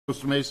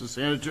Costa Mesa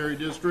Sanitary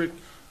District.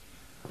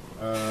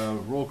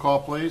 Roll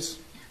call, please.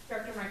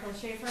 Director Michael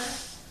Schaefer.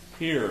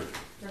 Here.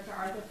 Director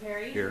Arthur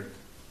Perry. Here.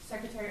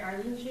 Secretary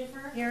Arlene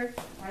Schaefer. Here.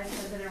 Vice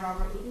President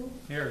Robert Uten.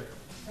 Here.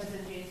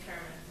 President James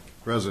Sherman.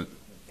 Present.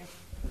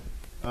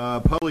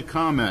 Public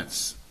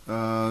comments.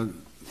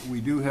 We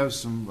do have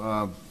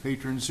some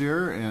patrons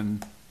here,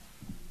 and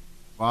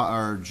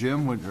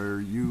Jim,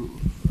 are you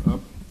up?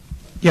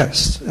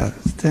 Yes.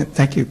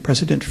 Thank you,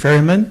 President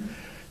Ferryman,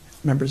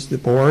 members of the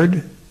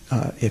board.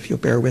 If you'll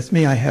bear with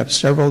me, I have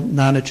several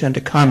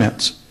non-agenda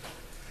comments.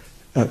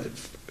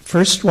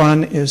 First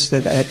one is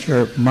that at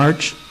your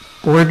March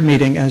board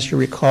meeting, as you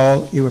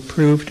recall, you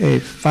approved a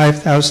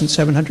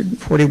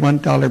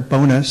 $5,741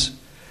 bonus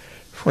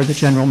for the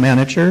general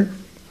manager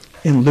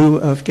in lieu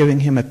of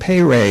giving him a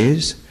pay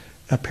raise,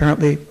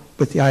 apparently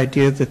with the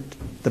idea that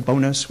the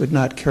bonus would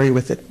not carry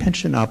with it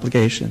pension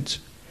obligations.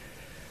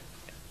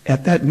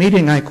 At that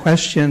meeting, I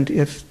questioned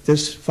if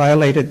this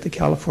violated the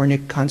California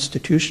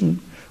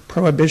Constitution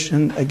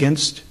prohibition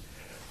against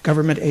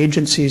government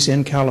agencies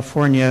in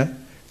California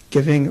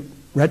giving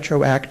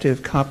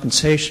retroactive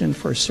compensation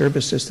for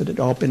services that had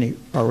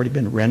already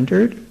been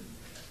rendered,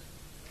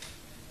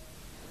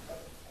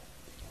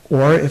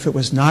 or if it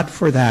was not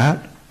for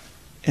that,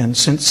 and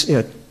since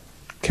it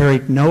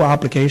carried no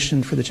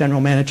obligation for the general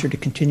manager to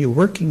continue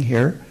working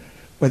here,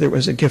 whether it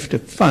was a gift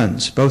of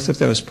funds, both of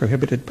those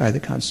prohibited by the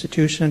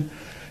Constitution.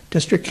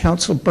 District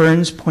Counsel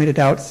Burns pointed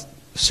out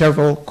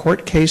several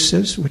court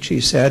cases which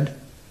he said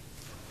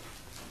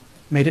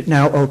made it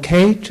now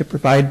okay to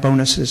provide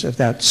bonuses of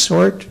that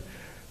sort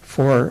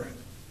for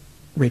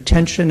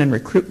retention and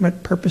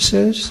recruitment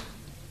purposes,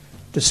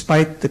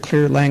 despite the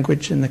clear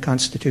language in the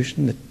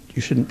Constitution that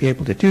you shouldn't be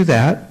able to do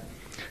that.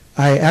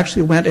 I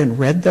actually went and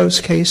read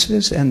those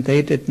cases, and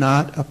they did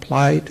not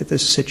apply to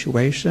this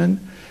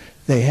situation.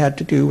 They had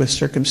to do with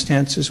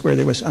circumstances where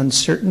there was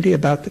uncertainty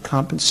about the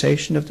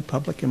compensation of the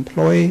public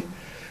employee,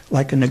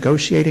 like a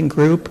negotiating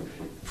group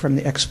from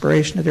the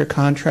expiration of their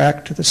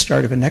contract to the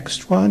start of a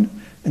next one.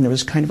 And there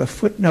was kind of a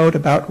footnote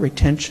about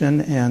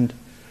retention and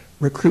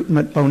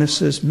recruitment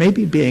bonuses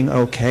maybe being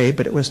okay,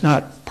 but it was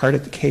not part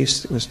of the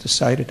case that was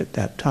decided at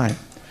that time.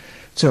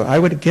 So I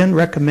would again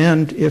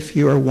recommend, if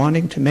you are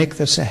wanting to make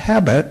this a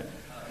habit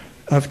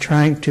of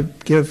trying to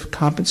give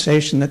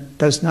compensation that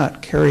does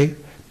not carry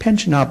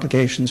pension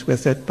obligations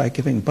with it by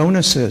giving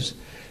bonuses,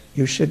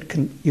 you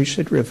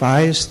should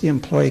revise the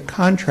employee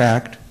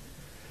contract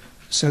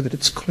so that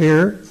it's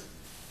clear,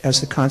 as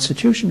the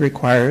Constitution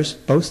requires,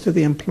 both to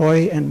the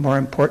employee and, more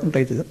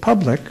importantly, to the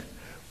public,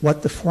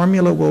 what the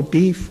formula will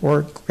be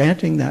for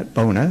granting that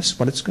bonus,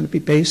 what it's going to be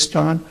based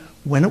on,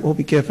 when it will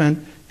be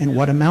given, and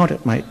what amount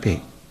it might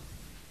be.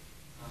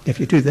 If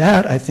you do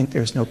that, I think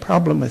there's no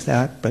problem with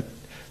that, but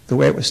the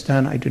way it was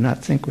done I do not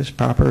think was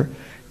proper,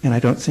 and I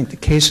don't think the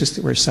cases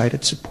that were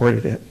cited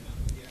supported it.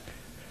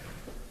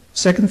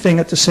 Second thing,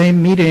 at the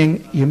same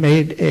meeting, you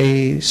made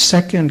a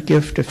second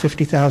gift of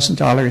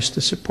 $50,000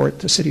 to support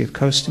the City of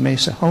Costa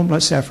Mesa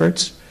homeless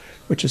efforts,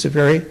 which is a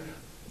very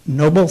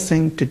noble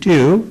thing to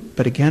do,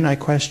 but again, I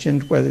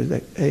questioned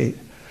whether a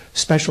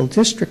special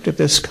district of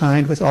this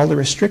kind, with all the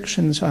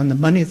restrictions on the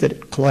money that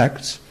it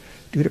collects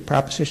due to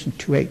Proposition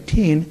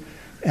 218,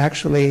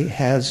 actually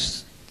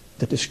has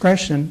the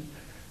discretion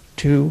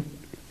to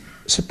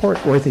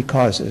support worthy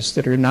causes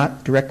that are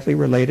not directly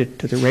related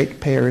to the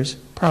ratepayer's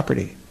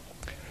property.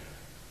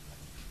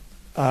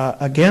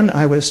 Again,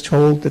 I was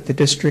told that the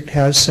district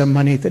has some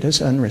money that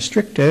is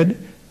unrestricted,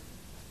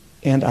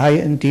 and I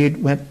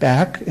indeed went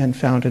back and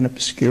found an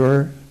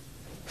obscure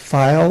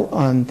file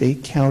on the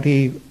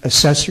county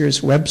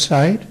assessor's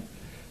website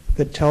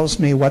that tells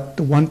me what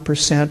the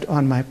 1%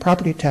 on my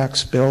property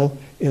tax bill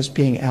is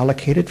being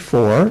allocated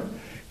for,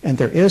 and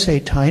there is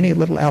a tiny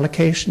little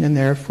allocation in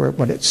there for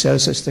what it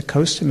says is the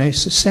Costa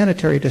Mesa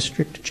Sanitary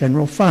District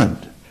General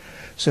Fund.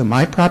 So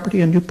my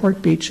property in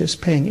Newport Beach is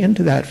paying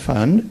into that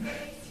fund,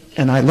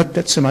 and I looked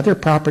at some other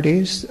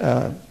properties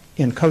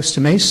in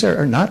Costa Mesa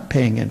are not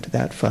paying into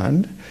that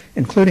fund,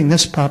 including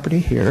this property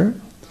here.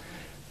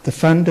 The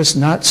fund does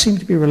not seem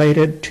to be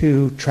related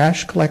to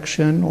trash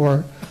collection,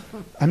 or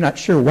I'm not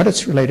sure what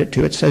it's related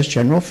to. It says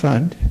general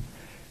fund.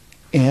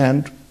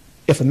 And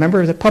if a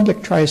member of the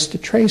public tries to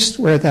trace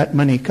where that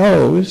money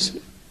goes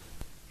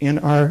in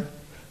our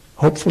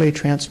hopefully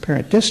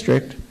transparent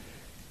district,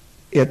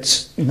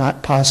 it's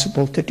not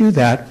possible to do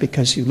that,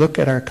 because you look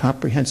at our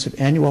comprehensive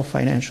annual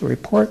financial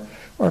report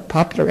or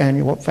popular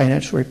annual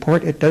financial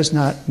report, it does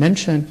not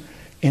mention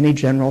any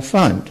general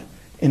fund.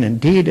 And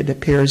indeed, it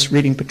appears,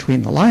 reading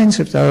between the lines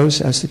of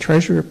those, as the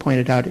treasurer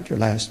pointed out at your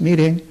last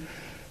meeting,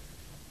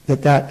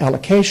 that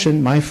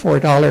allocation, my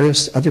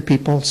 $4, other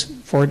people's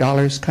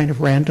 $4, kind of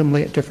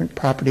randomly at different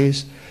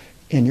properties,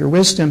 in your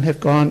wisdom,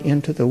 have gone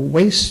into the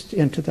waste,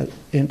 into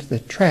the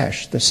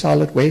trash, the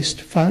solid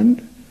waste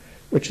fund,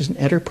 which is an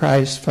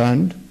enterprise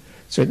fund.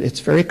 So it's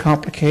very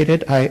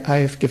complicated.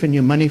 I've given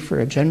you money for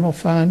a general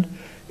fund.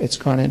 It's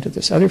gone into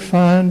this other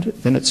fund.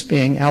 Then it's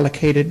being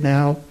allocated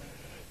now.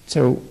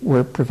 So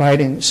we're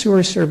providing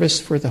sewer service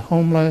for the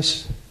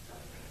homeless.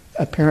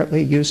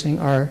 apparently using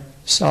our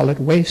solid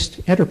waste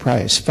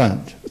enterprise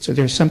fund. So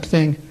there's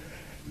something,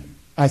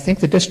 I think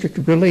the district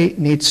really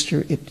needs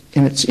to,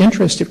 in its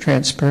interest of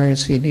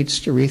transparency, needs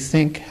to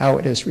rethink how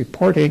it is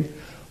reporting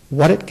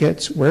what it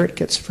gets, where it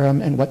gets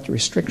from, and what the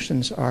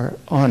restrictions are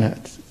on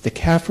it. The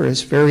CAFR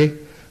is very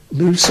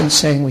loose in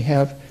saying we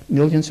have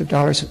millions of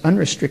dollars of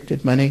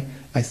unrestricted money.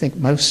 I think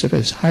most of it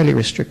is highly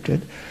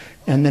restricted.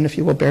 And then if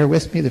you will bear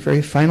with me, the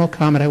very final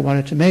comment I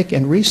wanted to make,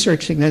 in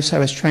researching this, I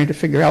was trying to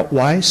figure out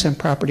why some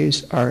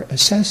properties are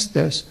assessed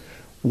this,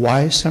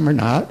 why some are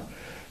not.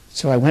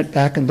 So I went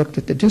back and looked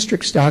at the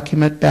district's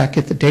document back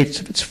at the dates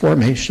of its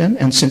formation,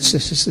 and since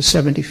this is the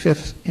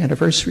 75th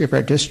anniversary of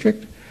our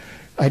district,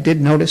 I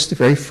did notice the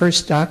very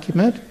first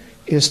document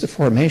is the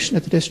formation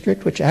of the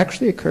district, which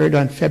actually occurred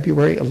on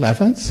February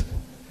 11th.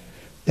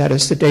 That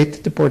is the date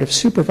that the Board of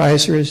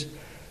Supervisors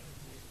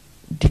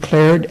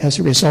declared as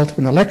a result of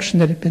an election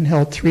that had been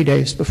held 3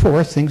 days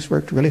before. Things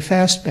worked really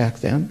fast back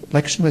then.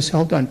 Election was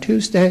held on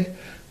Tuesday.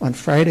 On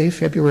Friday,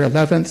 February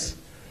 11th,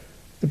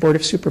 the Board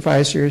of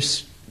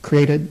Supervisors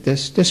created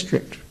this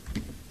district.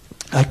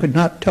 I could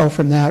not tell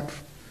from that.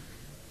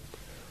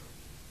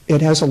 It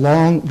has a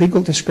long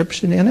legal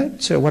description in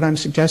it, so what I'm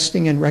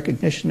suggesting in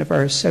recognition of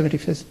our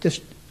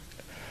 75th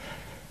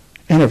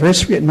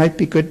anniversary, it might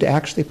be good to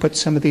actually put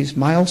some of these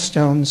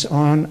milestones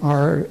on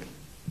our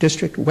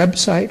district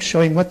website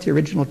showing what the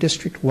original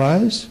district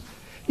was.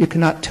 You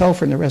cannot tell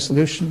from the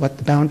resolution what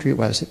the boundary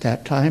was at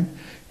that time,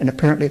 and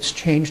apparently it's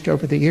changed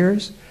over the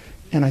years,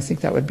 and I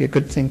think that would be a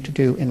good thing to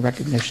do in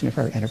recognition of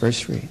our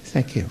anniversary.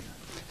 Thank you.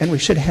 And we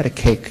should have had a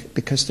cake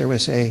because there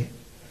was a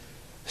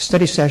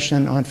study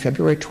session on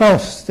February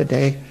 12th, the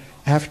day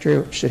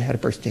after. We should have had a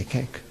birthday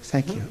cake.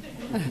 Thank you.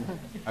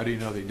 How do you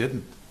know they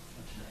didn't?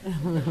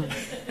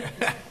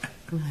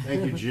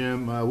 Thank you,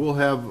 Jim. We'll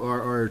have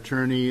our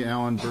attorney,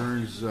 Alan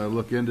Burns,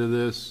 look into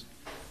this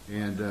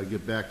and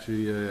get back to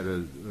you at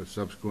a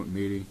subsequent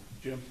meeting.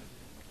 Jim,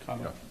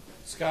 comment.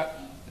 Yeah. Scott,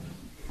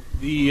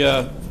 the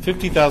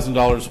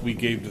 $50,000 we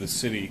gave to the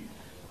city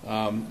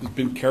has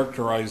been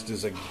characterized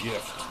as a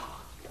gift.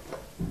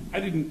 I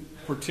didn't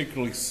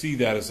particularly see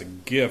that as a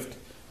gift,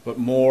 but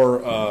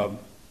more,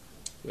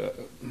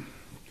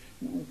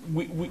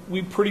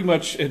 we pretty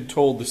much had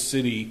told the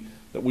city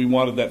that we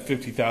wanted that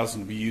 $50,000 to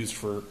be used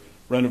for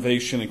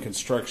renovation and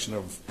construction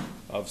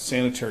of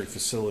sanitary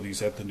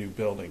facilities at the new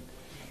building.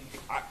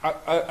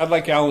 I'd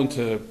like Alan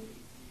to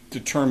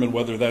determine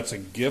whether that's a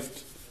gift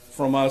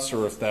from us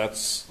or if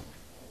that's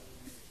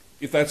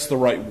the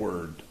right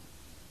word.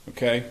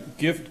 Okay,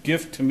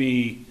 gift to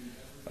me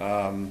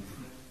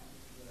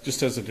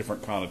just has a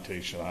different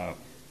connotation.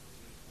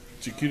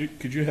 So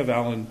could you have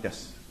Alan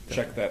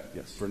check that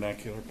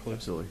vernacular, please?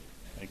 Absolutely.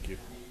 Thank you.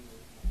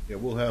 Yeah,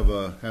 we'll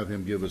have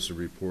him give us a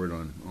report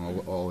on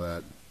all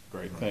that.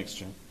 Great, thanks,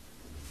 Jim.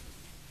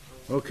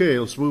 Okay,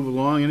 let's move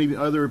along. Any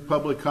other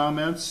public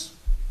comments?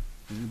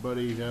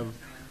 Anybody have?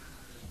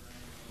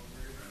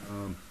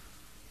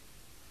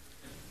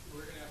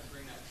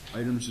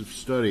 Items of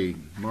study,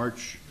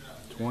 March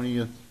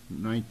 20th,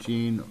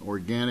 19,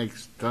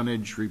 organics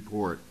tonnage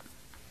report.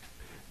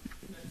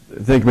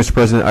 Thank you, Mr.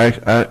 President.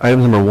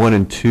 Items number 1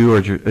 and 2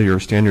 are your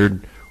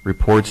standard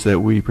reports that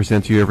we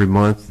present to you every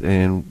month,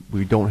 and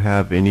we don't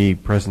have any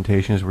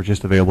presentations. We're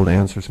just available to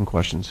answer some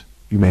questions.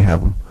 You may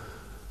have them.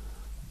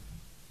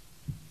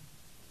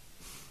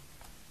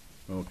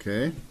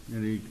 Okay,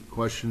 any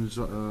questions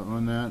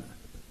on that?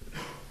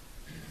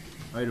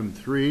 Item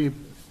 3.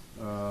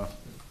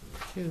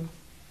 2.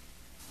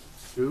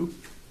 2?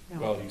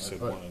 Well, he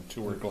said 1 and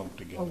 2 were lumped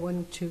together. Oh, 1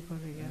 and 2 go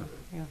together,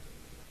 yeah.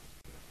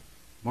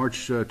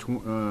 March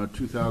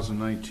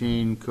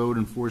 2019 Code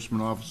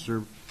Enforcement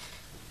Officer.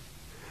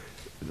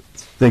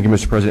 Thank you,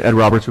 Mr. President. Ed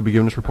Roberts will be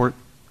giving this report.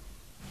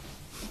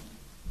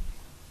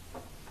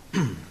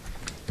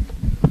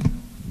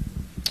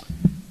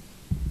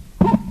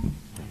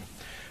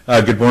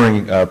 Good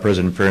morning,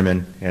 President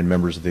Ferryman and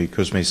members of the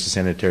Costa Mesa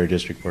Sanitary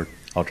District Board.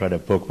 I'll try to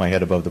poke my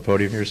head above the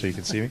podium here so you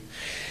can see me.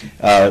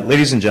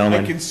 Ladies and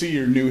gentlemen. I can see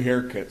your new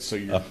haircut, so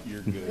you're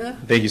good.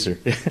 Thank you, sir.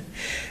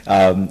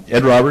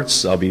 Ed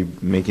Roberts, I'll be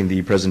making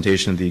the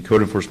presentation of the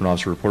Code Enforcement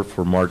Officer report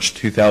for March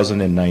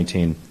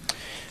 2019.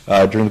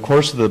 During the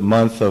course of the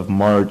month of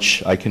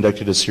March, I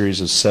conducted a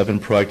series of 7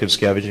 proactive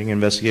scavenging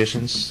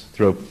investigations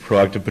through a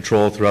proactive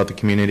patrol throughout the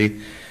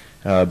community,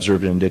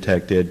 observed and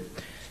detected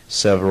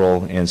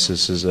several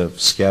instances of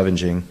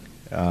scavenging.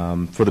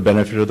 For the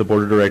benefit of the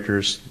Board of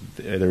Directors,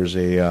 there's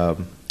a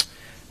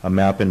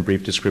map and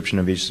brief description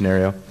of each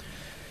scenario.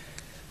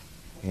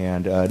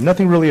 And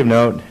nothing really of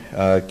note.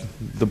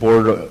 The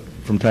Board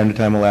from time to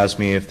time will ask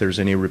me if there's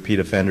any repeat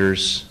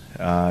offenders.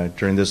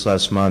 During this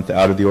last month,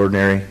 out of the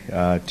ordinary,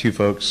 2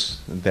 folks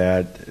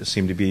that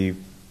seem to be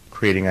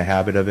creating a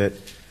habit of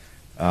it.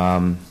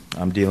 I'm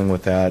dealing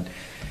with that.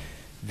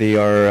 They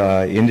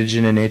are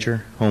indigent in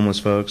nature, homeless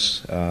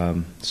folks.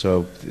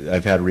 So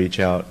I've had to reach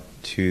out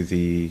to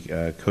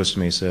the Costa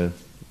Mesa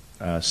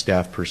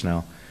staff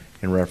personnel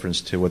in reference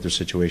to what their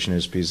situation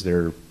is, because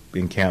their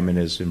encampment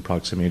is in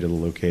proximity to the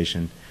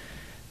location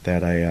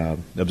that I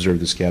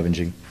observed the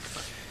scavenging.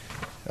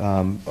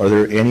 Are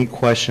there any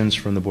questions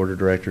from the Board of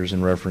Directors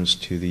in reference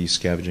to the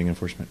scavenging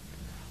enforcement?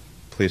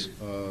 Please.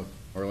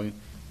 Arlene?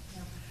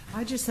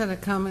 I just had a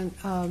comment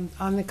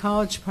on the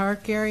College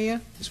Park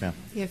area. Yes, ma'am.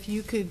 If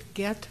you could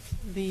get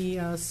the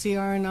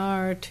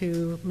CR&R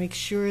to make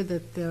sure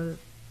that the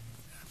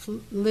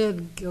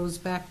lid goes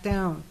back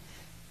down.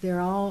 They're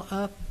all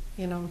up,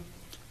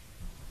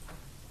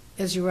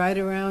 as you ride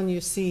around, you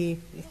see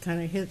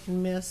kind of hit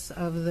and miss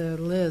of the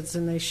lids,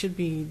 and they should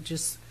be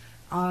just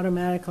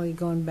automatically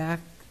going back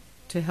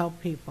to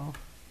help people.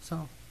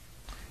 So,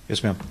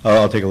 Yes, ma'am.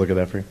 I'll take a look at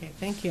that for you. okay,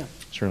 thank you.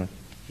 Certainly.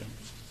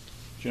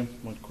 Jim,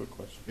 one quick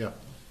question. Yeah.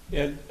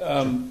 Ed,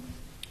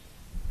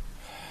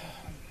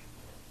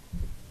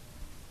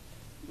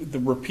 the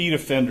repeat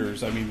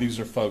offenders, I mean, these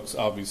are folks,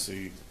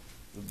 obviously,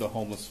 the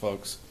homeless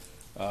folks,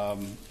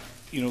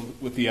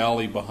 with the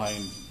alley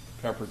behind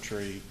Pepper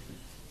Tree.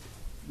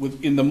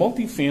 In the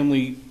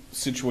multifamily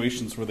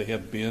situations where they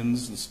have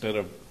bins instead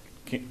of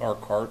our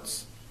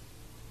carts,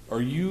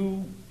 are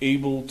you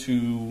able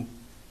to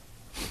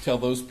tell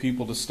those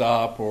people to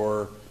stop,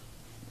 or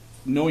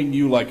knowing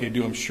you like I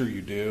do, I'm sure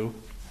you do,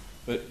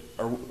 but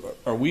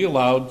are we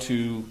allowed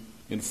to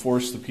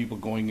enforce the people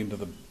going into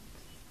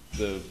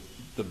the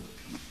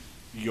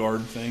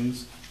yard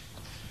things?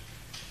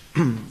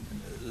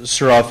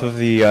 Sir, off of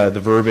the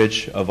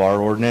verbiage of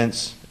our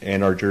ordinance,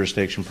 and our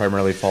jurisdiction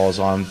primarily falls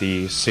on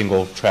the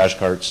single trash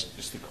carts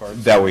Just the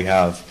carts? that we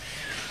have.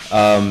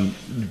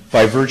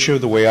 By virtue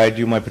of the way I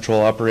do my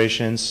patrol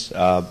operations,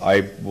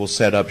 I will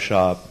set up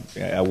shop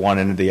at one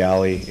end of the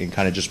alley and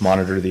kind of just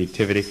monitor the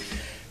activity.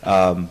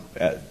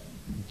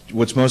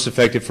 What's most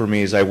effective for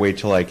me is I wait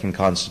till I can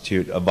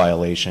constitute a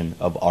violation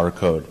of our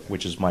code,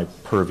 which is my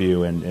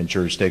purview and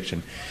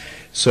jurisdiction.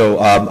 So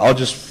I'll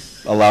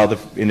just allow the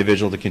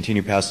individual to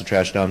continue past the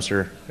trash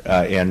dumpster,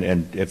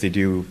 and if they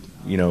do,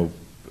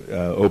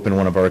 open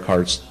one of our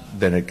carts,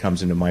 then it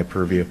comes into my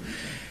purview.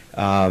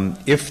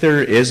 If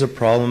there is a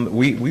problem,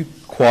 we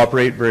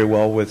cooperate very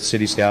well with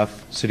city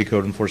staff. City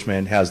code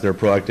enforcement has their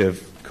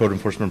proactive code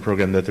enforcement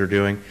program that they're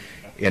doing,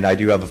 and I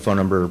do have a phone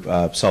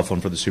number, cell phone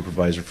for the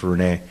supervisor, for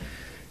Renee.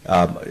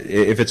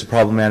 If it's a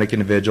problematic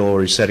individual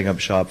or he's setting up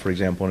shop, for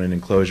example, in an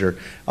enclosure,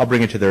 I'll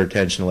bring it to their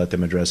attention and let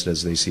them address it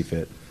as they see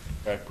fit.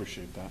 I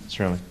appreciate that.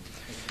 Certainly.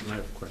 I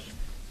have a question.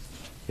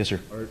 Yes,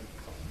 sir.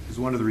 Is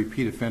one of the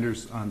repeat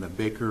offenders on the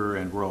Baker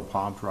and Royal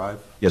Palm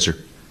Drive? Yes, sir.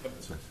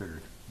 That's what I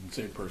figured.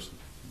 Same person.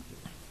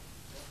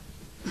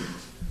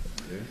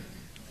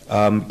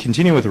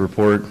 Continuing with the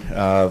report,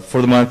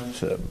 for the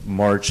month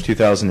March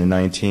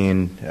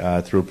 2019,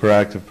 through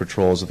proactive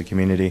patrols of the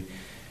community,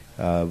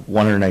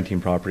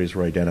 119 properties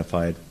were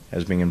identified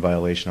as being in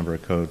violation of our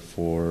code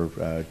for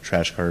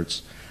trash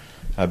carts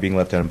being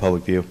left out in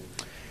public view.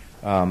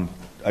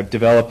 I've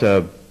developed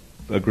a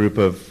group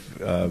of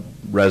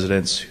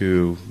residents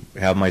who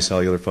have my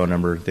cellular phone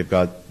number.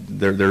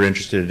 They're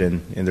interested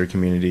in their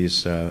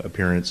community's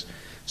appearance,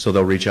 so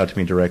they'll reach out to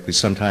me directly.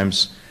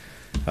 Sometimes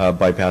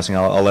bypassing,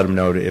 I'll let them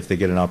know if they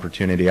get an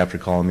opportunity after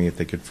calling me if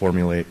they could form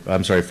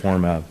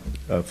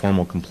a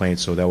formal complaint,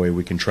 so that way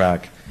we can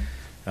track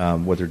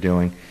what they're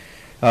doing.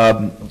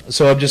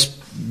 So I'm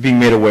just being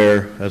made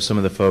aware of some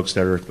of the folks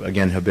that are,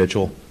 again,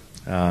 habitual.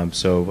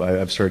 So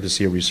I've started to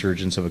see a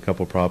resurgence of a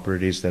couple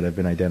properties that have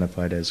been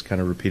identified as kind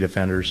of repeat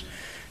offenders.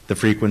 The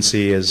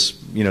frequency is,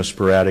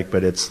 sporadic,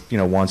 but it's,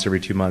 once every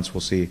 2 months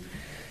we'll see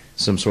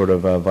some sort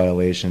of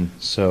violation.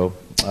 So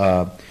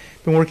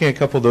been working a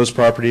couple of those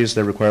properties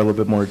that require a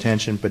little bit more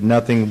attention, but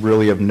nothing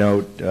really of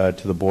note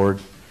to the board.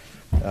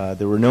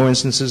 There were no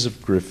instances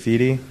of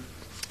graffiti,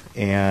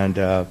 and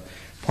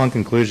upon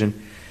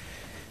conclusion,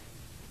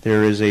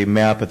 there is a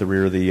map at the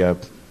rear of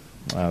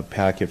the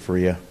packet for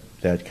you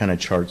that kind of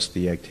charts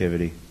the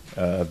activity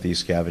of these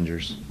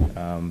scavengers.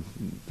 I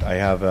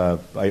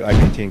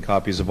contain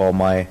copies of all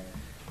my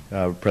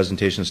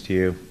presentations to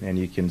you, and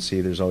you can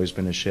see there's always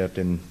been a shift,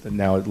 and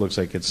now it looks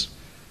like it's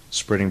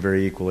spreading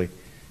very equally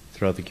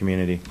throughout the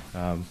community.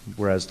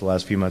 Whereas the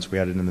last few months we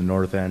had it in the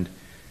north end,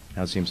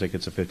 now it seems like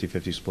it's a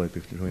 50-50 split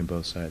between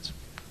both sides.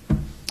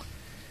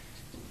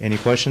 Any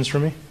questions for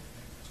me?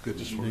 It's good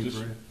to see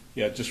you.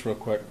 Yeah, just real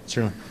quick.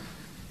 Certainly.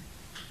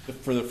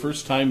 For the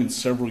first time in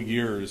several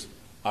years,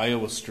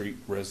 Iowa Street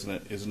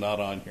resident is not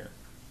on here.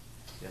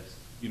 Yes.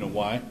 You know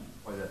why?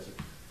 Why that's it?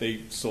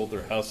 They sold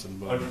their house and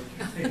moved.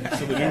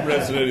 So the new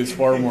resident is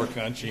far more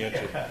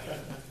conscientious.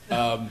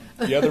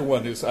 The other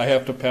one is I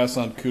have to pass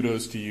on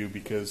kudos to you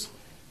because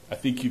I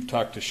think you've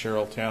talked to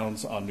Cheryl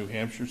Towns on New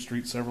Hampshire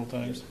Street several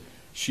times.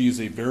 She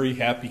is a very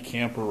happy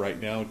camper right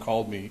now and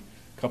called me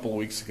a couple of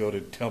weeks ago to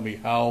tell me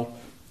how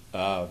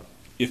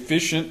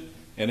efficient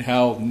and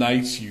how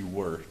nice you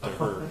were to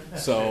her.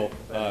 So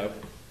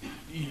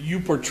you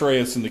portray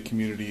us in the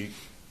community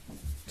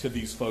to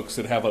these folks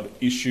that have an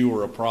issue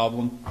or a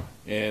problem,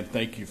 and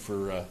thank you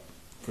for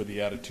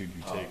the attitude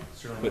you take.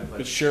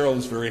 But Cheryl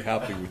is very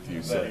happy with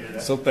you,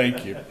 so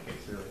thank you.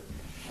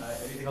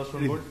 Anything else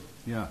from the board?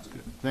 Yeah.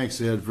 Thanks,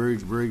 Ed. Very,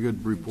 very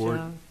good report, Good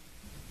job.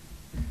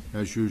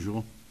 as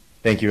usual.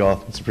 Thank you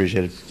all. It's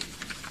appreciated.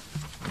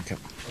 Okay.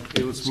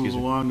 Okay, let's move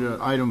along to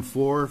item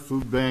 4,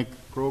 food bank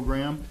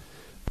program.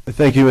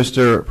 Thank you,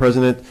 Mr.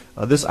 President.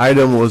 This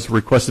item was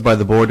requested by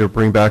the board to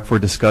bring back for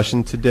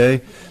discussion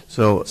today.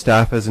 So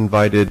staff has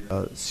invited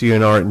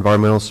CNR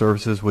Environmental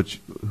Services,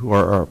 who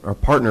are our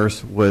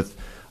partners with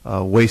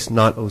Waste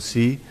Not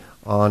OC,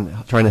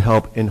 on trying to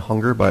help end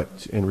hunger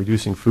in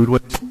reducing food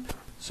waste.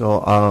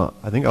 So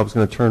I think I was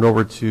going to turn it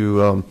over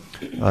to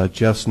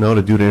Jeff Snow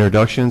to do the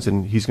introductions,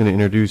 and he's going to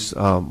introduce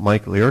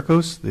Mike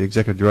Lyricos, the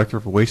Executive Director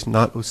for Waste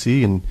Not OC,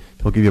 and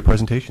he'll give you a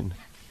presentation.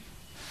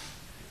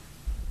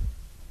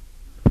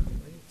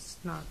 It's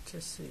not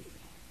to see.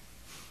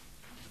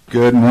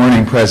 Good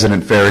morning,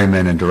 President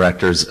Ferryman and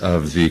directors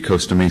of the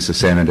Costa Mesa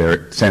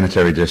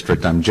Sanitary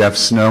District. I'm Jeff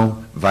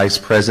Snow, Vice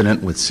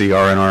President with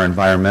CR&R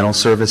Environmental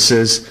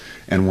Services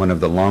and one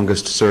of the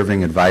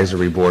longest-serving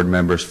advisory board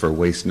members for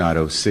Waste Not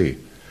OC.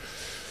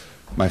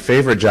 My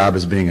favorite job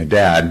is being a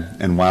dad,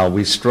 and while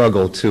we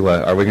struggle to,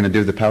 are we going to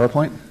do the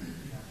PowerPoint?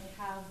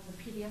 I have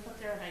the PDF up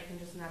there and I can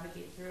just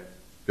navigate through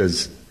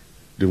it.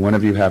 Do one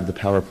of you have the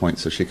PowerPoint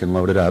so she can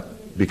load it up?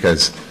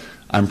 Because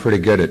I'm pretty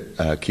good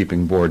at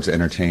keeping boards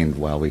entertained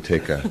while we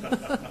take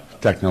a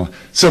technical.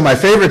 So my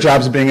favorite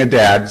job is being a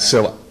dad.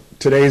 So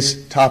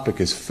today's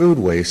topic is food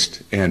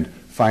waste and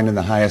finding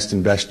the highest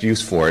and best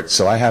use for it.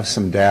 So I have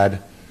some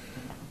dad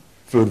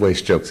food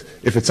waste jokes.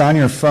 If it's on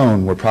your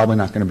phone, we're probably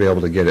not going to be able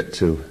to get it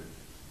to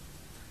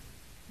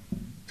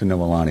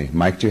Noelani.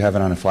 Mike, do you have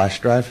it on a flash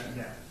drive?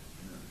 Yeah.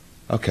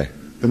 Okay,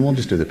 then we'll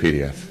just do the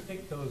PDF.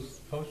 Take those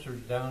posters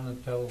down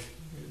until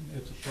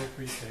it's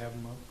appropriate to have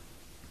them up.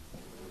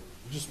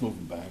 Just move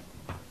them back.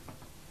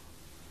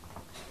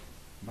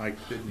 Mike,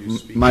 didn't you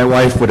speak? My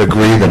wife would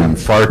agree that I'm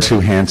far too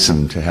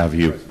handsome to have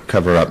you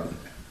cover up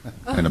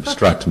and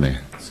obstruct me.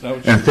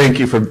 And thank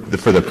you for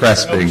the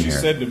press being She here.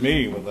 said to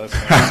me, well, that's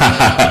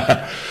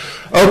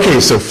Okay,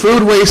 so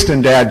food waste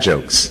and dad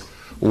jokes.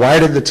 Why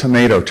did the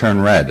tomato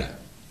turn red?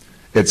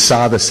 It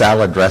saw the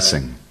salad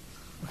dressing.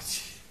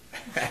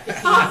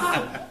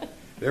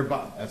 There,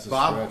 Bob. That's a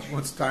Bob stretch.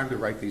 wants time to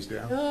write these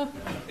down.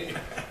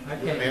 I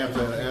may have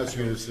to ask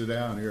you to sit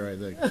down here, I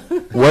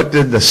think. What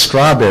did the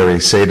strawberry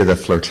say to the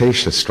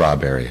flirtatious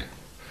strawberry?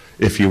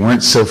 If you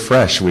weren't so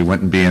fresh, we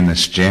wouldn't be in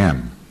this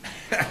jam.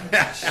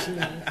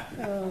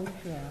 Oh,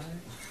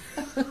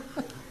 God.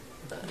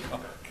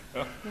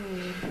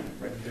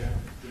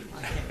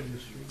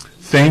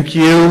 Thank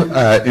you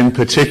in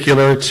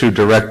particular to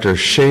Director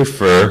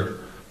Schaefer,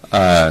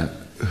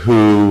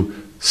 who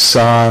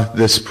saw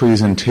this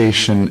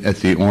presentation at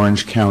the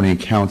Orange County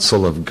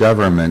Council of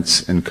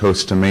Governments in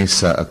Costa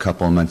Mesa a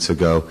couple of months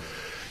ago,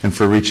 and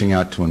for reaching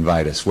out to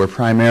invite us. We're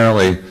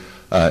primarily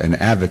an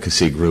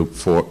advocacy group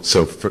for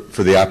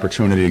the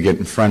opportunity to get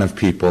in front of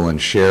people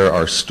and share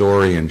our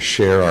story and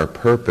share our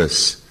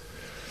purpose.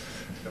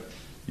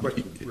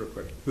 Question, real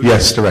quick.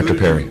 Yes, Director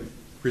Perry.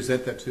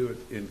 Present that to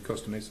in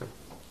Costa Mesa?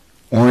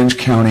 Orange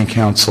County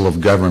Council of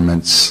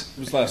Governments. it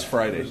was last It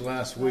Friday. was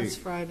last week. Last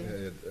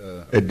Friday.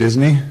 At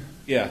Disney?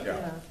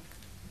 Yeah.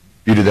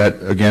 You did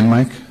that again,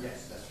 Mike?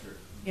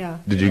 Yeah.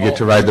 Did you get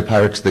to ride the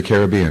Pirates of the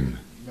Caribbean?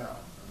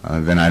 No.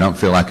 Then I don't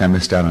feel like I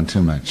missed out on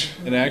too much.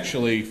 And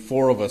actually,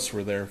 4 of us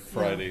were there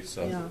Friday,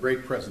 so. Yeah.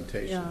 Great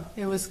presentation.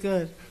 Yeah, it was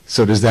good.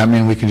 So does that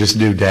mean we can just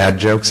do dad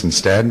jokes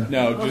instead?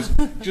 No,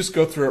 just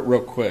go through it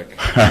real quick.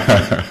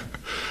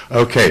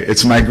 Okay,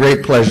 it's my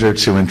great pleasure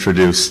to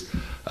introduce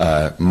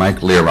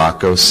Mike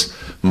Lyricos.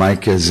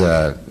 Mike is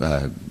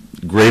a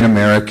great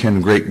American,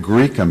 great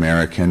Greek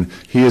American.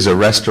 He is a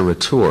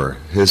restaurateur.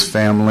 His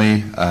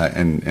family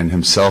and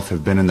himself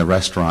have been in the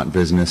restaurant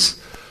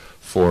business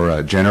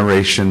for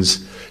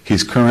generations.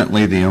 He's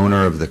currently the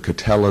owner of the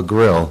Catella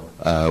Grill,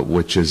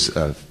 which is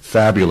a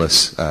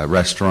fabulous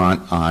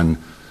restaurant on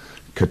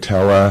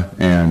Catella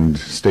and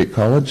State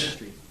College?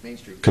 Main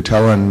Street.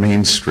 Catella and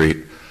Main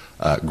Street.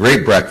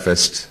 Great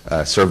breakfast,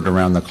 served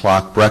around the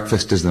clock.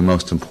 Breakfast is the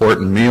most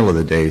important meal of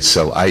the day,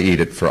 so I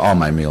eat it for all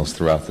my meals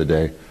throughout the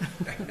day.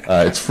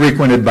 It's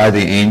frequented by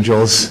the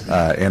Angels,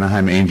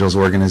 Anaheim Angels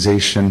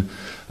organization.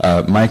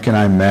 Mike and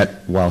I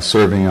met while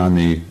serving on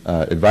the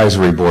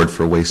advisory board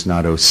for Waste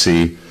Not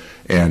OC,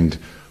 and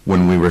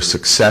when we were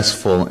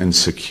successful in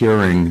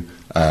securing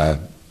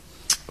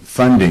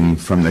funding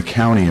from the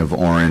County of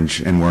Orange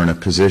and were in a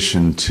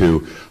position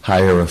to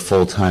hire a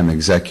full-time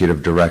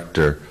executive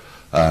director,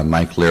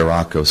 Mike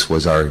Lyricos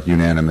was our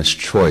unanimous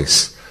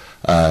choice.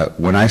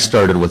 When I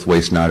started with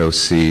Waste Not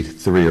OC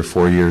 3 or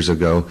 4 years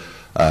ago,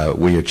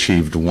 we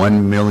achieved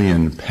 1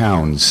 million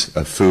pounds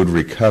of food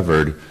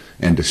recovered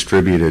and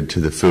distributed to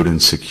the food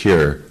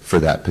insecure for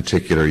that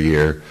particular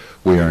year.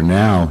 We are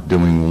now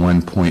doing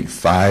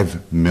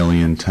 1.5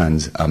 million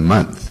tons a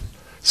month.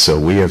 So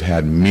we have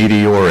had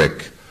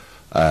meteoric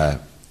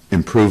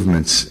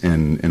improvements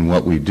in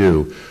what we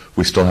do.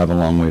 We still have a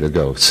long way to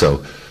go.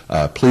 So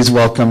please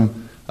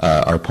welcome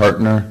our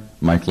partner,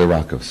 Mike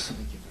Lyricos.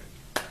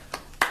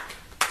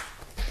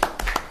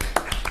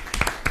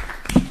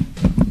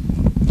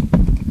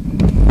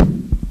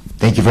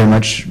 Thank you very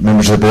much,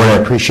 members of the board. I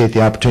appreciate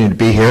the opportunity to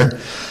be here.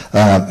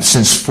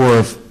 Since 4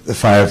 of the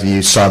 5 of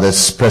you saw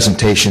this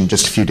presentation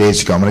just a few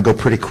days ago. I'm going to go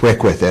pretty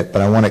quick with it,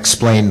 but I want to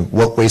explain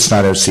what Waste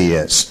Not OC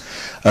is.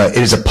 It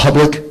is a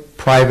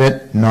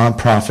public-private,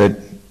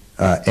 nonprofit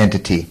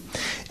entity.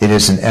 It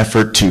is an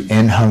effort to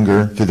end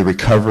hunger through the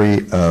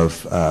recovery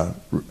of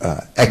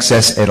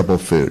excess edible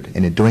food.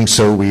 And in doing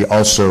so, we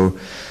also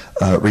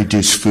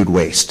reduce food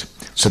waste.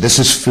 So this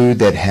is food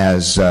that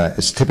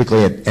is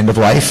typically at end of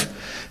life,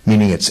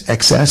 meaning it's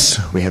excess,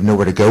 we have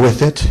nowhere to go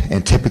with it,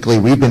 and typically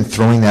we've been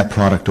throwing that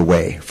product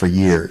away for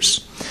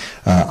years.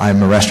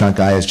 I'm a restaurant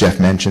guy, as Jeff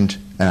mentioned,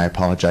 and I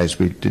apologize,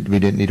 we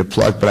didn't need a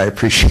plug, but I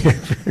appreciate it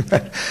very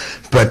much.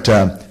 But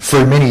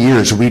for many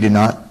years, we did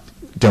not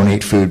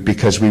donate food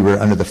because we were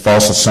under the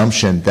false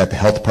assumption that the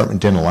health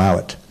department didn't allow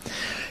it.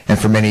 And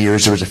for many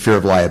years, there was a fear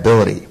of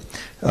liability.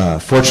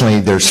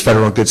 Fortunately, there's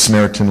federal Good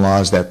Samaritan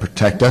laws that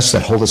protect us,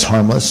 that hold us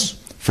harmless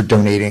for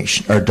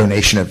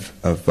donation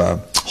of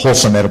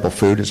wholesome edible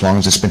food as long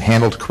as it's been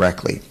handled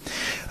correctly.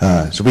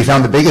 So we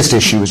found the biggest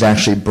issue was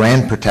actually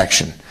brand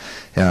protection.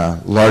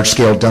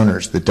 Large-scale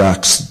donors, the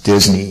Ducks,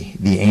 Disney,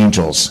 the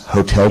Angels,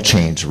 hotel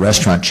chains,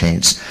 restaurant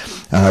chains,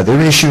 their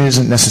issue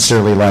isn't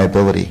necessarily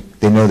liability.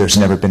 They know there's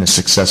never been a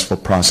successful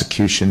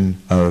prosecution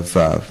of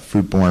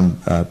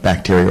foodborne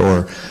bacteria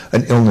or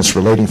an illness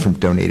relating from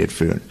donated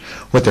food.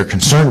 What they're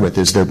concerned with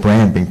is their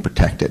brand being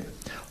protected.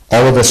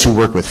 All of us who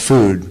work with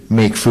food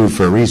make food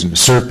for a reason, to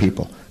serve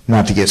people,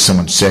 not to get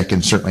someone sick,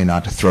 and certainly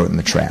not to throw it in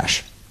the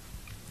trash.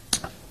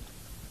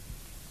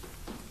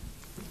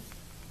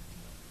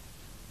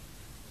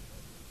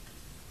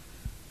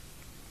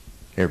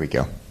 Here we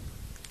go.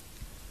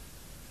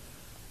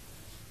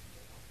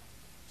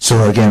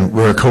 So again,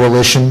 we're a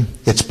coalition.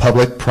 It's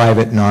public,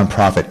 private,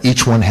 nonprofit.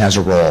 Each one has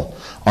a role.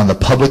 On the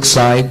public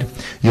side,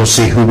 you'll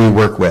see who we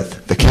work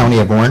with. The County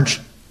of Orange,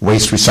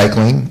 waste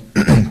recycling,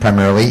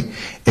 primarily,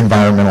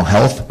 environmental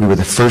health. We were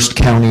the first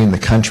county in the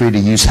country to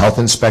use health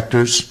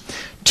inspectors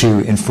to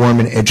inform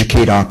and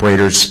educate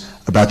operators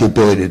about the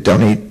ability to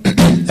donate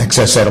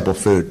excess edible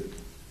food.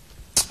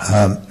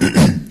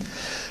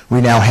 We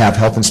now have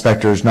health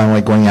inspectors not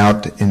only going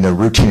out in the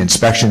routine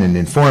inspection and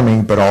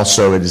informing, but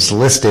also it is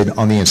listed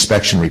on the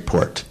inspection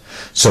report.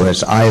 So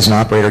as I, as an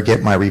operator,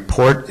 get my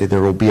report,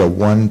 there will be a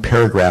 1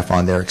 paragraph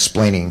on there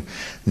explaining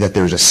that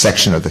there's a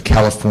section of the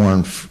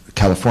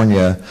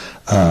California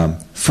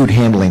Food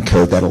Handling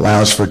Code that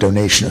allows for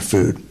donation of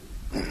food.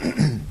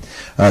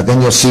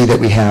 Then you'll see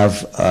that we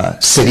have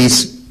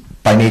cities,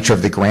 by nature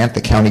of the grant, the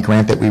county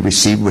grant that we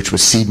received, which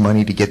was seed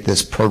money to get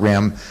this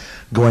program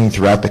going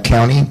throughout the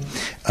county.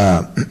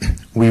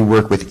 We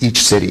work with each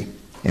city,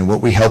 and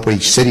what we help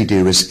each city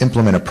do is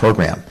implement a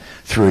program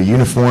through a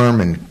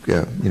uniform and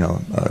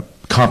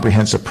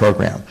comprehensive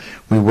program.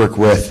 We work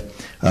with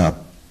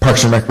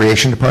Parks and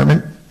Recreation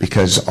Department,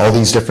 because all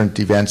these different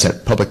events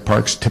at public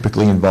parks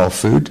typically involve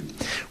food.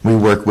 We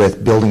work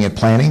with building and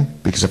planning,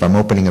 because if I'm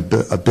opening a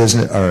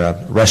business or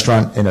a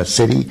restaurant in a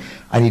city,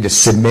 I need to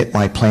submit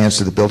my plans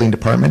to the building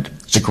department.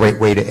 It's a great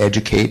way to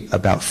educate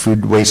about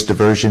food waste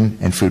diversion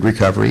and food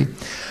recovery.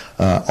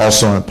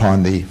 Also,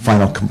 upon the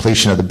final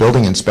completion of the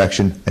building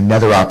inspection,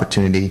 another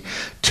opportunity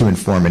to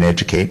inform and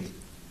educate.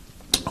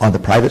 On the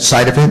private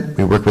side of it,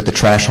 we work with the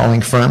trash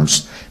hauling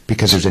firms,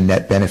 because there's a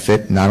net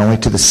benefit not only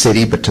to the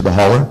city but to the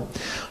hauler.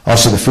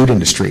 Also the food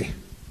industry.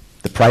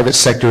 The private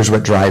sector is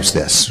what drives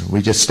this.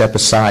 We just step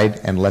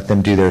aside and let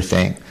them do their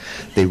thing.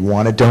 They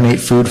want to donate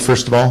food,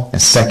 first of all, and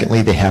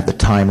secondly, they have the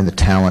time and the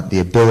talent, the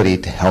ability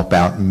to help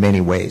out in many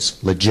ways,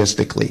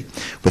 logistically,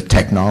 with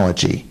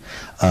technology,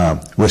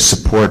 with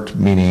support,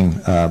 meaning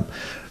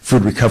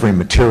food recovery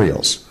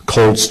materials,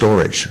 cold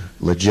storage,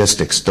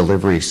 logistics,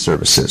 delivery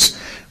services.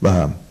 We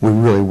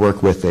really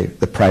work with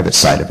the private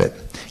side of it.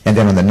 And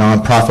then in the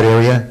nonprofit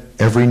area,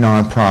 every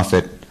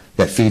nonprofit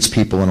that feeds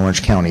people in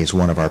Orange County is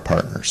one of our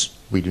partners.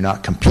 We do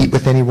not compete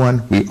with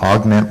anyone. We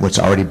augment what's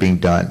already being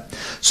done.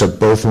 So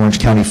both Orange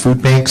County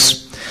food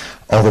banks,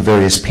 all the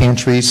various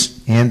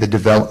pantries, and the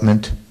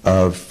development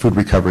of food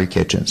recovery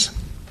kitchens.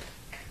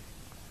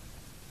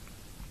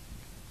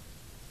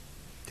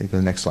 Take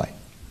the next slide.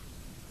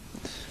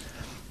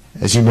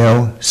 As you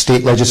know,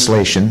 state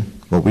legislation,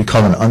 what we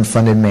call an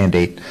unfunded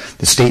mandate,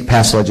 the state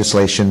passed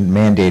legislation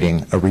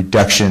mandating a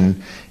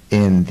reduction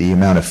in the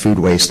amount of food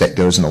waste that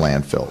goes in the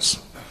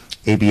landfills.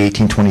 AB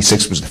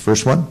 1826 was the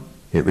first one.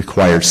 It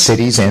required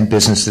cities and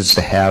businesses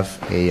to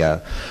have a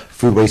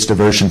food waste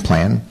diversion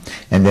plan.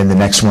 And then the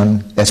next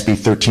one, SB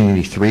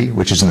 1383,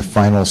 which is in the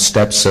final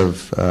steps of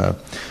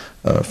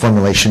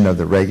formulation of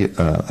the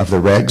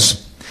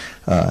regs.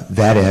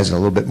 That has a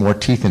little bit more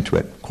teeth into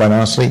it. Quite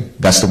honestly,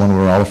 that's the one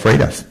we're all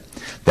afraid of.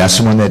 That's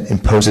the one that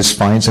imposes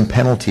fines and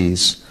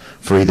penalties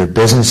for either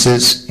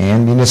businesses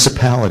and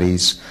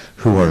municipalities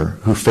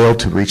who fail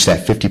to reach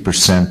that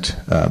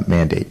 50%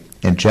 mandate.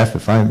 And Jeff,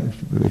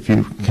 if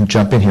you can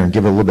jump in here and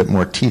give it a little bit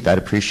more teeth, I'd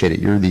appreciate it.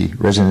 You're the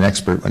resident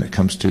expert when it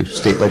comes to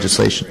state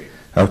legislation.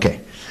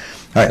 Okay.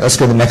 All right, let's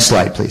go to the next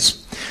slide,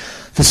 please.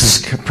 This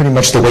is pretty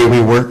much the way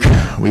we work.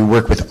 We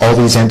work with all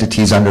these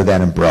entities under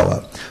that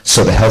umbrella.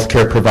 So the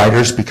healthcare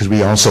providers, because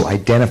we also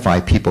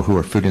identify people who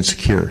are food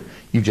insecure.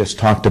 You just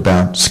talked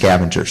about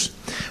scavengers.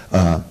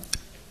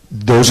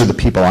 Those are the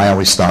people I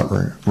always thought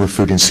were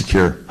food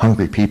insecure,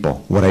 hungry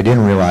people. What I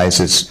didn't realize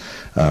is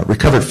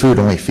recovered food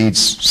only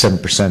feeds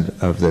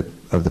 7%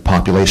 of the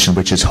population,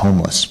 which is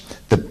homeless.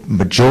 The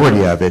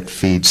majority of it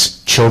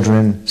feeds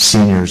children,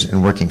 seniors,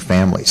 and working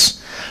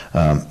families.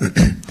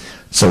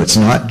 So it's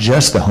not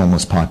just the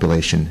homeless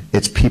population.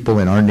 It's people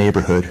in our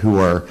neighborhood who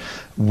are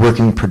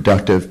working,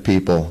 productive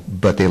people,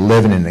 but they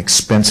live in an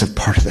expensive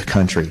part of the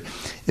country.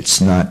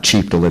 It's not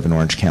cheap to live in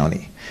Orange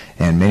County.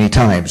 And many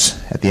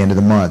times, at the end of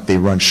the month, they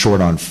run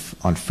short on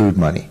food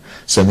money.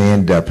 So they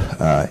end up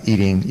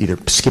either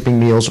skipping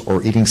meals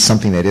or eating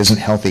something that isn't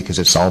healthy because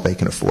it's all they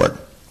can afford.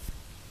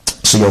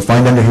 So you'll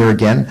find under here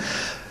again,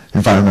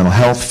 environmental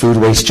health, food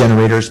waste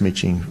generators,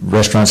 meaning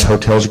restaurants,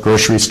 hotels,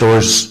 grocery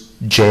stores,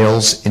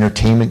 jails,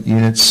 entertainment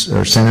units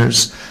or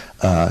centers,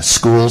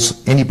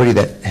 schools. Anybody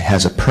that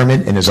has a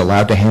permit and is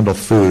allowed to handle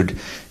food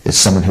is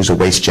someone who's a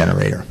waste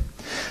generator.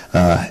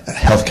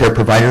 Healthcare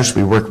providers,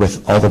 we work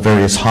with all the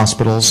various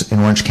hospitals in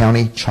Orange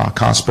County, Chalk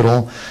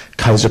Hospital,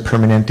 Kaiser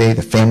Permanente,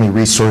 the Family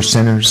Resource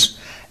Centers,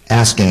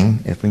 asking,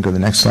 if we can go to the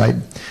next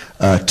slide,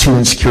 2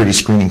 insecurity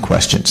screening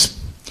questions.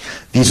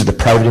 These are the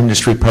private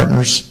industry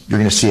partners. You're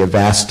going to see a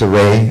vast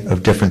array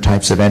of different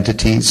types of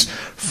entities,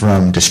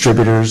 from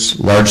distributors,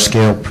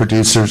 large-scale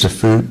producers of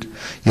food.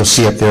 You'll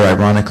see up there,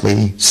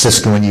 ironically,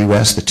 Cisco and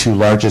U.S., the 2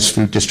 largest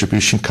food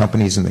distribution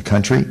companies in the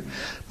country.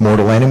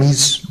 Mortal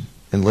enemies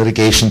in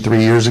litigation 3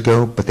 years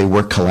ago, but they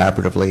work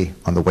collaboratively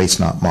on the Waste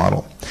Not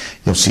model.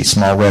 You'll see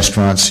small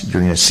restaurants,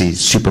 you're going to see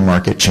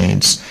supermarket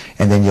chains,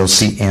 and then you'll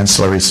see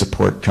ancillary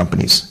support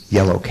companies,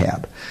 Yellow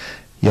Cab.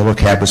 Yellow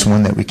Cab was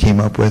one that we came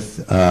up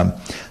with.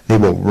 They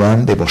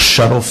will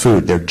shuttle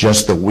food. They're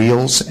just the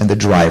wheels and the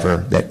driver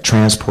that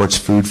transports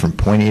food from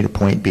point A to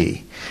point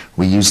B.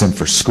 We use them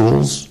for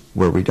schools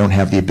where we don't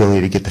have the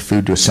ability to get the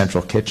food to a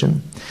central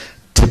kitchen.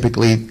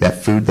 Typically,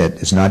 that food that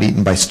is not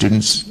eaten by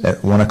students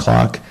at 1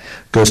 o'clock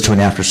goes to an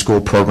after-school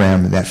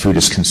program, and that food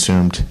is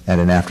consumed at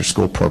an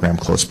after-school program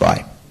close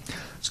by.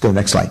 Let's go to the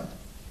next slide.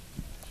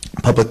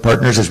 Public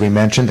partners, as we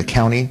mentioned, the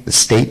county, the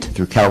state,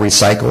 through Cal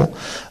Recycle.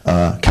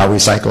 Cal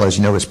Recycle, as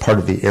you know, is part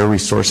of the Air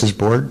Resources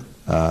Board.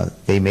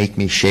 They make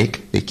me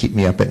shake. They keep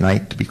me up at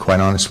night, to be quite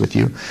honest with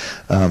you.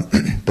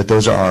 But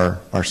those are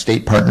our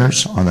state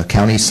partners. On the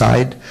county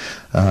side,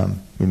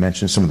 we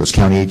mentioned some of those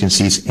county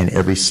agencies in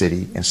every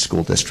city and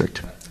school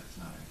district.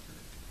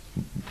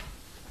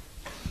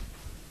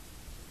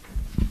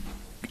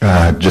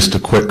 Just a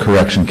quick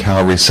correction,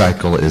 Cal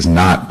Recycle is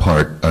not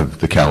part of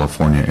the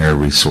California Air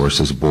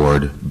Resources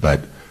Board,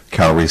 but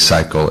Cal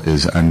Recycle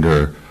is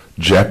under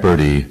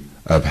jeopardy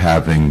of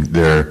having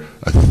their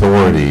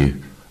authority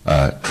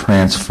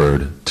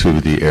transferred to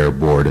the Air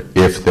Board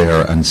if they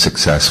are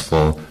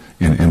unsuccessful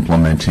in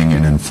implementing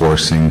and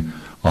enforcing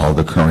all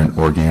the current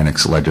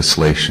organics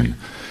legislation.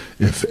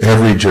 If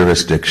every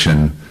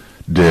jurisdiction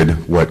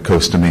did what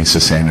Costa Mesa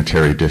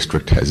Sanitary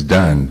District has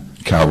done,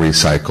 Cal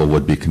Recycle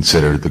would be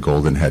considered the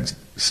golden head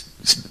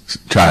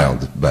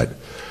child, but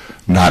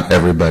not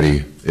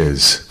everybody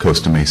is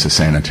Costa Mesa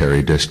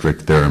Sanitary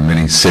District. There are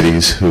many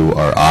cities who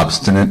are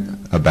obstinate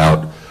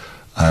about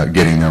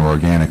getting their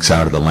organics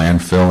out of the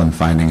landfill and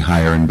finding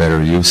higher and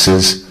better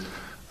uses.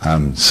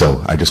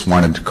 So I just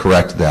wanted to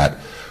correct that.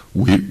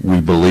 We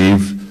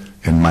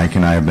believe, and Mike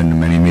and I have been to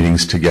many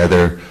meetings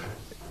together,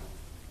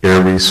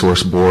 Air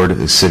Resource Board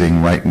is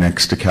sitting right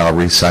next to Cal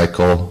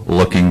Recycle,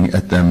 looking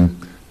at them,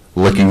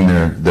 licking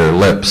their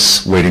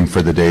lips, waiting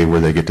for the day where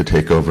they get to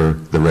take over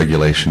the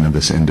regulation of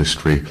this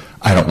industry.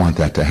 I don't want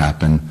that to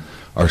happen.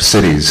 Our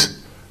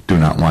cities do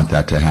not want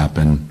that to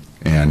happen,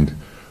 and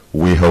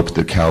we hope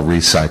that Cal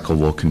Recycle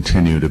will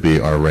continue to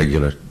be our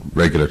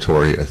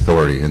regulatory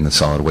authority in the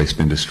solid waste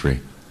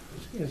industry.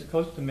 Is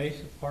Costa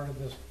Mesa part of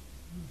this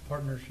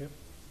partnership?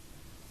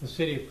 The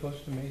city of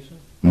Costa Mesa?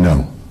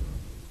 No.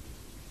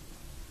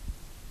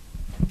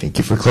 Thank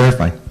you for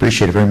clarifying.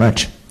 Appreciate it very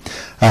much.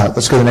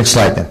 Let's go to the next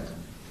slide then.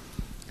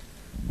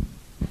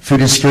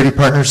 Food insecurity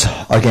partners,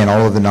 again,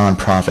 all of the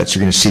nonprofits.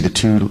 You're going to see the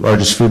 2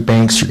 largest food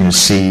banks. You're going to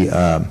see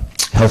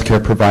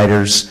healthcare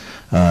providers.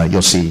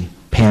 You'll see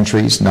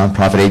pantries,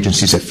 nonprofit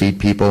agencies that feed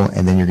people,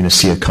 and then you're going to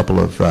see a couple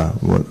of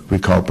what we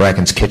call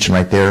Bracken's Kitchen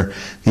right there.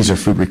 These are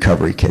food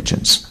recovery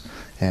kitchens.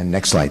 And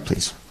next slide,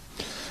 please.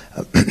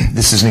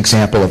 This is an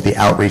example of the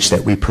outreach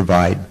that we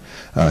provide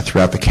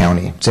throughout the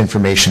county. It's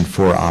information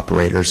for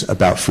operators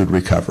about food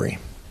recovery.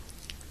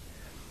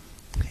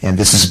 And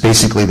this is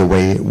basically the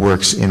way it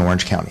works in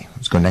Orange County.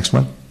 Let's go next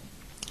one.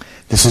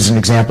 This is an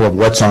example of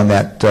what's on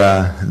that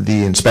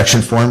the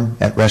inspection form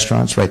at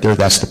restaurants right there.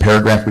 That's the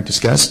paragraph we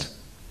discussed.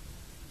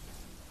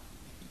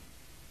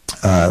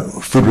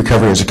 Food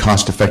recovery is a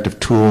cost-effective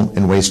tool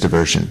in waste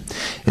diversion.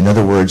 In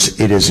other words,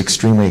 it is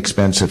extremely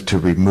expensive to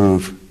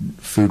remove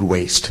food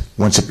waste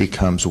once it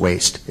becomes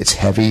waste. It's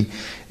heavy,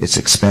 it's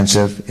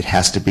expensive, it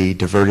has to be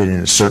diverted in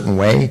a certain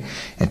way,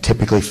 and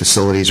typically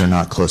facilities are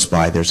not close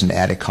by. There's an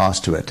added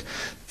cost to it.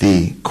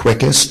 The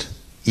quickest,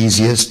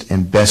 easiest,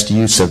 and best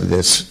use of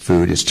this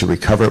food is to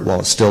recover it while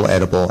it's still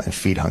edible and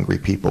feed hungry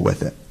people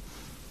with it.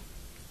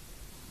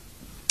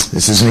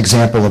 This is an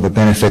example of a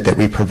benefit that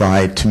we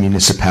provide to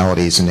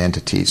municipalities and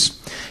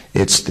entities.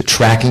 It's the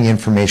tracking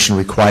information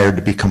required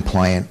to be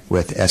compliant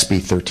with SB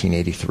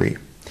 1383.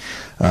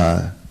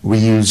 We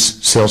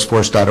use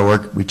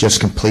Salesforce.org. We just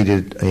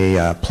completed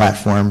a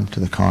platform to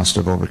the cost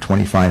of over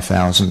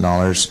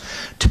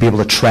 $25,000 to be able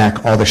to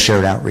track all the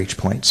shared outreach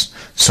points.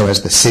 So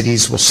as the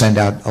cities will send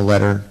out a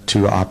letter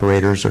to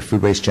operators or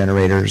food waste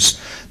generators,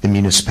 the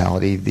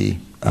municipality, the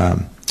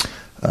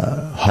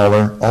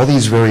hauler, all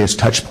these various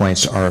touch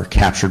points are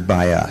captured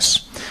by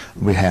us.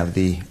 We have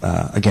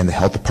again, the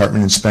health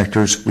department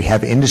inspectors. We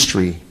have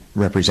industry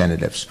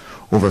representatives.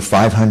 Over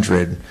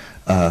 500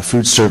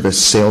 food service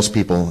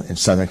salespeople in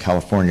Southern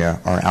California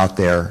are out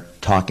there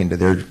talking to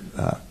their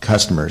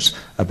customers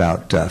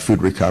about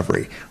food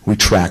recovery. We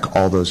track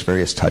all those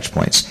various touch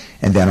points,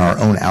 and then our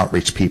own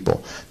outreach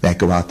people that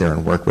go out there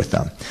and work with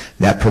them.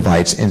 That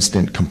provides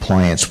instant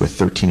compliance with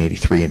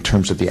 1383 in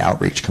terms of the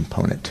outreach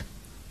component.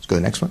 Let's go to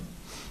the next one.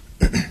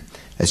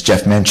 As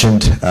Jeff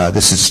mentioned,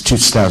 this is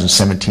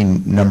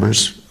 2017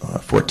 numbers,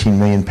 14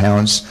 million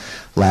pounds.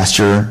 Last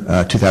year,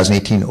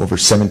 2018, over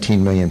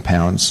 17 million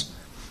pounds.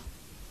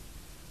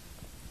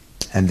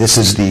 And this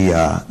is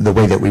the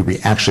way that we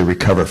actually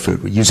recover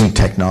food. We're using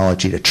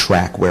technology to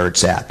track where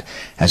it's at.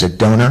 As a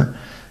donor,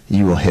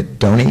 you will hit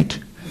donate,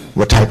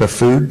 what type of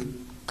food,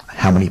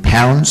 how many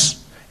pounds,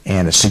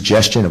 and a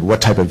suggestion of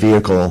what type of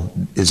vehicle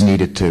is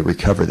needed to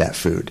recover that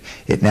food.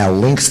 It now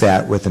links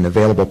that with an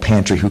available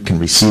pantry who can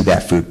receive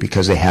that food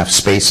because they have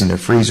space in their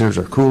freezers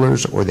or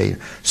coolers, or they're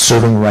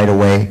serving right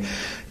away.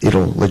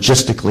 It'll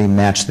logistically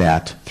match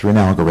that through an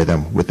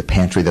algorithm with the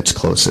pantry that's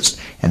closest.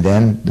 And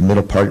then the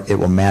middle part, it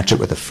will match it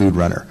with a food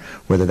runner,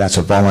 whether that's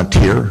a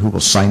volunteer who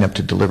will sign up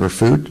to deliver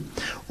food,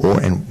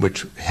 or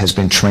which has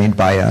been trained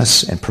by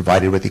us and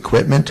provided with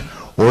equipment,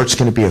 or it's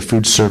going to be a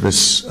food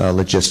service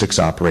logistics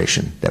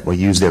operation that will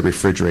use their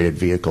refrigerated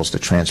vehicles to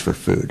transfer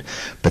food.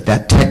 But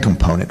that tech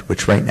component,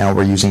 which right now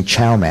we're using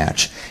Chow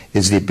Match,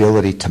 is the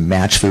ability to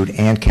match food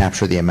and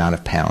capture the amount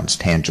of pounds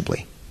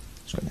tangibly.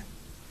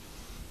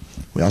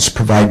 We also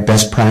provide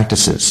best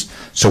practices.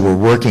 So we're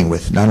working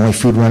with not only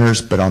food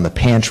runners, but on the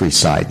pantry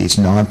side, these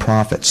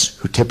nonprofits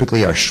who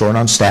typically are short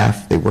on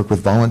staff. They work with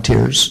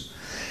volunteers,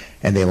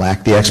 and they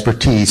lack the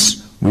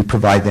expertise. We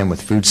provide them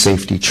with food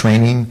safety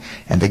training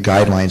and the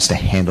guidelines to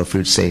handle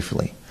food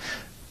safely.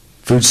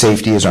 Food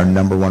safety is our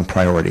 #1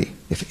 priority.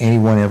 If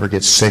anyone ever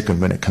gets sick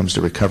when it comes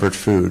to recovered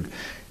food,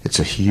 it's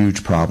a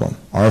huge problem.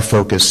 Our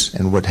focus,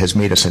 and what has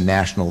made us a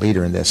national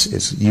leader in this,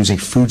 is using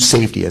food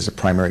safety as a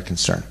primary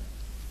concern.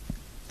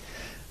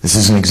 This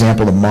is an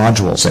example of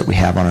modules that we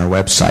have on our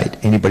website.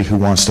 Anybody who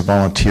wants to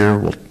volunteer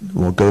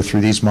will go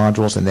through these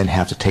modules and then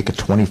have to take a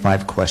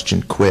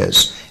 25-question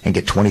quiz and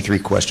get 23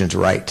 questions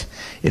right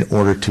in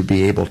order to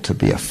be able to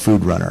be a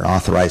food runner,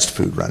 authorized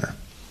food runner.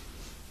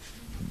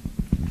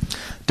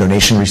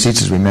 Donation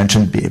receipts, as we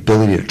mentioned, the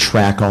ability to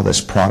track all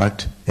this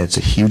product, it's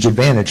a huge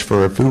advantage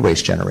for a food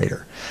waste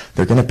generator.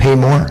 They're going to pay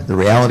more. The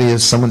reality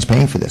is someone's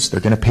paying for this.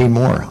 They're going to pay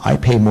more. I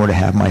pay more to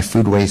have my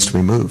food waste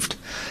removed.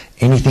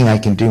 Anything I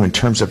can do in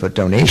terms of a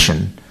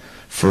donation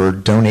for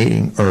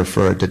donating, or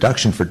for a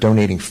deduction for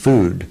donating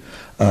food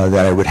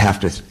that I would have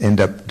to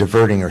end up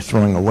diverting or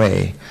throwing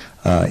away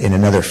in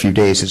another few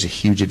days is a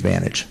huge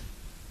advantage.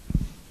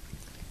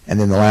 And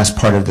then the last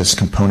part of this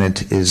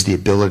component is the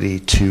ability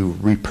to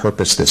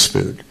repurpose this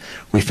food.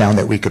 We found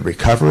that we could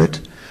recover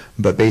it,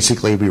 but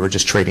basically we were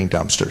just trading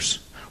dumpsters.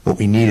 What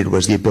we needed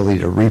was the ability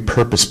to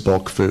repurpose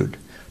bulk food,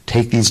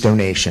 take these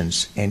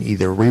donations and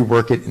either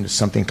rework it into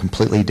something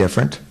completely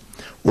different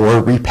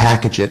or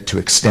repackage it to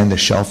extend the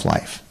shelf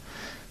life.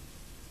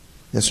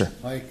 Yes, sir.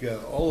 Mike,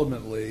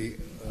 ultimately,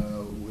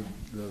 would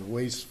the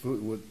waste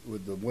food,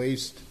 would the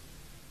waste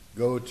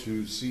go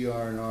to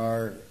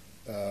CR&R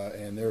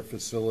and their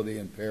facility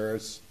in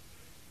Paris,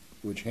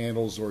 which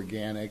handles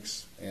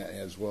organics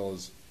as well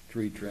as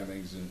tree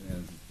trimmings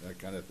and that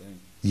kind of thing?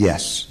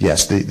 Yes,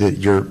 yes.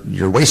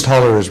 Your waste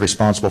hauler is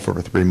responsible for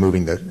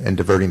removing and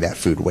diverting that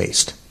food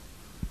waste.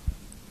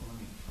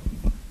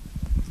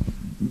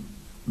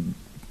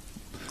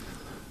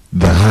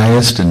 The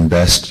highest and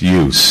best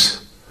use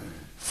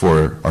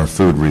for our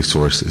food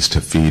resource is to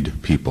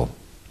feed people.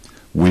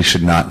 We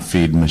should not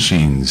feed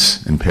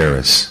machines in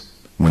Paris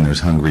when there's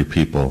hungry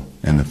people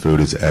and the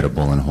food is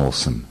edible and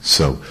wholesome.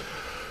 So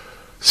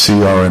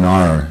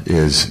CR&R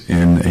is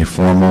in a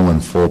formal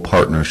and full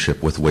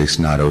partnership with Waste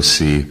Not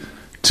OC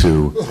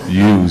to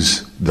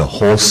use the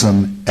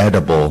wholesome,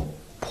 edible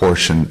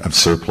portion of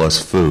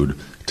surplus food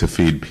to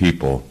feed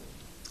people.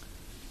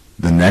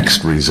 The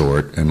next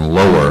resort, and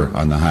lower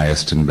on the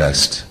highest and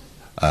best,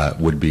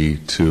 would be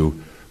to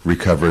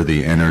recover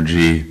the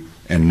energy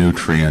and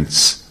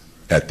nutrients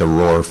at the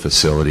ROAR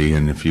facility.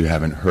 And if you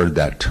haven't heard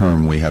that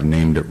term, we have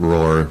named it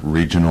ROAR,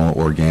 Regional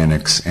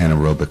Organics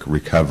Anaerobic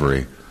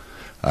Recovery.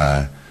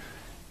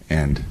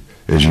 And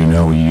as you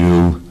know,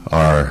 you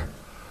are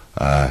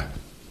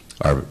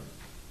our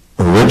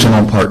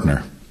original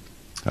partner.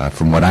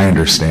 From what I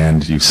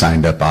understand, you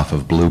signed up off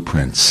of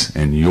Blueprints,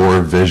 and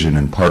your vision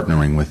in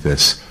partnering with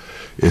this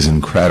is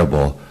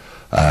incredible.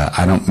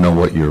 I don't know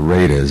what your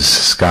rate is,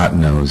 Scott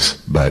knows,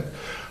 but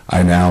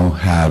I now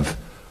have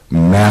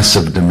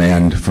massive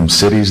demand from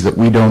cities that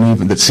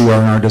that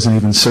CR&R doesn't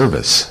even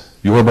service.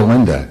 Yorba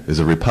Linda is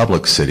a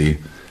Republic city.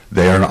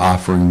 They are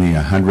offering me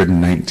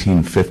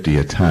 $119.50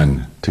 a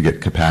ton to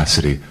get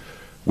capacity.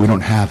 We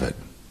don't have it.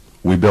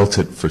 We built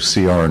it for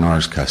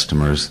CR&R's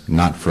customers,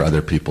 not for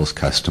other people's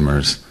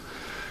customers.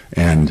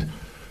 And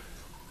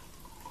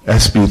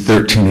SB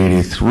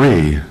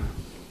 1383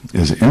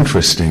 is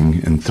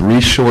interesting. In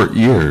 3 short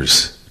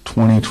years,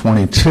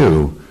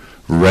 2022,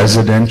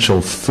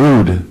 residential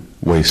food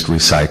waste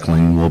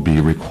recycling will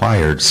be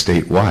required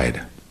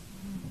statewide.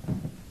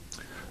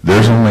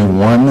 There's only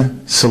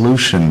one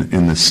solution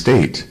in the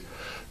state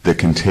that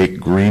can take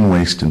green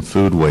waste and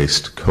food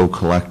waste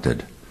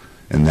co-collected,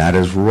 and that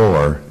is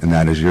ROAR, and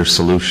that is your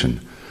solution.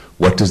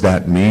 What does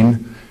that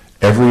mean?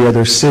 Every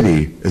other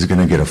city is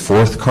going to get a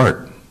 4th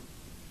cart.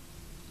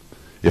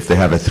 If they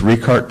have a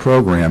 3-cart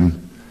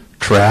program,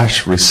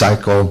 trash,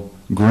 recycle,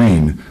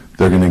 green,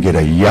 they're going to get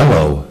a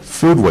yellow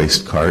food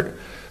waste cart.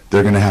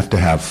 They're going to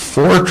have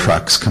 4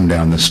 trucks come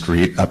down the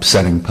street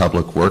upsetting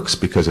Public Works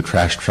because a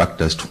trash truck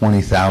does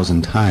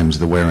 20,000 times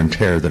the wear and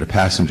tear that a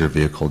passenger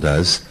vehicle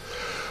does.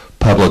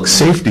 Public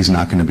safety's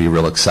not going to be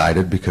real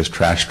excited because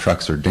trash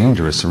trucks are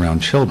dangerous around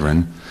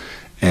children.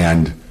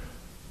 And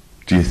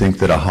do you think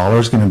that a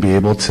hauler's going to be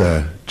able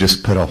to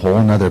just put a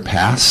whole nother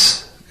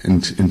pass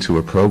into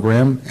a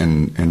program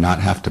and not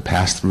have to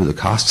pass through the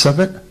costs of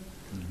it?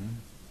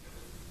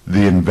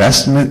 The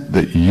investment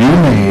that you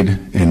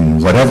made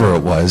in whatever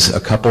it was, a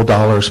couple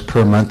dollars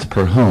per month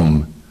per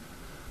home,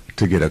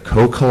 to get a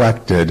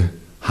co-collected,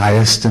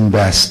 highest and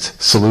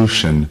best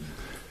solution,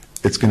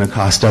 it's going to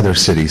cost other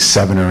cities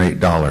 $7 or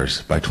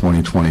 $8 by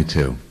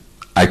 2022.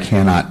 I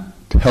cannot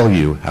tell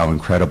you how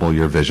incredible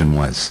your vision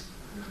was.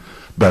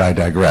 But I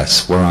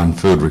digress. We're on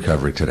food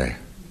recovery today.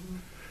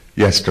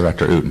 Yes,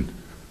 Director Uten.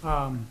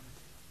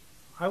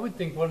 I would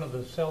think one of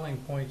the selling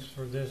points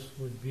for this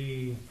would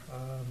be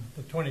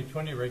the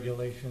 2020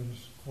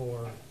 regulations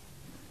for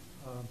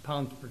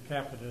pounds per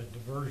capita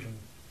diversion.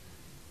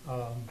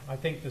 I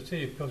think the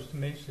city of Costa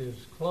Mesa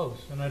is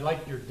close, and I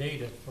like your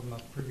data from a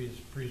previous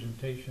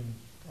presentation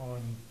on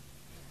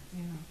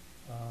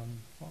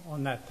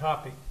that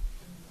topic.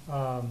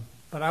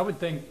 But I would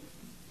think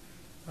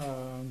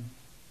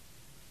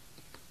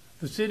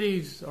the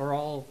cities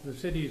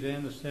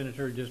and the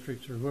sanitary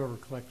districts or whoever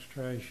collects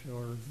trash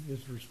or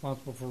is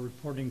responsible for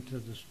reporting to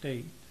the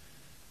state,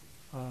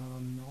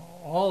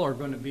 all are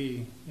going to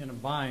be in a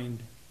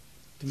bind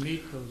to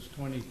meet those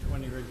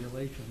 2020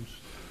 regulations.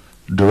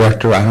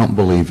 Director, I don't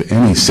believe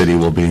any city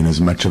will be in as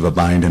much of a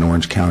bind in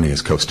Orange County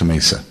as Costa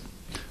Mesa,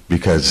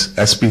 because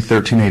SB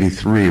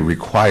 1383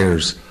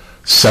 requires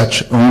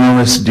such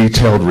onerous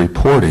detailed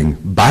reporting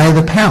by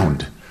the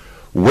pound.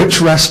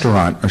 Which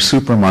restaurant or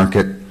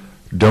supermarket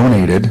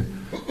donated,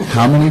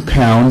 how many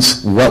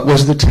pounds, what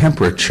was the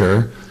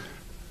temperature,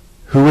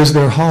 who is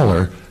their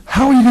hauler?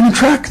 How are you going to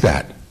track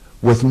that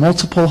with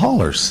multiple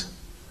haulers?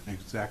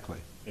 Exactly.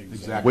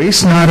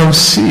 Waste Not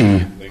OC,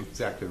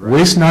 Exactly right.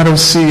 Waste Not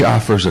OC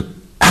offers an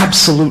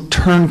absolute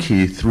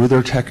turnkey through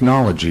their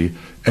technology.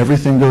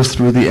 Everything goes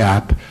through the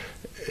app.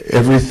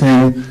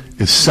 Everything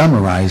is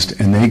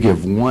summarized, and they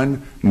give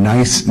one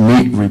nice,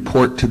 neat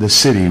report to the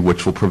city,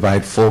 which will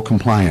provide full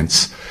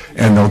compliance.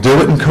 And they'll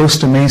do it in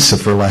Costa Mesa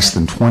for less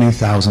than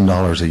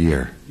 $20,000 a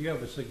year. Do you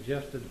have a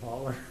suggested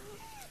hauler?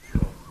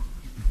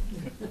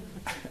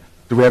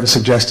 Do we have a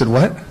suggested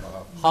what?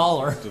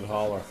 Hauler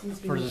Holler.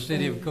 for the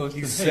city of Costa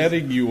He's Mesa.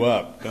 setting you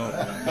up. Don't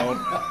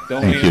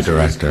Thank you,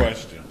 answer his Director.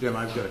 question. Jim,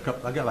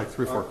 I've got like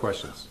 3 or 4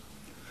 questions.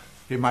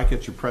 Hey, Mike,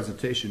 at your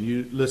presentation,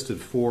 you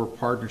listed 4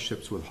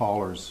 partnerships with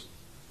haulers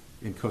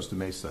in Costa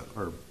Mesa,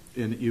 or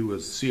you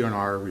was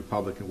CR&R,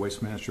 Republic, and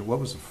Waste Management. What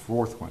was the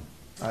 4th one?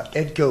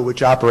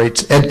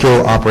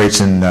 EDCO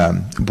operates in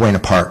Buena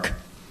Park.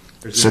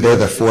 So they're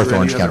the 4th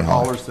Orange County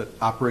hauler. haulers that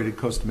operated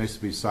Costa Mesa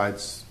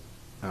besides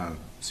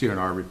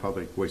CR&R,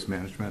 Republic, Waste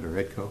Management, or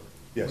EDCO?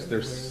 Yes,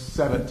 there's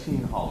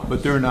 17 haulers.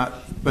 But they're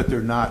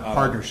not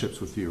partnerships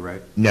with you,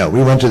 right? No,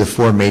 we went to the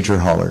 4 major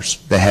haulers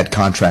that had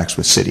contracts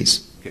with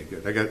cities. Okay,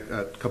 good. I got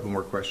a couple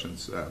more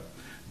questions.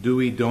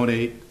 Do you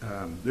donate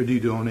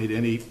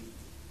any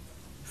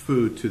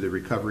food to the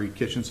recovery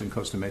kitchens in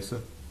Costa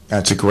Mesa?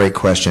 That's a great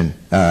question.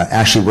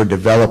 Actually, we're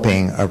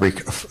developing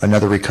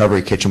another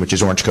recovery kitchen, which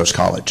is Orange Coast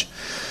College.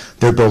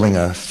 They're building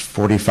a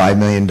 $45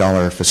 million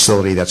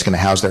facility that's going to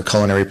house their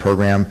culinary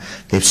program.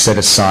 They've set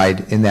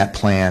aside in that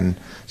plan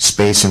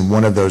space in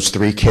one of those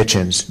 3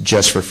 kitchens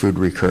just for food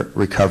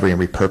recovery and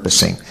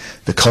repurposing.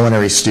 The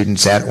culinary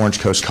students at Orange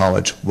Coast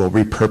College will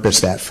repurpose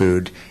that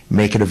food,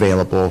 make it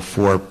available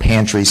for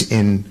pantries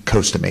in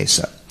Costa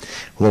Mesa.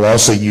 We'll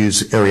also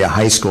use area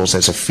high schools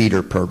as a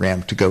feeder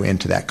program to go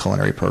into that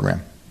culinary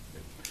program.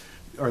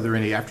 Are there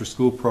any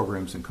after-school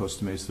programs in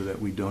Costa Mesa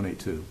that we donate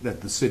to, that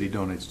the city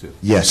donates to?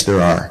 Yes,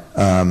 there are.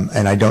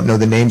 And I don't know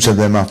the names of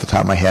them off the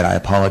top of my head. I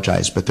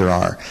apologize, but there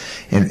are.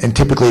 And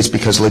typically it's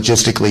because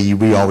logistically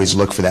we always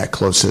look for that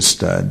closest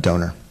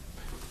donor.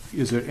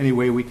 is there any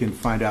way we can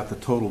find out the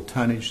total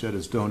tonnage that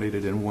is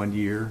donated in 1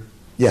 year?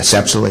 Yes,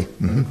 absolutely.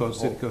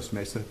 City of Costa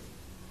Mesa?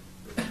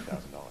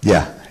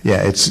 Yeah,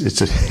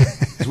 it's a,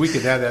 'Cause we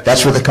could add that.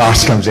 that's to where our- the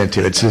cost comes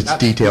into. It's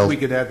detailed. We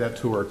could add that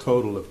to our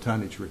total of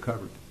tonnage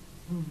recovered.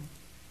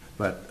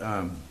 But,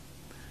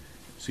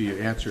 so you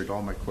answered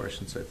all my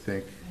questions, I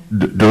think.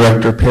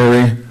 Director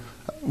Perry,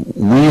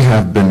 we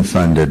have been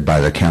funded by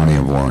the County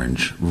of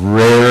Orange.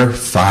 Rare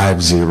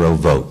 5-0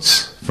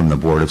 votes from the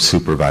Board of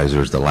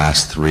Supervisors the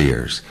last 3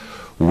 years.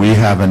 We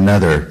have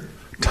another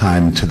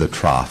time to the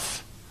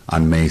trough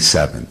on May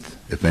 7th.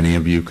 If any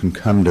of you can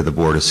come to the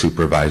Board of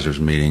Supervisors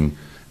meeting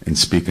and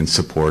speak in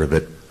support of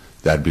it,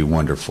 that'd be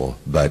wonderful.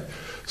 But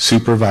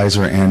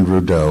Supervisor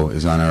Andrew Doe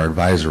is on our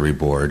advisory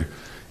board,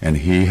 and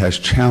he has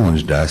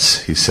challenged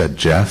us. He said,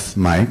 Jeff,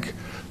 Mike,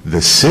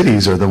 the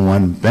cities are the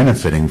one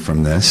benefiting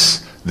from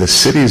this. The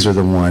cities are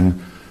the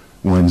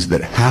ones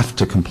that have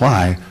to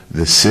comply.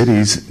 The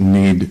cities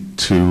need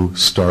to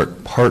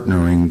start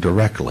partnering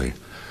directly.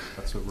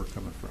 That's where we're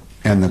coming from.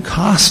 And the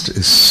cost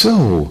is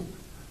so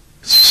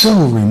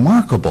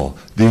remarkable.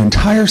 The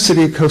entire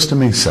city of Costa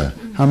Mesa,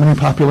 how many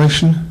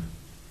population?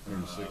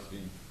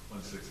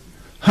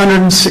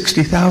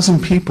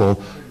 160,000 people.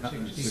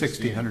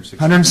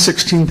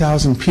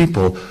 116,000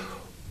 people.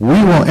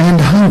 We will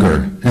end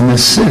hunger in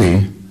this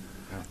city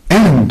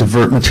and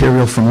divert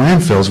material from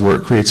landfills where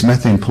it creates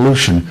methane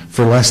pollution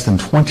for less than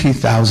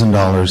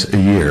 $20,000 a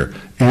year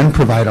and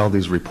provide all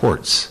these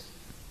reports.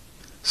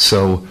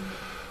 So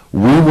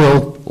we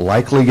will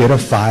likely get a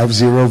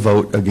 5-0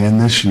 vote again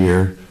this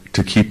year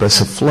to keep us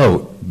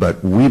afloat,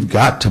 but we've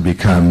got to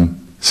become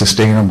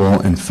sustainable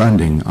in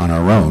funding on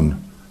our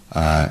own,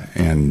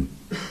 and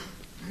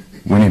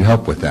we need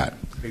help with that.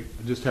 Hey,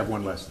 I just have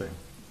one last thing.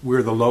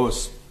 We're the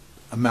lowest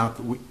amount,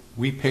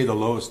 we pay the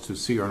lowest to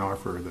CRNR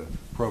for the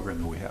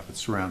program that we have.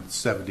 It's around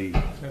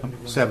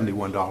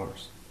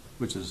 $71,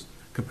 which is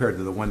compared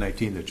to the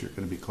 $119 that you're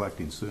going to be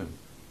collecting soon.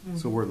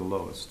 So we're the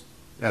lowest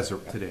as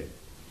of today.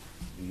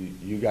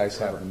 You guys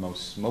have the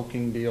most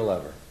smoking deal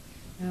ever.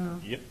 Yeah.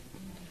 Yep.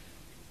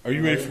 Are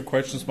you ready for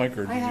questions, Mike?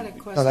 Or I had a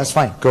question. No, that's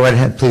fine. Go right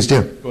ahead. Please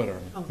do. Go ahead,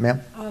 Armin.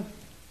 Ma'am?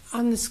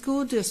 On the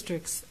school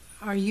districts,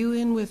 are you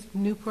in with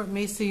Newport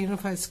Mesa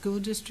Unified School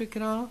District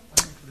at all?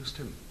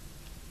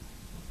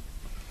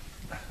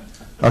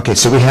 Okay,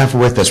 so we have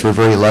with us, we're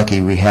very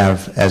lucky, we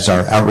have as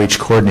our outreach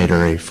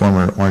coordinator a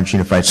former Orange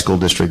Unified School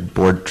District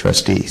Board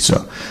trustee.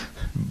 So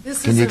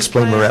can you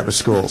explain where we're at with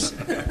schools?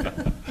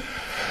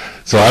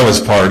 So I was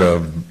part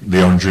of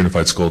the Orange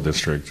Unified School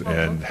District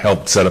and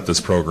helped set up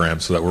this program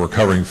so that we're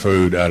recovering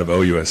food out of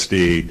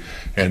OUSD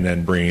and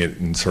then bringing it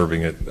and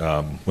serving it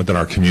within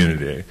our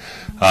community.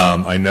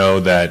 I know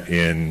that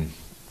in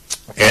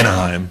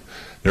Anaheim,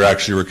 they're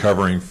actually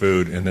recovering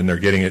food and then they're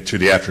getting it to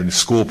the after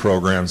school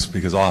programs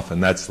because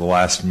often that's the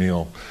last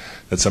meal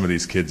that some of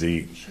these kids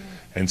eat.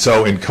 And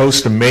so in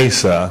Costa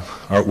Mesa,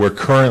 we're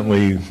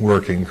currently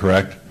working,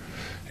 correct?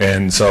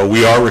 And so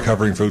we are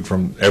recovering food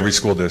from every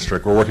school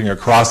district. We're working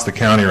across the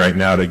county right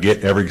now to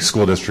get every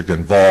school district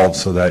involved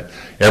so that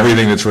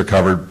everything that's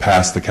recovered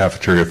past the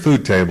cafeteria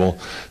food table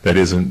that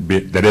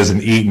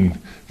isn't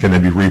eaten can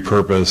then be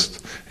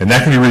repurposed. And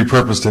that can be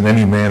repurposed in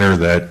any manner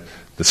that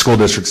the school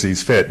district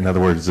sees fit. In other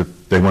words,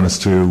 if they want us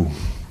to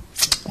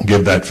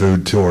give that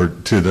food to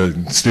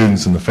the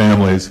students and the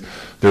families,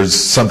 there's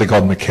something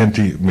called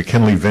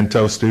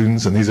McKinley-Vento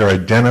students, and these are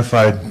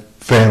identified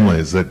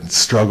families that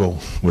struggle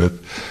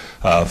with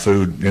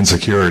food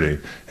insecurity.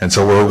 And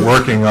so we're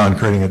working on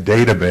creating a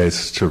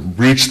database to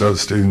reach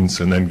those students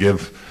and then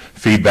give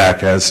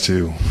feedback as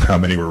to how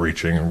many we're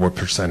reaching and what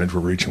percentage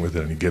we're reaching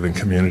within any given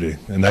community.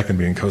 And that can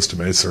be in Costa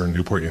Mesa or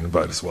Newport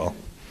Unified as well.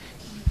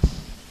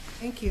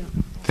 Thank you.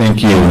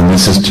 Thank you, and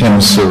this is Tim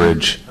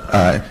Surridge.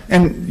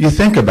 And you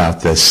think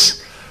about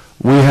this,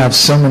 we have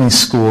so many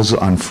schools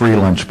on free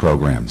lunch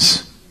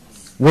programs.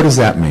 What does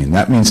that mean?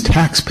 That means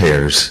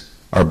taxpayers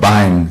are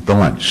buying the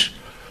lunch.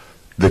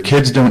 The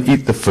kids don't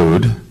eat the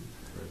food,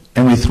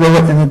 and we throw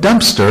it in a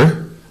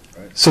dumpster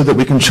so that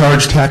we can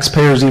charge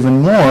taxpayers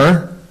even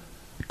more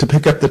to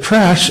pick up the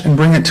trash and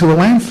bring it to a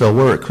landfill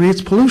where it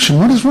creates pollution.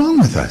 What is wrong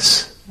with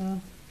us?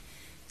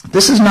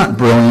 This is not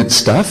brilliant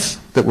stuff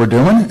that we're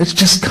doing. It's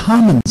just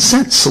common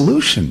sense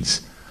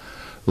solutions.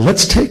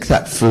 Let's take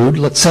that food,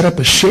 let's set up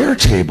a share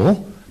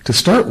table to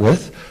start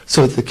with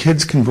so that the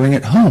kids can bring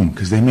it home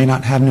because they may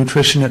not have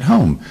nutrition at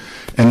home.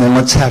 And then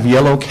let's have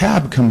Yellow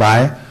Cab come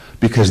by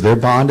because they're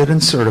bonded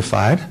and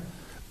certified.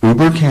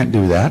 Uber can't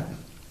do that.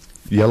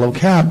 Yellow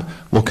Cab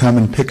will come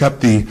and pick up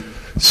the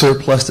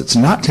surplus that's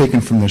not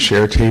taken from the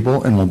share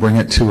table and we'll bring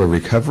it to a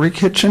recovery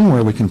kitchen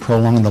where we can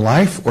prolong the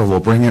life, or we'll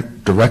bring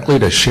it directly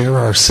to Share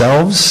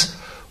Ourselves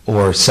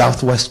or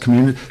Southwest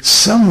Community,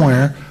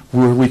 somewhere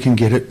where we can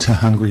get it to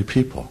hungry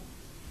people.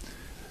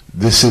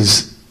 This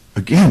is,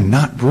 again,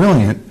 not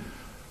brilliant,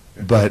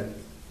 but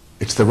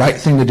it's the right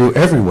thing to do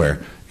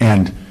everywhere.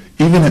 And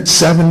even at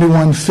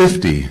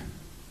 $71.50,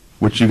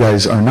 which you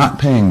guys are not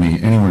paying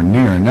me anywhere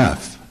near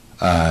enough.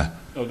 No,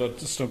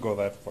 just don't go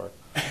that far.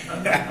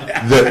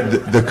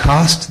 The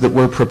cost that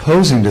we're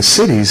proposing to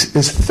cities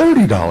is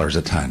 $30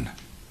 a ton.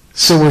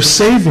 So we're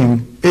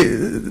saving,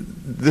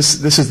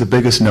 this is the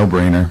biggest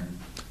no-brainer,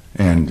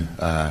 and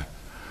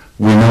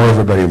we know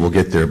everybody will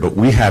get there, but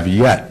we have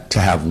yet to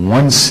have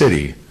one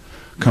city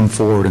come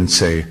forward and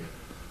say,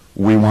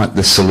 we want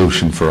the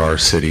solution for our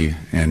city,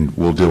 and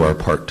we'll do our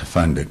part to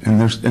fund it.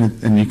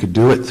 And you could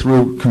do it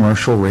through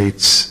commercial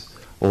rates,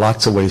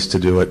 lots of ways to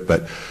do it,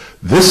 but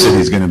this city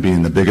is going to be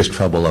in the biggest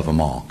trouble of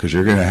them all, because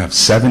you're going to have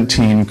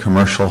 17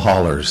 commercial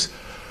haulers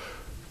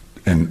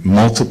and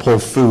multiple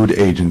food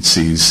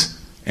agencies,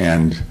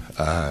 and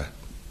for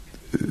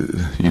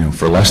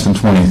less than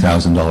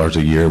 $20,000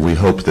 a year, we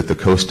hope that the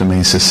Costa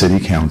Mesa City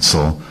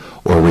Council,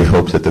 or we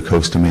hope that the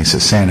Costa Mesa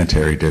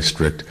Sanitary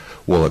District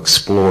will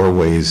explore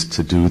ways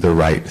to do the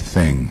right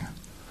thing,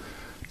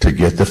 to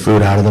get the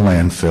food out of the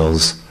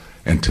landfills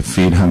and to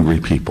feed hungry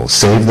people,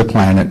 save the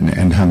planet and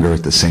end hunger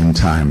at the same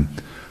time.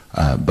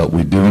 But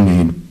we do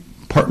need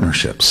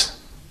partnerships.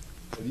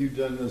 Have you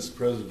done this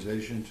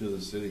presentation to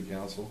the city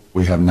council?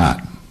 We have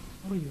not.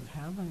 Oh, you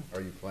haven't? Are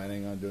you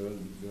planning on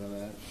doing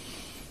that?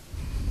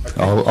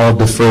 I'll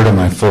defer to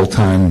my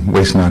full-time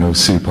Waste Not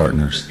OC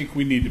partners. I think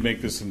we need to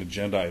make this an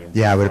agenda item.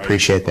 Yeah, I would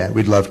appreciate that.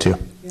 We'd love to.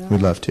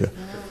 We'd love to.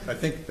 I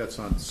think that's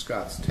on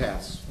Scott's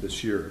task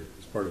this year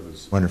as part of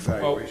his Wonderful.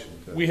 Well, evaluation.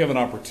 we have an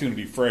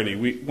opportunity Friday.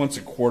 Once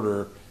a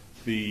quarter,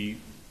 the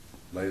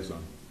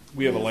Liaison.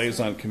 we have a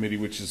liaison committee,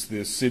 which is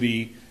the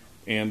city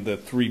and the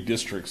 3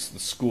 districts, the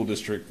school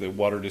district, the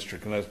water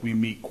district, and as we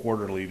meet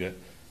quarterly to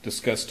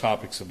discuss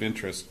topics of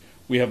interest.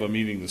 We have a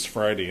meeting this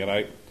Friday, and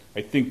I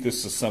think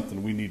this is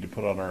something we need to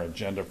put on our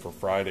agenda for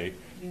Friday,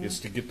 is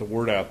to get the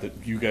word out that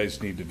you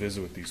guys need to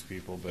visit with these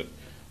people. But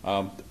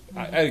go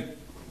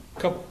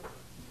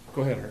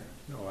ahead, Art.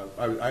 No,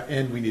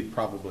 and we need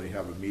probably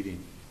have a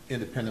meeting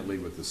independently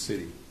with the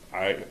city.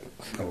 And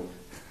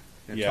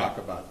talk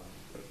about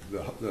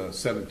the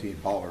 17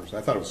 haulers.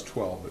 I thought it was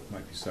 12, but it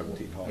might be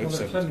 17 haulers. Well,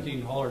 there's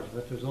 17 haulers,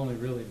 but there's only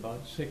really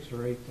about 6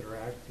 or 8 that are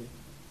active.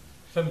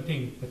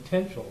 17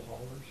 potential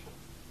haulers.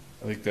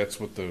 I think that's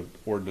what the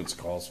ordinance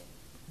calls.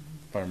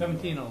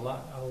 17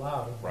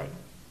 allowed, Right.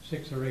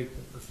 6 or 8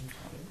 that participate.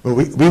 Well,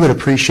 we would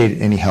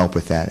appreciate any help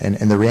with that.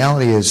 And the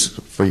reality is,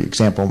 for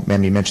example,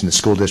 ma'am, you mentioned the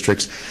school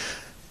districts.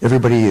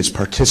 Everybody is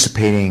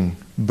participating,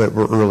 but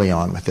we're early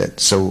on with it.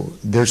 So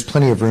there's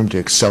plenty of room to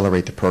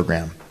accelerate the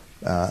program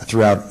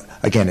throughout.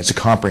 Again, it's a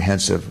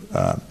comprehensive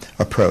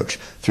approach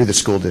through the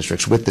school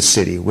districts, with the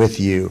city, with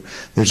you.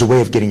 There's a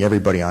way of getting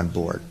everybody on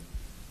board.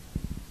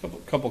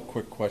 Couple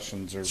quick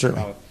questions.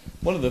 Certainly.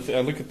 One of the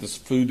I look at this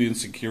food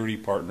insecurity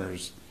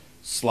partners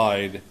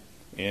slide,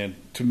 and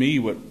to me,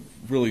 what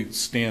really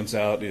stands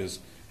out is: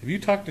 have you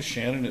talked to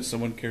Shannon at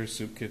Someone Cares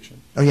Soup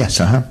Kitchen? Oh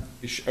yes, Are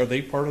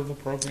they part of the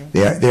program?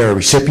 They are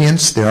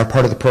recipients. They are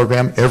part of the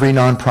program. Every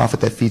nonprofit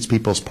that feeds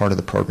people is part of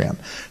the program.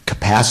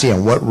 Capacity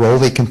and what role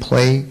they can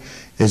play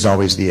is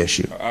always the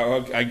issue.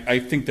 I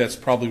think that's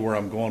probably where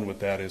I'm going with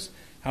that, is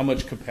how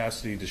much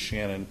capacity does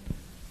Shannon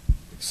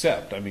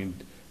accept? I mean,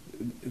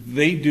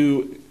 they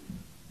do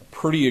a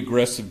pretty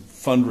aggressive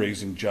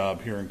fundraising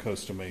job here in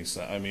Costa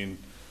Mesa. I mean,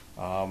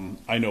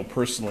 I know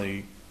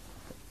personally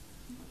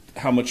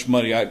how much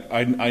money,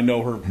 I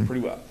know her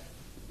pretty well.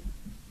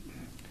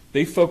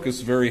 They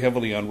focus very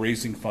heavily on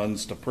raising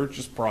funds to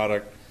purchase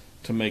product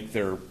to make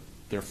their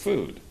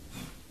food.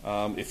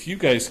 If you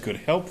guys could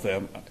help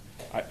them,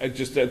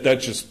 that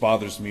just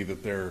bothers me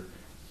that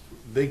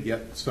they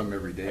get some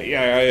every day.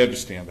 Yeah, I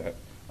understand that.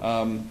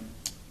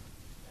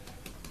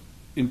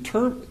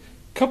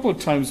 A couple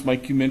of times,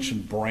 Mike, you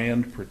mentioned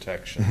brand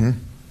protection. Mm-hmm.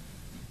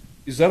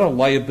 Is that a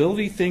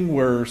liability thing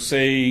where,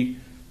 say,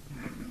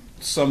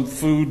 some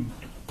food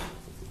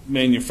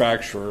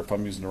manufacturer, if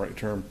I'm using the right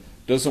term,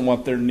 doesn't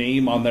want their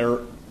name on there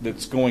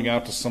that's going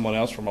out to someone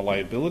else from a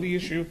liability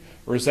issue?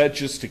 Or is that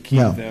just to keep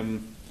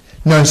them?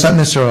 No, it's not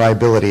necessarily a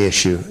liability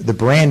issue. The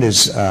brand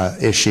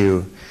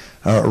issue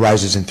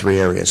arises in 3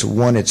 areas.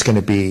 One, it's going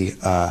to be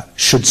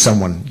should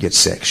someone get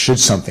sick, should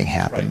something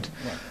happen. Right.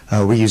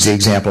 We use the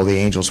example of the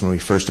Angels. When we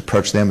first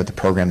approached them at the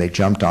program, they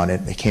jumped on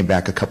it. They came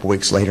back a couple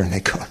weeks later and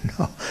they go,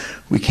 no,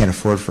 we can't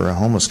afford for a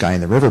homeless guy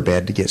in the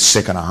riverbed to get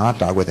sick on a hot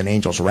dog with an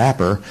Angels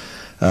wrapper.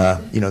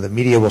 The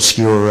media will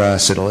skewer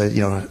us.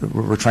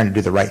 We're trying to do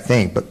the right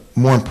thing. But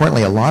more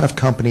importantly, a lot of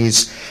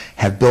companies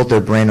have built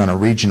their brand on a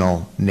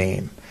regional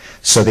name.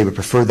 So they would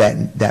prefer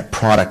that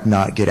product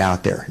not get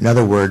out there. In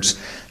other words,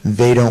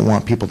 they don't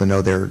want people to know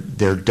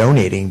they're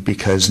donating,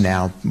 because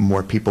now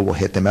more people will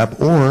hit them up,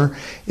 or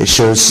it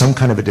shows some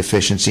kind of a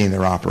deficiency in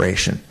their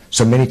operation.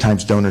 So many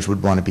times donors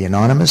would want to be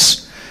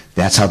anonymous.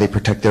 That's how they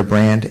protect their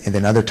brand. And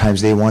then other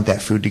times they want that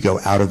food to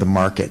go out of the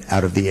market,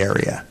 out of the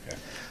area. Okay.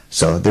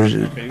 So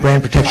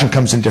brand protection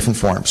comes in different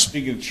forms.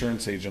 Being an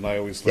insurance agent, I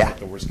always look at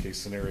the worst case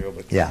scenario.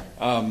 But yeah.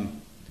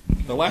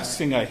 The last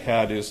thing I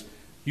had is,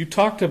 you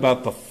talked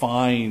about the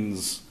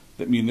fines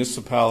that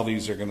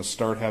municipalities are going to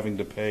start having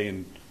to pay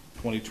in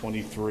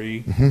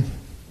 2023,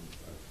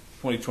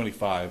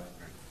 2025.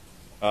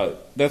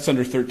 That's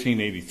under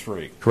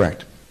 1383.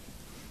 Correct.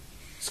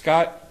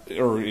 Scott,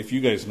 or if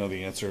you guys know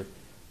the answer,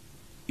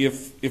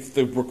 if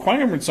the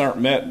requirements aren't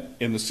met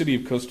and the city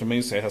of Costa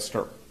Mesa has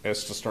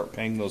to start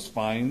paying those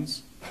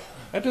fines,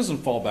 that doesn't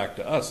fall back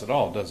to us at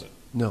all, does it?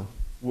 No.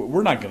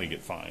 We're not going to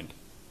get fined.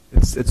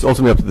 It's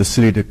ultimately up to the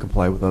city to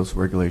comply with those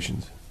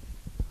regulations.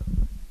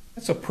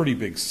 That's a pretty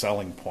big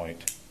selling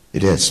point.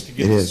 It is. To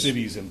get It the is.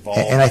 cities involved.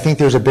 And I think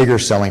there's a bigger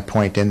selling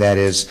point, and that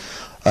is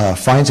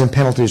fines and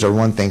penalties are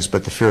one thing,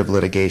 but the fear of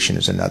litigation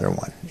is another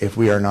one. If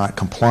we are not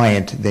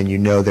compliant, then you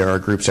know there are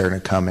groups that are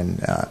going to come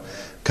and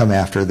come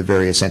after the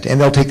various entities.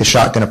 And they'll take the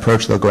shotgun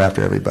approach. They'll go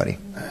after everybody.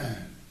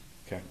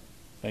 Okay.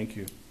 Thank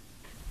you.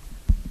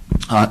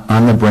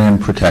 On the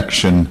brand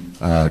protection,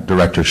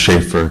 Director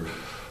Schaefer,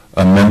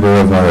 a member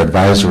of our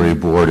advisory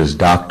board is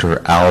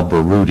Dr. Al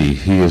Baruti.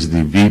 He is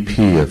the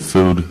VP of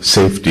Food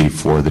Safety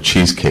for the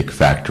Cheesecake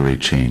Factory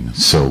chain.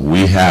 So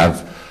we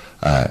have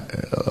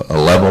a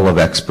level of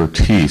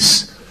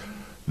expertise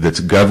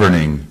that's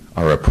governing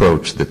our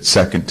approach that's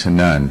second to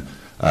none.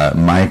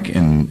 Mike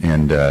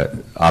and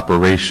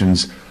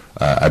operations,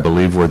 I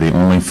believe we're the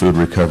only food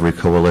recovery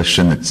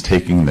coalition that's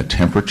taking the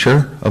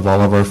temperature of all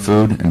of our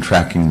food and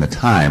tracking the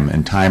time.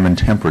 And time and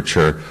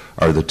temperature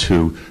are the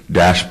two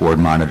dashboard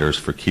monitors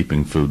for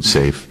keeping food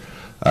safe.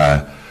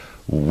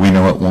 We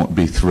know it won't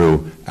be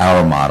through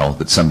our model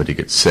that somebody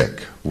gets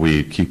sick.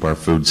 We keep our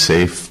food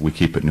safe, we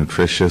keep it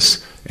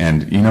nutritious,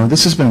 and you know,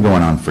 this has been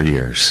going on for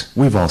years.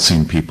 We've all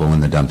seen people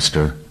in the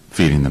dumpster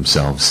feeding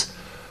themselves.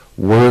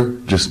 We're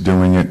just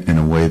doing it in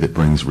a way that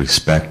brings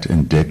respect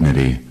and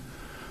dignity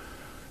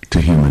to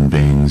human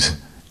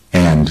beings,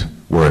 and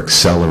we're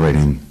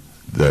accelerating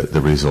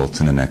the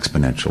results in an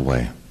exponential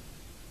way.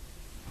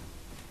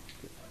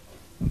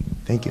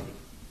 Thank you.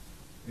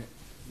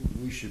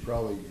 We should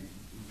probably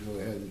go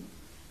ahead and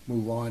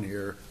move on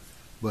here,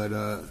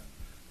 but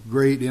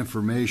great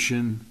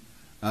information.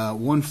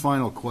 One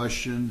final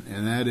question,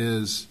 and that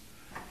is,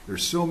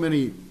 there's so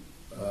many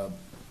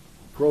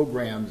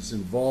programs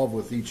involved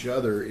with each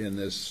other in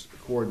this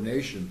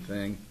coordination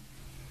thing.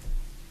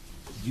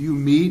 Do you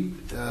meet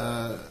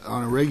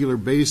on a regular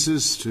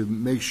basis to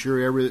make sure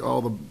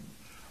all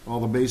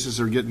the bases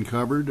are getting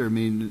covered? I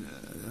mean,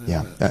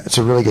 Yeah, that's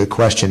a really good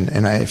question.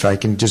 And if I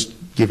can just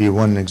give you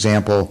one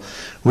example,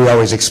 we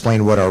always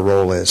explain what our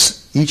role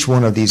is. Each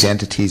one of these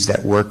entities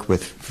that work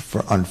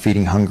on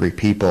feeding hungry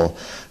people,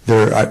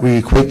 we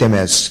equate them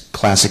as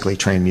classically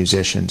trained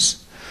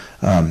musicians.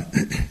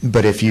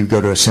 But if you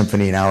go to a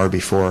symphony an hour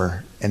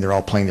before and they're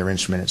all playing their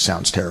instrument, it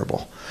sounds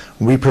terrible.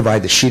 We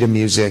provide the sheet of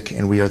music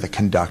and we are the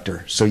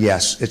conductor. So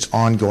yes, it's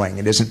ongoing.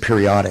 It isn't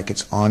periodic.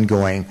 It's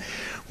ongoing.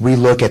 We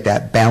look at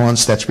that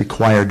balance that's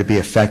required to be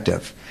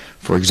effective.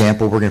 For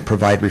example, we're going to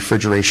provide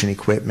refrigeration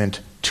equipment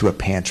to a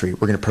pantry.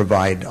 We're going to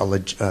provide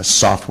a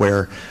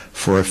software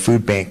for a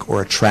food bank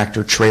or a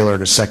tractor trailer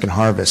to Second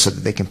Harvest so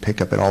that they can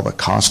pick up at all the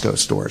Costco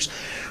stores.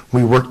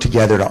 We work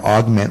together to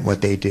augment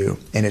what they do,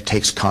 and it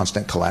takes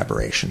constant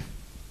collaboration.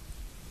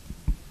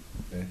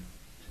 okay.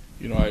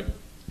 You know,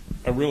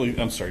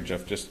 I'm sorry,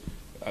 Jeff,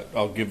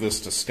 I'll give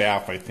this to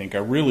staff, I think. I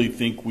really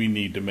think we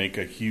need to make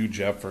a huge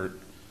effort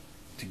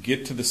to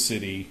get to the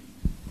city.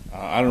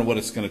 I don't know what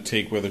it's going to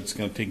take, whether it's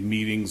going to take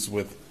meetings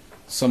with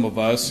some of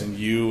us and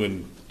you,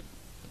 and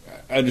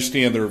I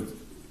understand they're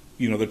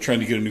trying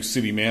to get a new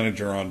city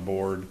manager on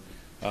board.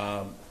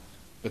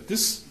 But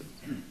this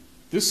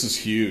is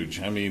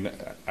huge. I mean,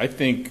 I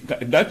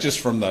think not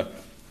just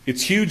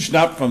it's huge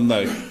not from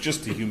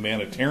just the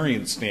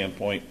humanitarian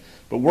standpoint,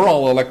 but we're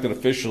all elected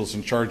officials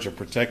in charge of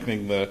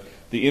protecting the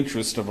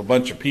interest of a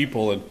bunch of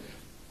people. And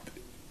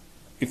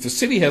if the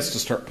city has to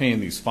start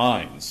paying these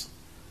fines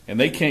and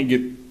they can't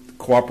get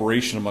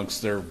cooperation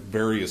amongst their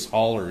various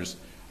haulers,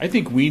 I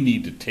think we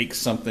need to take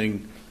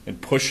something and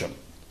push them.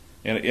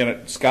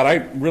 And Scott, I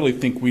really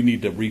think we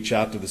need to reach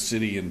out to the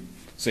city and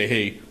say,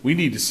 hey, we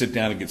need to sit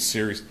down and get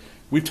serious.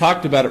 We've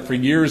talked about it for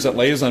years at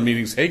liaison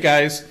meetings. Hey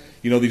guys,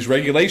 these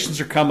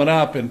regulations are coming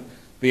up, and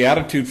the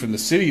attitude from the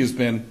city has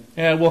been,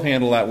 we'll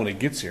handle that when it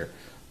gets here.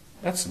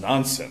 That's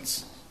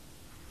nonsense.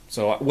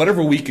 So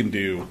whatever we can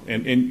do,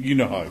 and you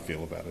know how I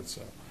feel about it.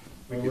 So,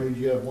 Maureen, do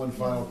you have one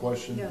final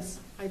question? Yes,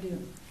 I do.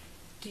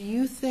 Do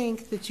you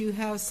think that you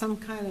have some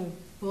kind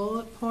of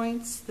bullet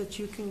points that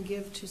you can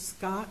give to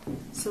Scott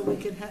so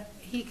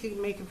he could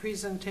make a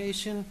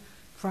presentation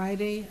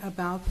Friday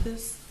about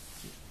this?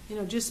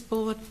 Just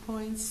bullet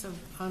points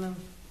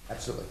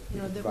Absolutely.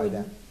 That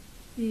would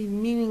be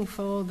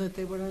meaningful, that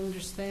they would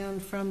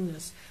understand from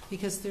this,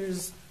 because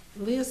there's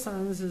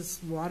liaisons is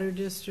water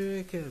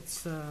district,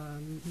 it's a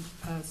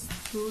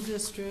school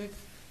district,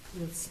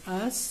 it's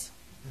us,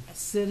 a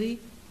city,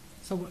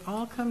 so we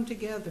all come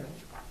together.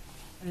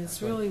 And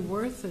it's really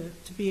worth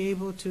it to be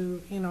able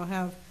to,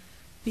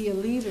 be a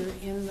leader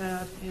in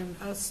that, and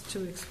us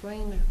to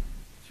explain it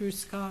through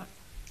Scott.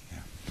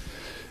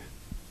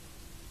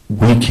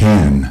 We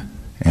can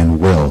and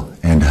will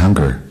end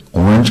hunger.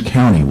 Orange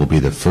County will be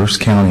the first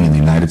county in the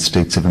United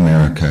States of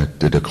America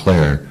to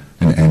declare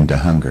an end to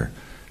hunger.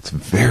 It's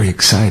very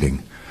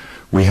exciting.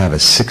 We have a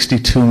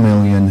 62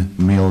 million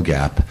meal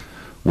gap.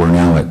 We're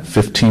now at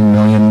 15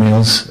 million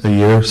meals a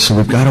year, so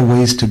we've got a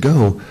ways to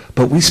go,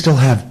 but we still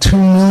have 2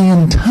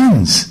 million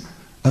tons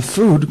of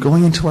food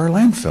going into our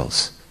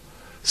landfills.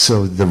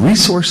 So the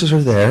resources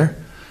are there,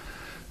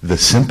 the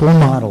simple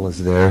model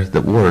is there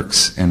that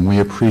works, and we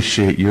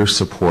appreciate your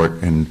support,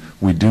 and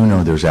we do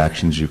know there's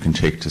actions you can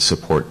take to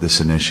support this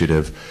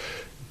initiative.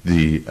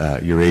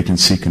 Your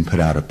agency can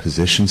put out a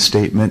position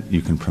statement,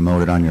 you can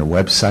promote it on your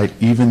website,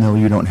 even though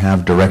you don't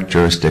have direct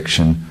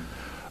jurisdiction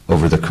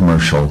over the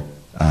commercial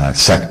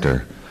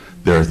sector.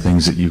 There are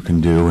things that you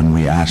can do, and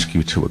we ask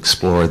you to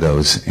explore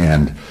those.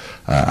 And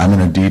I'm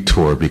going to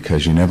detour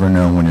because you never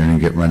know when you're going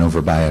to get run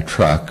over by a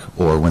truck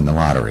or win the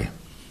lottery.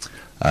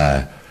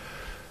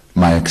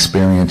 My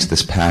experience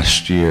this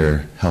past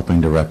year helping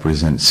to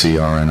represent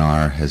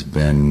CR&R has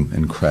been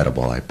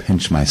incredible. I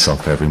pinch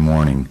myself every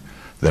morning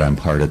that I'm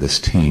part of this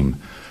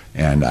team,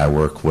 and I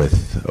work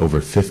with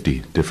over 50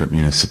 different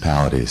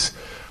municipalities.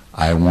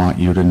 I want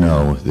you to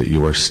know that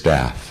your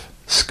staff,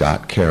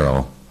 Scott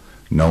Carroll,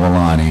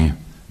 Noelani,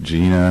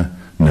 Gina,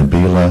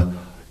 Nabila,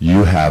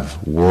 you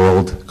have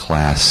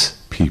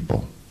world-class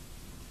people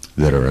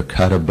that are a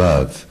cut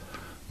above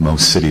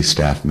most city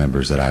staff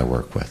members that I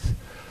work with.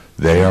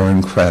 They are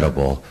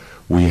incredible.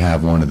 We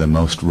have one of the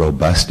most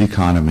robust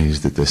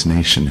economies that this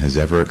nation has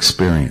ever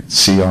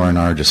experienced.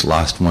 CR&R just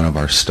lost one of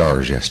our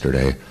stars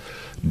yesterday,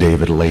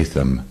 David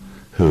Latham,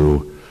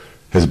 who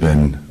has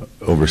been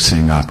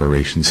overseeing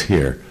operations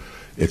here.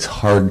 It's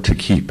hard to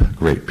keep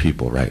great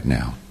people right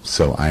now.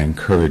 So I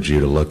encourage you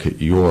to look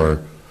at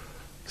your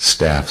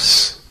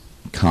staff's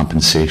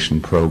compensation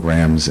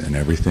programs and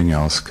everything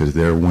else, because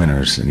they're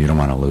winners and you don't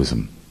want to lose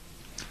them.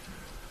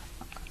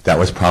 That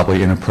was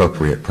probably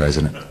inappropriate,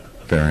 President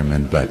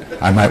Ferryman, but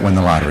I might win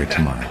the lottery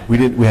tomorrow.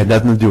 We had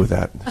nothing to do with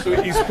that. So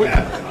he's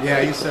Yeah,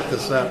 you set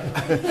this up.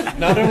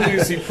 not only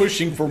is he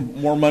pushing for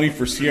more money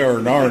for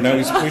CR&R, now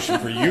he's pushing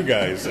for you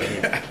guys. I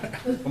mean,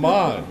 come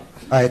on.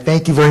 All right,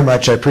 thank you very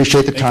much. I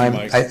appreciate the time.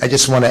 Thank you, Mike. I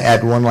just want to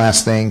add one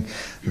last thing.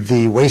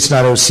 The Waste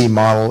Not OC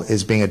model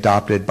is being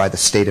adopted by the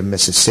state of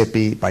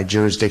Mississippi, by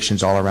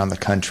jurisdictions all around the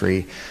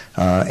country,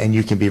 and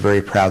you can be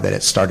very proud that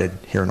it started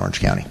here in Orange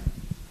County.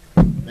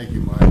 Thank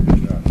you, Mike.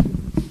 Good job.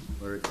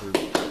 Very good.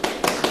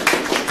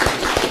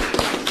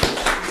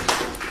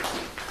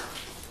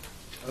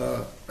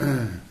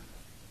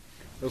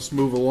 Let's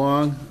move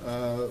along.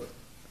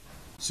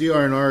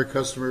 CR&R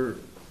Customer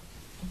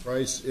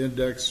Price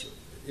Index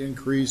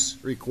Increase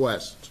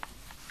Request.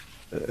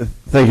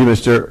 Thank you,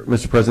 Mr.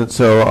 President.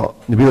 So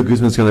Nabila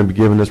Guzman is going to be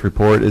giving this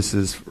report. This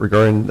is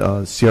regarding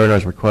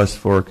CR&R's request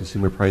for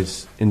consumer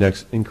price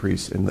index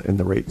increase in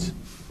the rates.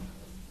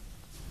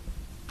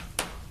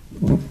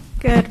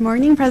 Good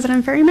morning,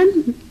 President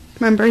Ferryman,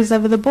 members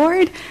of the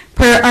board.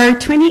 Per our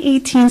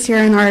 2018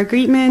 CR&R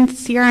agreement,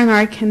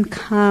 CR&R can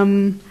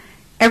come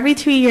every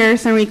 2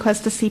 years and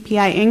request a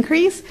CPI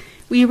increase.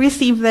 We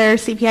received their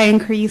CPI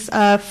increase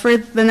for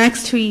the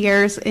next 2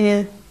 years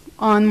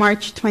on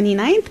March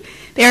 29th.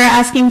 They are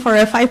asking for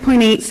a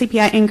 5.8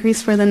 CPI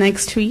increase for the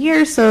next 2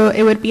 years, so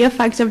it would be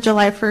effective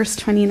July 1st,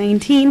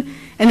 2019,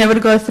 and it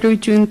would go through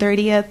June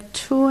 30th,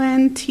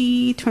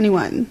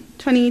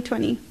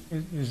 2020.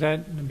 Is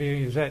that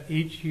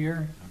each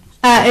year?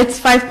 It's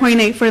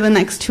 5.8 for the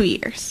next 2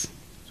 years.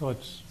 So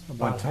it's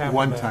about half of that.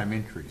 One-time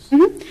increase.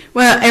 Mm-hmm.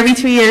 Well, every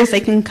 2 years they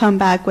can come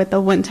back with a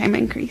one-time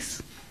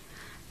increase.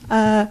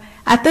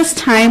 At this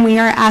time, we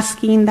are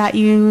asking that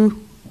you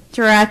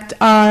direct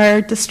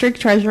our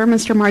district treasurer,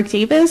 Mr. Mark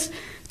Davis,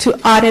 to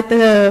audit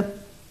the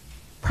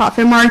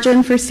profit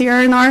margin for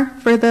CR&R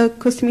for the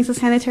Costa Mesa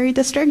Sanitary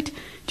District.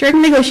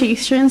 During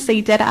negotiations,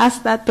 they did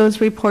ask that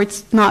those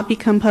reports not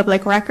become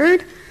public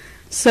record.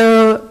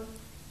 So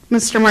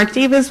Mr. Mark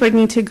Davis would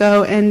need to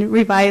go and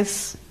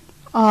revise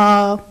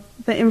the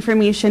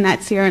information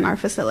at CR&R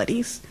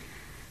facilities.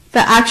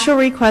 The actual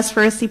request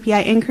for a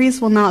CPI increase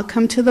will not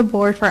come to the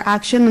board for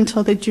action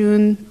until the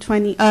June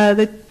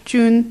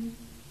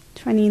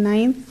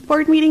 29th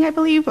board meeting, I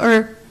believe,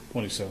 or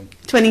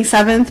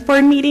 27th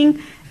board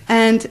meeting.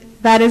 And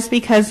that is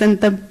because in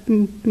the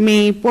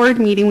May board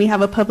meeting, we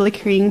have a public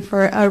hearing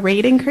for a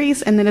rate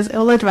increase, and it is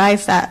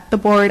ill-advised that the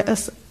board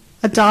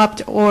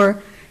adopt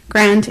or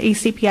grant a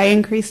CPI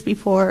increase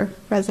before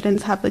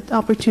residents have the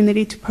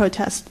opportunity to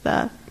protest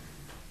the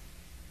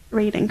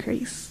rate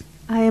increase.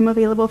 I am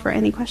available for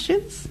any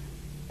questions.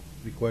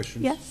 Any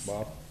questions? Yes.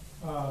 Bob?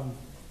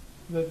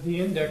 The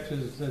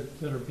indexes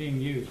that are being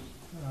used,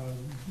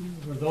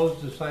 were those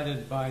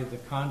decided by the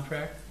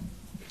contract?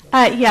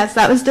 Yes,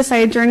 that was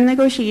decided during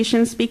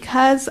negotiations.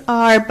 Because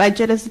our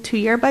budget is a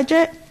 2-year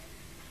budget,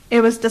 it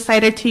was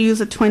decided to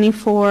use a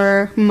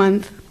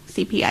 24-month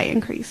CPI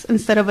increase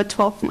instead of a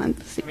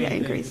 12-month CPI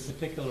increase. In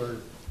particular,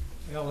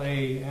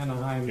 LA,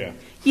 Anaheim. Yeah.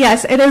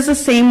 Yes, it is the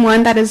same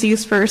one that is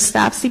used for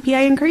staff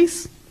CPI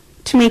increase.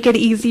 To make it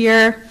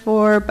easier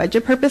for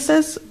budget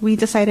purposes, we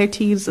decided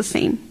to use the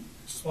same.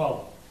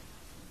 Well,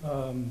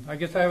 I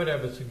guess I would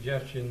have a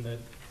suggestion that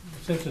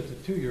since it's a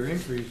 2-year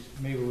increase,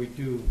 maybe we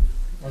do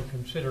or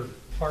consider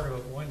part of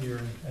it 1 year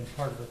and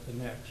part of it the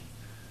next,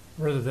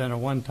 rather than a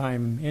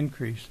one-time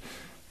increase.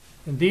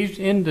 And these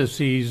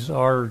indices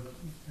are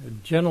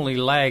generally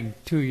lag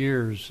 2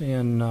 years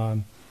in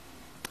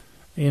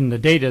the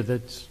data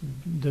that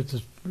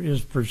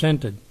is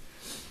presented.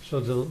 So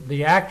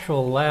the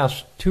actual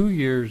last 2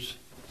 years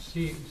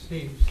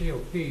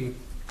COP,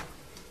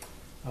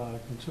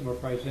 Consumer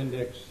Price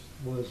Index,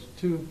 was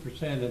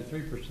 2% and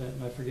 3%,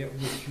 and I forget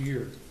which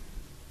year.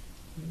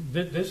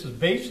 This is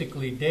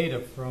basically data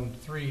from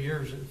 3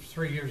 years.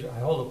 3 years. I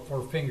hold up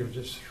 4 fingers.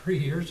 It's 3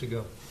 years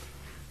ago.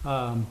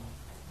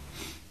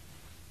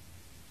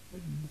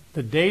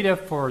 The data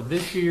for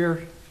this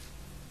year,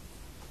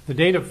 the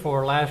data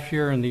for last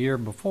year and the year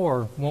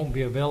before won't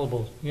be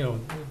available. You know,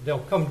 they'll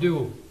come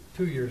due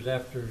 2 years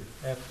after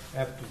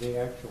the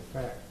actual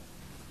fact.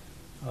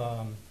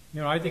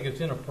 You know, I think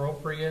it's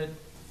inappropriate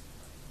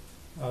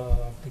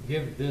to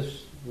give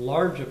this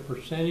large a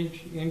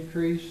percentage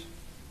increase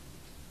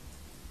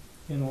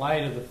in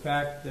light of the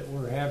fact that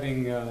we're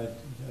having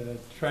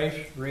trash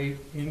rate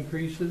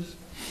increases.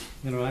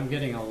 You know, I'm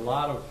getting a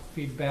lot of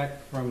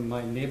feedback from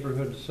my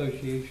neighborhood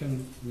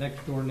association,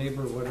 next door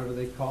neighbor, whatever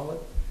they call it.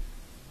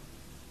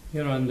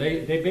 You know, and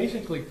they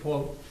basically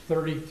quote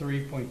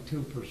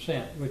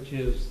 33.2%, which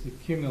is the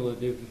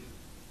cumulative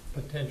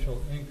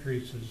potential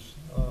increases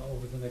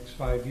over the next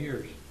 5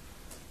 years.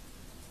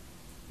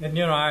 And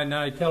you know,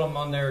 I tell them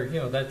on there, you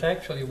know, that's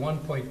actually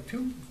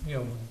 1.2. You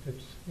know,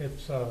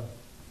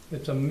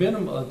 it's a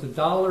minimum of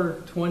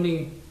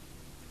 $1.20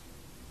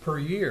 per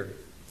year,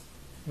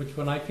 which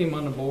when I came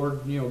on the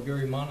board, you know,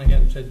 Gary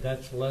Monahan said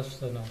that's less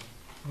than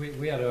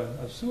we had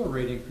a sewer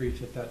rate increase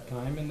at that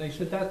time, and they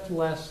said that's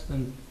less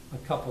than a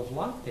couple's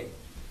latte.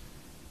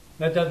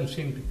 That doesn't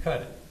seem to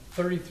cut it.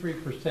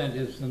 33%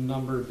 is the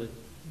number that,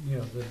 you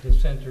know, the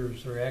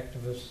dissenters or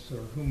activists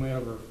or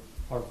whomever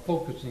are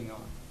focusing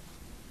on.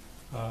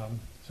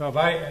 So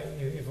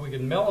if we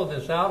can mellow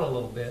this out a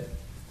little bit,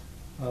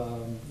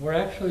 we're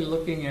actually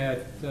looking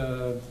at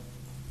a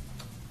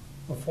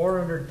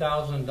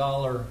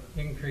 $400,000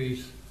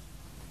 increase.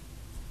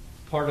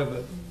 Part of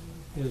it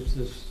is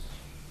this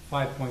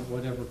 5 point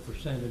whatever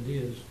percent it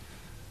is,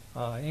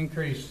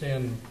 increase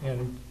in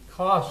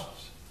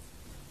costs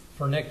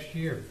for next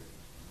year.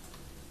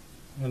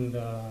 And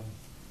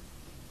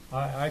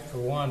I, for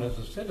one, as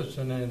a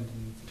citizen, and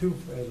two,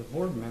 as a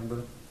board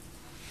member,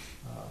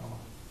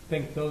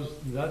 think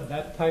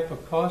that type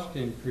of cost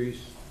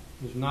increase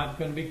is not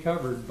going to be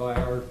covered by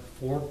our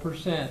 4%,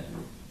 7%,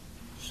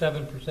 7%,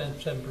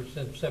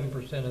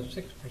 7%, and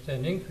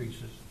 6%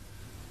 increases.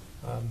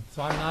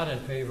 So I'm not in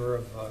favor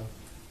of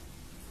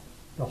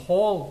the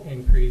whole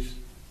increase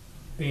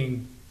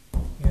being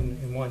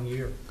in 1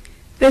 year.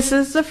 This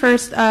is the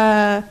first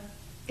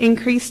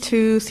increase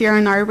to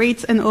CRNR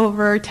rates in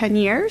over 10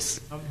 years.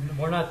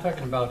 We're not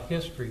talking about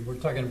history. We're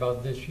talking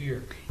about this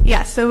year.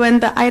 Yeah, so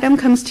when the item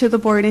comes to the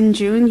board in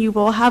June, you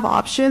will have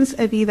options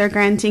of either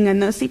granting a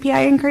no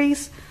CPI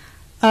increase,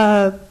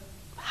 a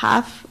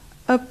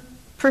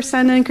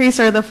 0.5% increase,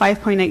 or the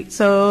 5.8.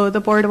 So the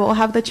board will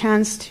have the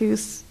chance to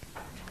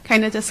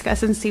kind of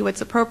discuss and see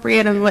what's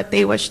appropriate and what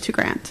they wish to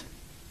grant.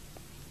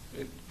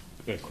 I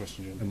got a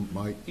question, Jim.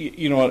 Mike?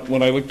 You know,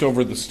 when I looked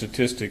over the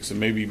statistics, and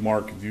maybe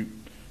Mark,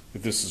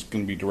 if this is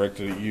going to be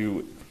directed at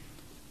you,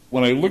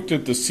 when I looked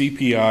at the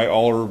CPI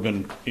all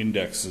urban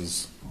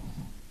indexes,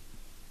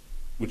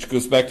 which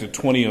goes back to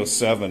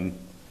 2007,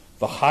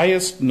 the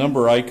highest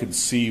number I could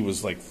see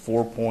was like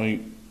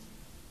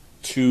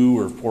 4.2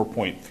 or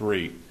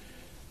 4.3.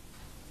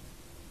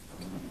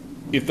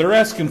 If they're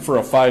asking for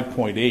a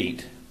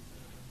 5.8,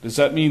 does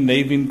that mean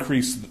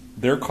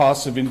their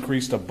costs have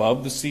increased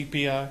above the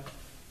CPI?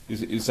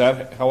 Is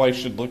that how I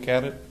should look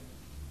at it?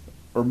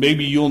 Or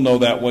maybe you'll know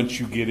that once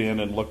you get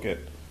in and look at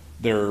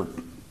their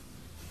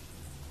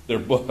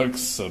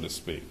books, so to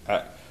speak.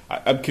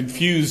 I'm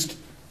confused.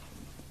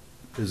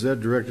 Is that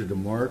directed to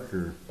Mark,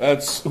 or?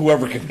 That's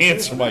whoever can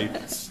answer my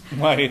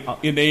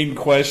inane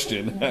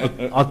question.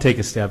 I'll take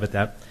a stab at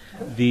that.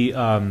 The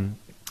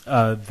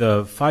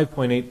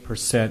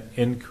 5.8%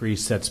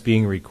 increase that's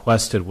being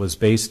requested was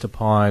based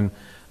upon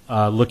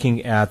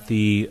looking at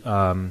the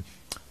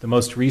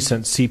most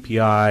recent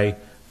CPI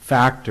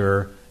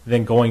factor,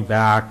 then going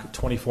back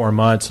 24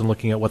 months and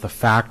looking at what the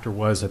factor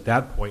was at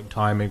that point in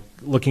time and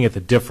looking at the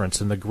difference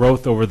and the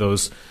growth over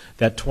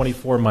that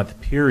 24-month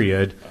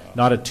period,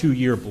 not a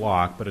 2-year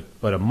block,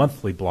 but a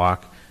monthly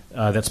block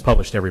that's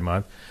published every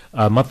month.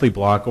 A monthly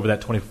block over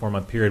that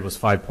 24-month period was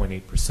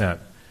 5.8%.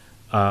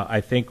 I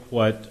think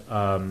what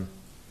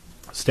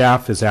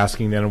staff is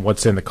asking then, and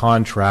what's in the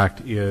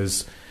contract,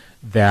 is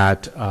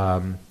that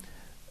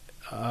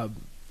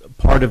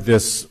part of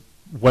this,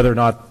 whether or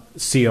not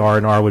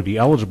CR&R would be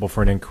eligible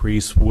for an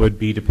increase, would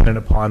be dependent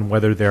upon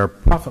whether their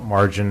profit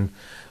margin,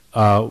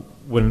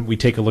 when we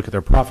take a look at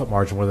their profit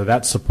margin, whether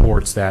that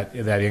supports that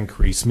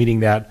increase, meaning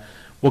that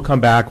we'll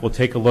come back, we'll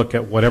take a look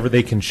at whatever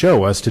they can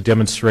show us to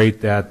demonstrate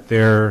that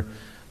their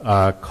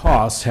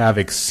costs have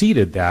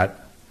exceeded that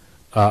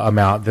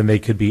amount, then they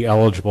could be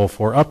eligible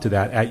for up to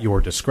that at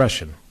your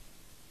discretion.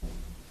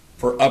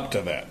 For up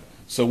to that.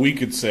 So we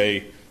could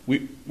say,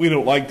 we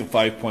don't like the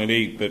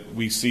 5.8, but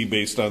we see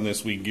based on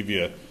this we can give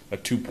you a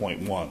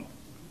 2.1.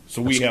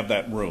 So we have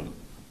that room.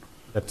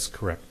 That's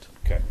correct.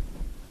 Okay.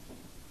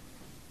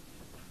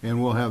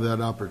 And we'll have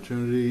that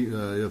opportunity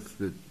if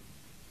it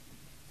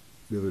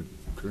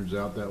turns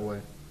out that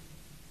way.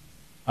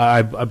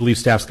 I believe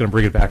staff's going to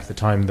bring it back at the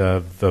time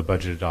the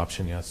budget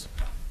adoption, yes.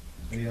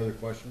 Any other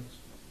questions?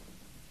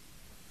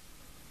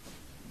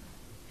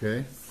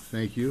 Okay,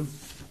 thank you.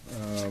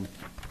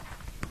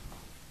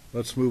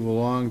 Let's move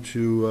along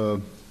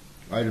to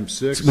item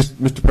 6.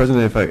 Mr.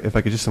 President, if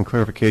I could just some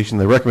clarification,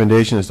 the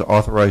recommendation is to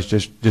authorize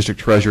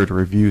district treasurer to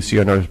review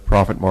CNR's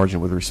profit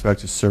margin with respect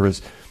to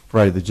service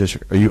provided to the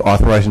district. Are you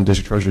authorizing the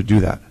district treasurer to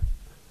do that?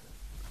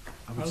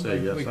 I would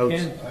say yes.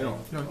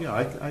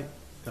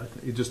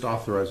 You just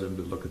authorize them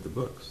to look at the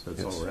books.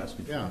 That's all we're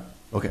asking for. Yeah.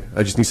 Okay,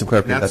 I just need some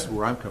clarification. That's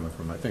where I'm coming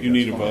from. I think Do you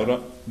need a vote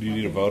on? Do you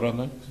need a vote on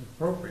that? It's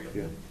appropriate.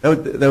 Yeah.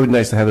 That would be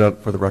nice to have it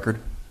up for the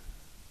record.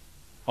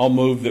 I'll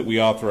move that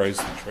we authorize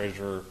the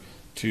treasurer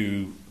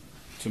to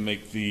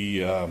make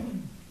the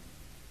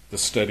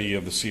study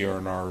of the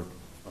CR&R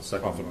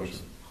profit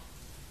books.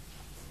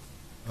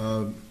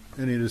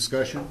 Any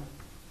discussion?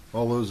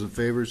 All those in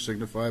favor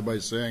signify by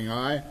saying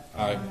aye.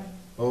 Aye.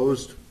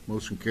 Opposed?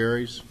 Motion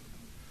carries.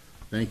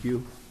 Thank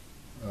you.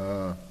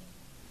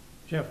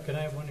 Jeff, can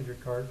I have one of your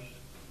cards?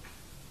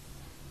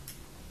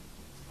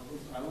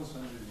 I will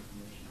send you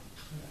information.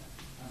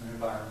 I'm an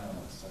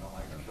environmentalist. I don't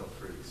like to kill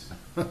trees.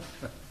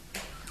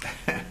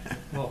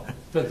 Well,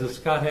 does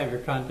Scott have your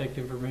contact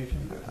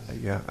information?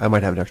 Yeah, I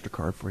might have an extra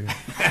card for you.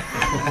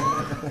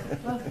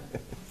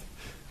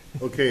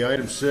 Okay,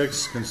 item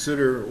 6,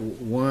 consider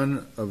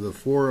one of the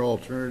 4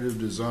 alternative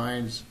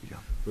designs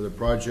for the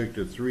project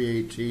of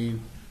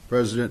 318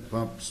 President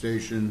Pump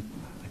Station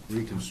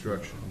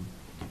reconstruction.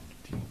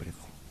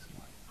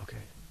 Okay.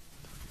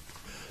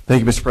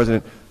 Thank you, Mr.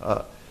 President.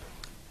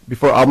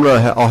 Before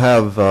I'll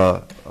have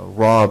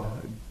Rob.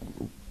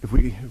 If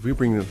we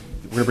bring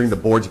we're going to bring the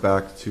boards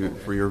back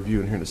for your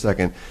review in here in a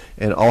second,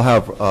 and I'll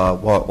have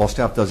while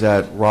staff does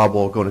that, Rob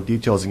will go into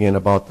details again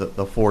about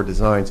the 4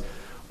 designs.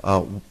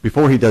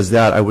 Before he does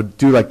that, I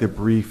would like to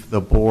brief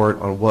the board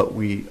on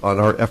on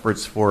our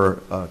efforts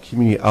for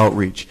community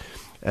outreach.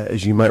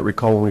 As you might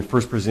recall, when we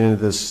first presented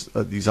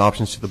these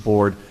options to the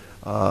board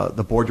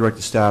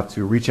directed staff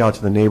to reach out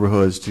to the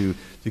neighborhoods to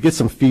get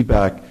some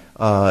feedback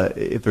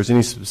if there's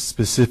any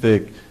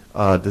specific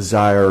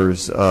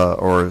desires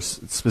or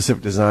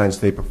specific designs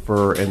they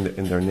prefer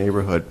in their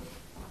neighborhood.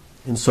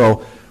 And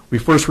so we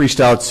first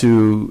reached out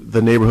to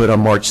the neighborhood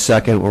on March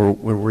 2nd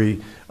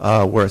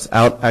where it's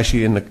out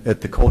actually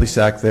at the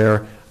cul-de-sac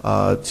there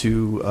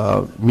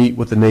to meet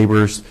with the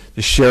neighbors,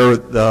 to share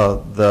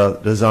the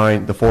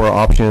design, the 4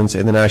 options,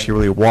 and then actually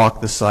really walk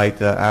the site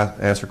to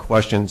answer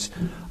questions.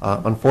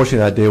 Unfortunately,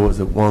 that day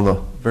was one of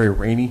the very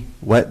rainy,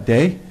 wet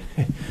day.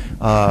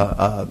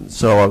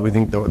 So we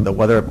think the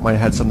weather might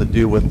have had something to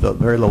do with the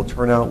very low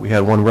turnout. We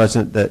had one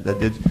resident that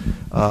did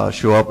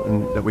show up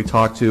and that we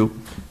talked to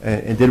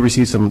and did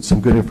receive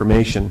some good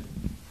information.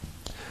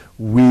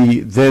 We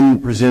then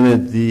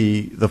presented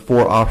the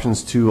 4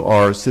 options to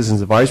our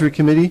Citizens Advisory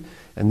Committee,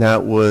 and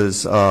that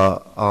was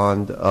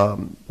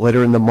on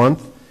later in the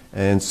month.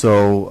 And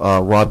so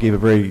Rob gave a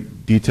very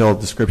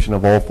detailed description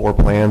of all 4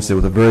 plans. It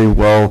was a very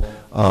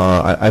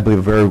I believe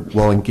a very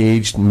well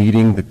engaged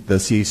meeting. The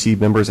CAC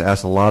members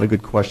asked a lot of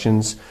good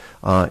questions.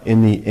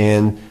 In the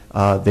end,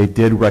 they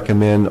did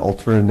recommend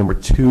alternative number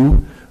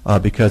 2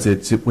 because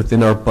it's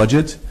within our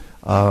budget.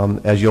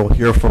 As you'll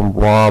hear from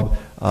Rob,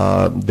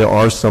 there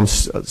are some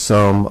studies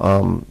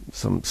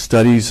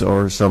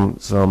or some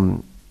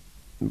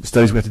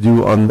studies we have to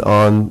do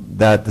on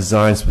that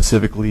design,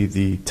 specifically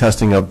the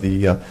testing of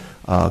the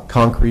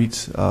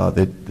concrete,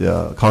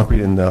 the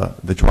concrete in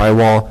the dry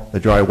wall, the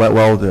dry wet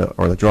well,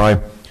 or the dry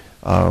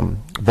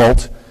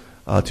vault,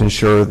 to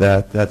ensure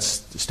that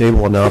that's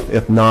stable enough.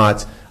 If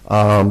not,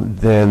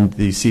 then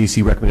the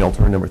CAC recommended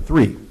alternative number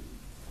 3.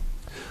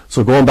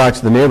 So going back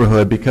to the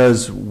neighborhood,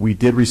 because we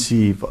did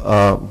receive,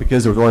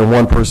 because there was only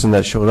one person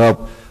that showed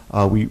up,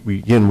 we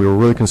were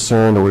really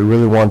concerned, or we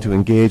really wanted to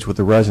engage with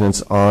the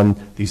residents on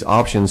these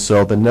options.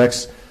 So the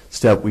next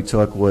step we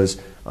took was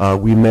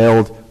we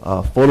mailed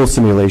photo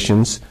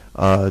simulations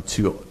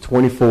to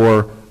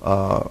 24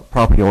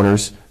 property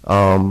owners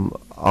on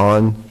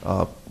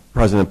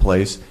President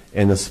Place,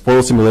 and the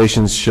photo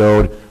simulations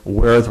showed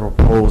where the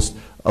proposed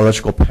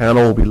electrical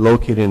panel will be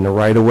located in the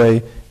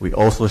right-of-way. We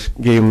also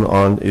gave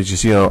them as you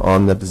see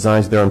on the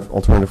designs there on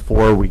alternative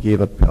 4, we gave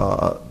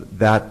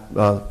that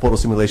photo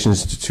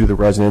simulations to the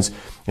residents,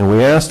 and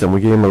we asked them,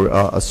 we gave them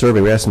a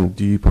survey. We asked them,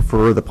 do you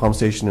prefer the pump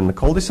station in the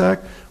cul-de-sac,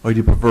 or do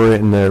you prefer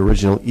it in the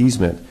original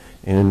easement?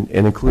 And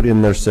included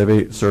in their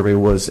survey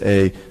was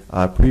a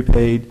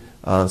prepaid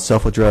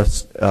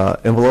self-addressed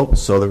envelope,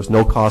 so there was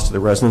no cost to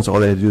the residents. All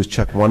they had to do is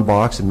check one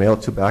box and mail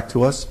it back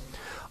to us.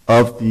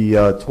 Of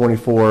the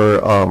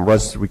 24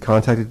 residents we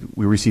contacted,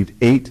 we received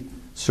 8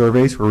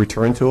 surveys were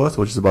returned to us,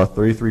 which is about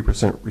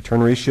 33%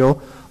 return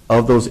ratio.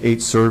 Of those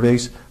 8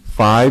 surveys,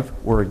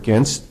 5 were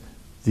against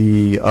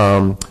the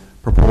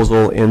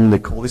proposal in the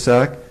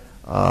cul-de-sac.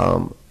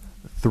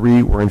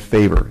 3 were in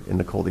favor in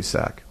the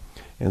cul-de-sac.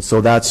 And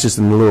so that's just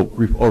a little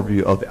brief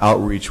overview of the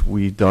outreach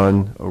we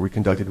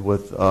conducted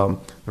with the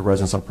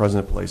residents on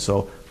President Place.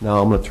 So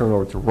now I'm going to turn it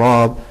over to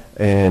Rob,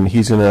 and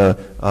he's going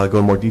to go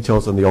into more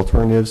details on the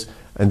alternatives.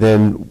 And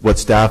then what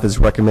staff is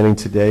recommending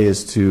today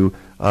is to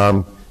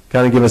kind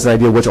of give us an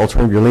idea which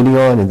alternative you're leaning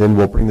on, and then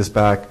we'll bring this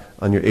back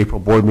on your April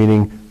board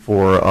meeting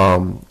for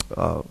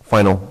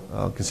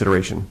final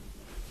consideration.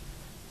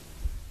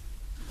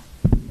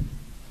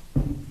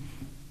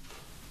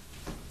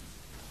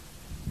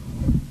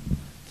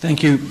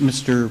 Thank you,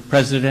 Mr.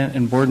 President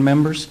and board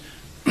members.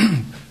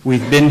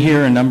 We've been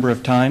here a number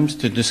of times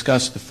to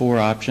discuss the 4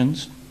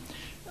 options.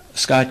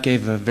 Scott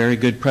gave a very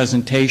good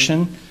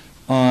presentation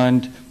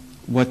on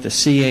what the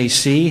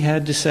CAC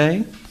had to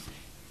say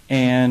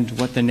and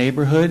what the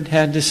neighborhood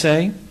had to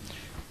say.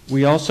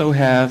 We also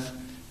have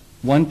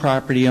one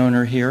property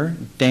owner here,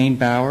 Dane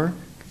Bauer,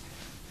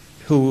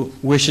 who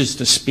wishes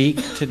to speak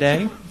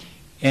today,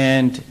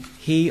 and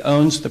he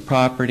owns the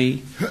property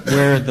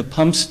where the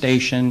pump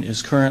station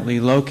is currently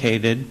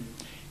located,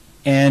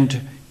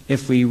 and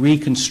if we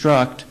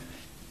reconstruct,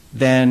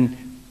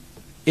 then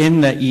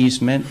in the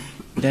easement,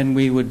 then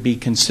we would be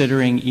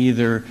considering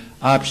either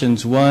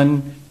options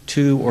 1,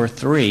 2, or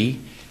 3,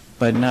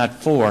 but not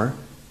 4.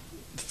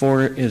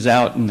 4 is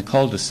out in the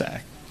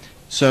cul-de-sac.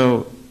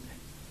 So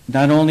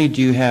not only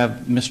do you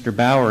have Mr.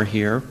 Bauer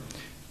here,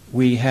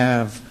 we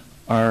have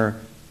our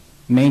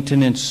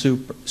maintenance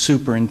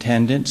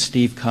superintendent,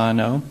 Steve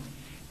Cano,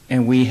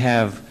 and we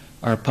have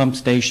our pump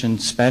station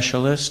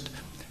specialist,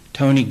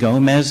 Tony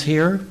Gomez,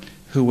 here,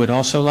 who would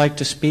also like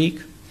to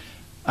speak.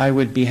 I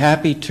would be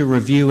happy to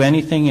review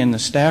anything in the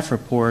staff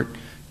report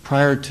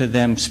prior to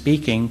them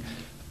speaking,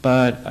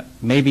 but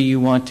maybe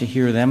you want to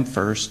hear them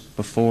first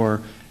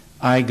before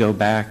I go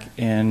back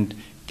and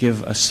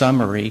give a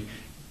summary.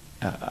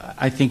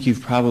 I think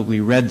you've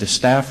probably read the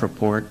staff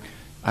report.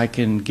 I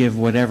can give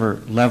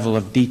whatever level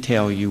of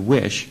detail you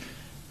wish.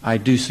 I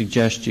do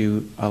suggest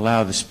you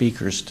allow the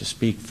speakers to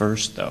speak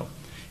first, though,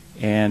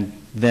 and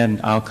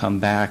then I'll come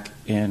back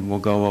and we'll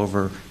go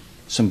over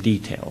some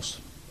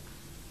details.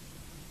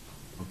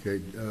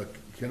 Okay,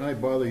 can I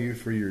bother you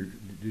for your,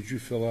 did you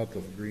fill out the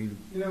green?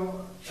 You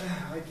know,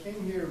 I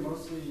came here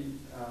mostly,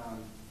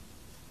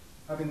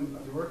 I've been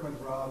working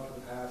with Rob for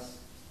the past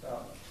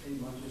about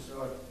 8 months or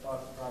so. I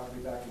bought the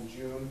property back in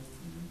June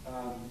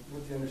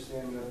with the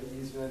understanding of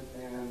the easement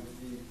and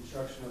the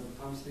construction of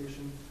the pump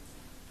station,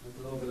 with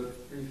a little bit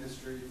of brief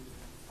history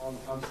on the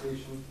pump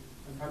station.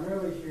 I'm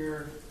primarily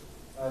here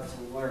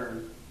to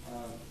learn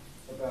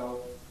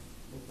about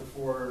the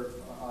 4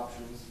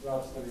 options.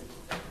 Rob's done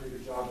a pretty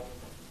good job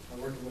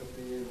working with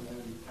me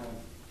and kind of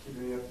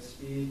keeping me up to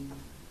speed.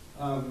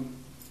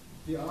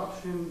 The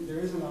option, there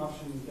is an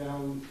option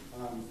down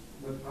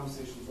where the pump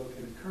station is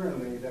located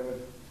currently that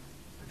would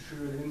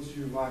protrude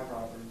into my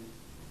property.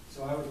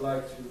 So I would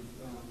like to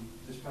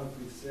just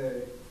publicly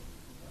say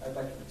I'd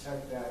like to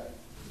protect that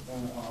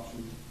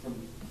option from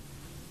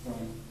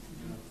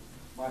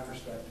my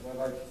perspective. I'd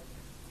like,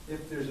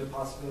 if there's a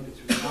possibility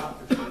to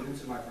not protrude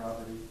into my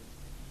property,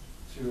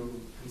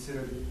 to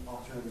consider the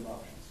alternative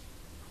options.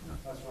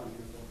 That's what I'm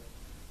here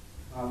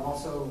for.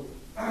 Also,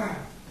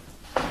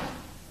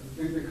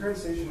 the current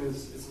station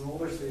it's an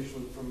older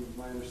station from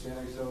my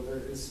understanding, so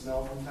there is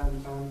smell from time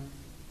to time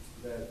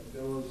that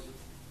goes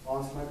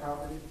onto my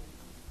property.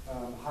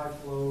 High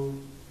flow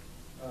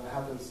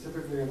happens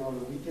typically on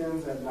the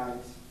weekends at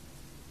night,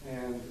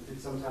 and it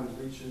sometimes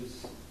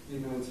reaches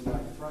even into my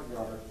front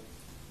yard.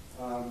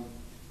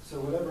 So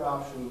whatever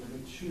option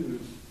we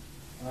choose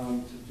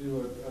to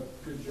do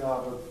a good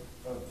job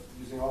of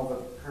using all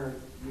the current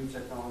new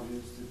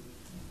technologies to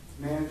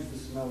manage the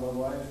smell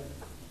level.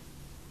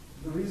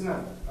 The reason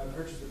I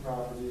purchased the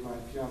property, my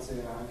fiance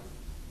and I,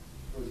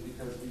 was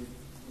because we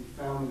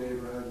found the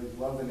neighborhood,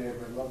 we love the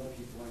neighborhood, love the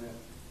people in it,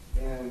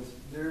 and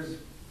there's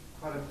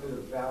quite a bit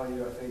of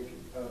value, I think,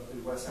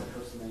 in West Side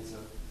Costa Mesa.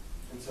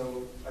 And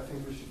so I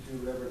think we should do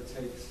whatever it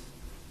takes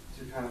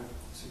to kind of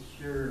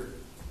secure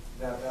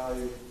that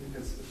value,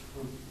 because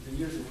for the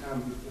years to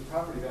come, the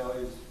property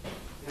values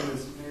in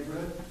this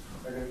neighborhood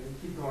are going to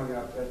keep going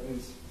up. That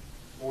means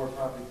more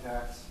property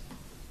tax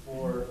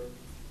for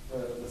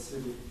the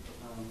city.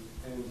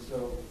 And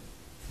so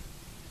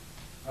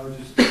I would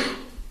just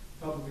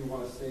publicly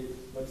want to state,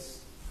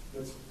 let's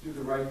do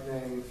the right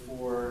thing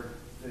for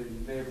the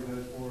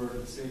neighborhood, for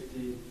the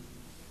safety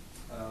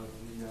of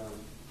the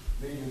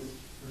maintenance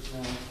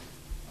personnel,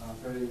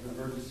 for any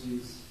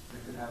emergencies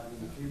that could happen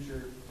in the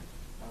future.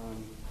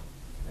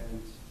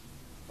 And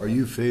are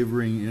you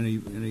favoring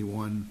any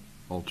one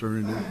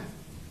alternative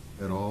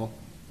at all,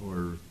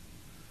 or?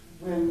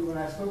 When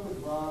I spoke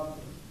with Rob,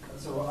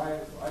 so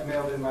I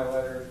mailed in my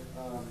letter,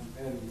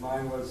 and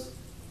mine was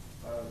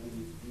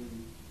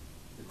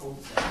the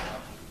cul-de-sac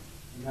option,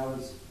 and that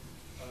was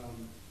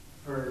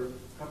for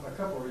a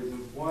couple of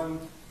reasons. One,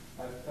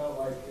 I felt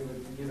like it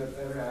would give it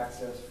better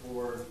access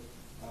for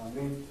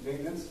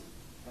maintenance,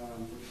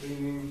 for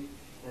cleaning,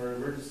 or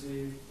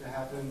emergency to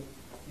happen,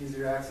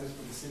 easier access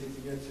for the city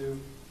to get to.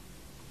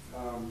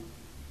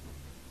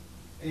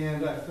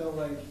 And I felt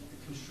like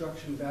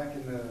construction back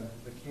in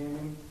the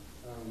canyon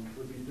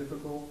would be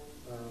difficult.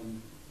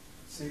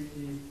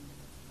 Safety,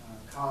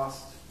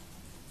 cost,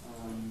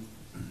 and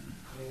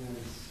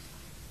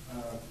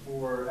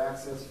for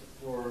access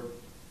for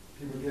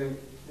people getting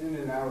in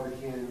and out of the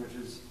canyon, which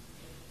is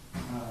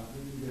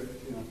we get,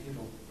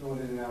 people going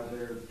in and out of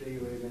there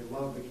daily. They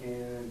love the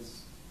canyon.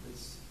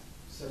 It's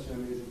such an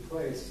amazing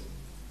place,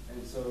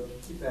 and so to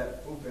keep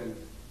that open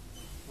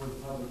for the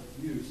public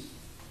use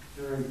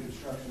during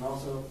construction.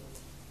 Also,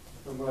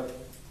 from what I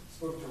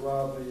spoke to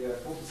Rob, the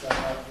cul-de-sac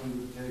option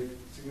would take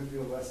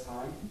significantly less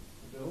time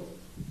to build,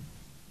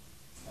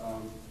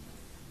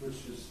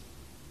 which is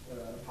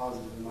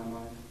positive in my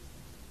mind.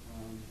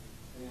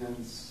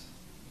 And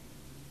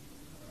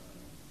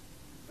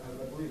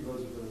I believe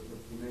those are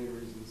the main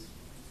reasons.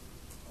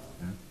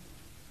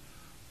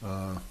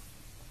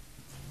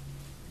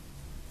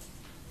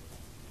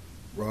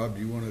 Rob,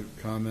 do you want to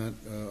comment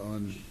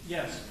on?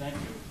 Yes, thank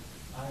you.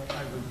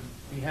 I would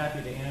be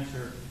happy to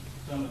answer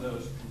some of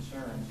those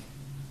concerns.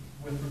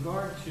 With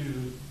regard to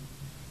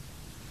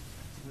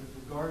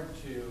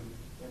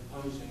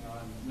imposing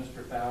on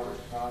Mr. Bauer's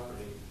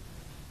property,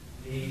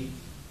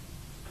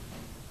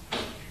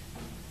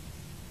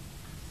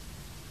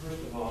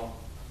 first of all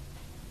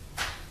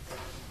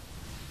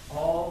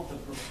the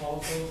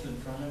proposals in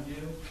front of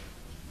you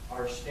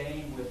are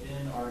staying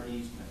within our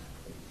easement.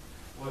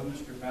 What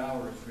Mr.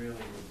 Bauer is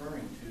really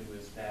referring to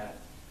is that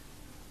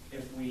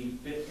if we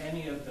bit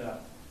any of the,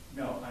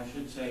 no, I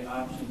should say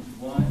options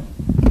 1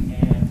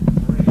 and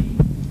 3.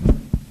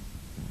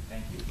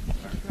 Thank you.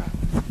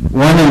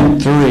 1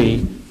 and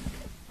 3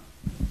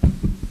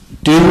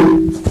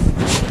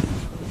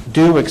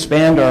 do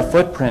expand our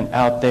footprint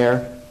out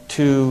there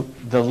to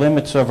the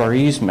limits of our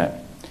easement.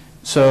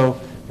 So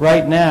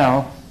right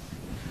now,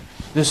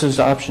 this is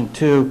option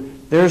 2.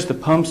 There's the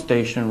pump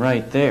station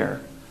right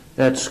there,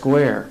 that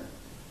square.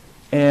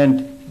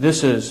 And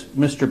this is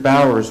Mr.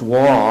 Bauer's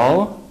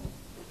wall,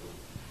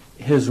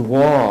 his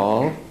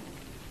wall,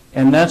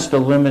 and that's the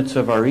limits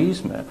of our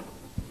easement.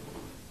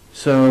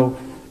 So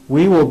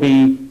we will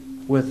be,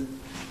 with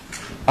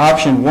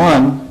option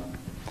 1,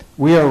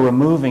 we are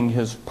removing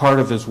part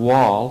of his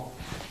wall.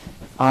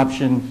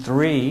 Option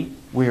 3,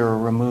 we are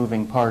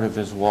removing part of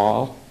his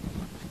wall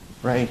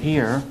right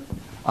here.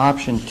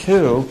 Option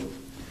 2,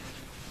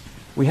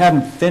 we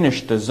haven't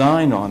finished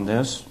design on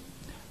this,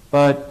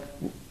 but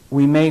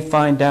we may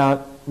find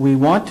out we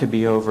want to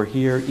be over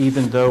here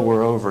even though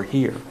we're over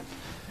here.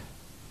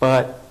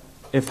 But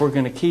if we're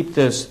going to keep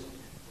this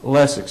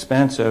less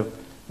expensive,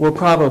 we'll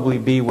probably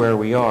be where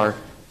we are.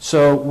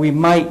 So we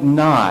might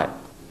not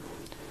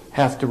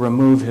have to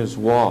remove his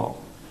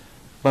wall.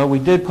 But we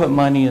did put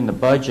money in the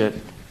budget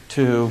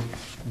to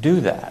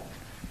do that.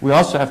 We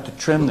also have to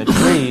trim the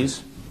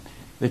trees.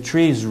 The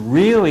trees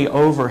really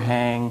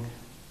overhang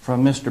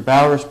from Mr.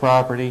 Bauer's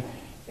property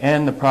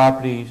and the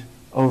property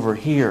over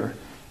here.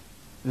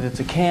 It's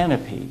a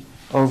canopy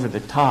over the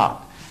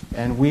top,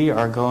 and we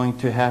are going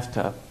to have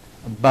to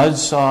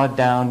buzzsaw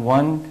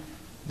down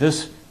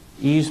this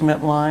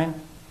easement line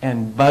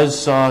and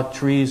buzzsaw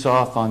trees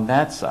off on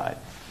that side.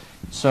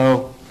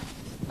 So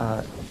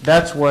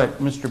that's what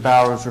Mr.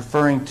 Bauer is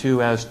referring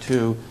to as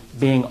to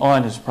being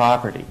on his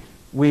property.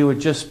 We would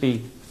just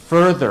be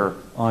further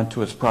onto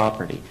his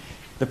property.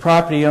 The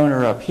property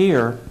owner up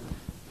here,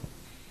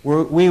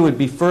 we would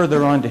be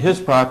further onto his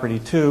property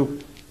too,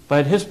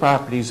 but his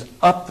property's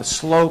up the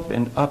slope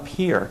and up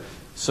here,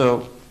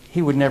 so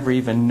he would never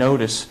even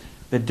notice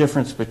the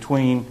difference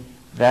between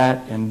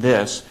that and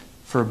this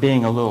for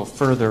being a little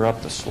further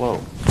up the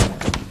slope.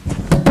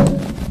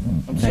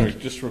 I'm sorry,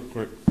 just real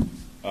quick.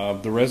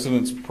 The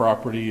resident's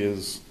property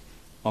is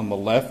on the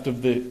left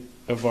of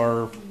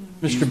our...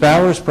 Mr.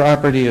 Bauer's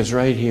property is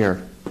right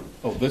here.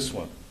 Oh, this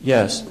one?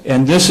 Yes,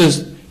 and this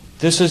is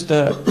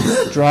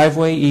the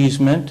driveway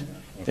easement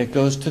that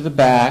goes to the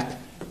back,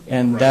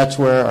 and that's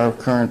where our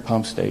current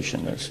pump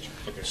station is.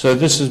 So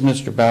this is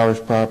Mr. Bauer's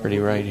property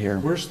right here.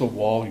 Where's the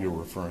wall you're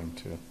referring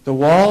to? The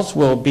walls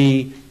will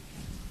be...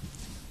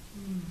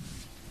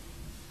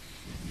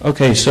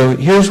 Okay, so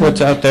here's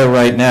what's out there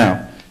right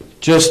now.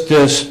 Just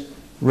this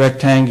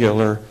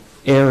rectangular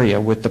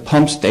area with the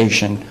pump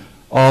station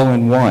all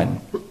in one.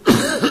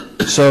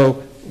 So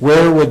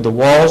where would the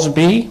walls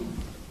be?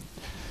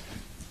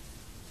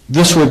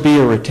 This would be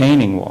a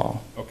retaining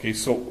wall. Okay,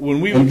 so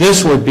when we... And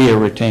this would be a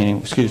retaining,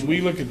 excuse me. When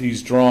we look at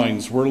these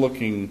drawings, we're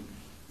looking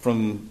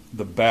from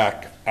the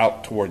back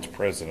out towards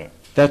President.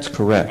 That's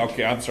correct.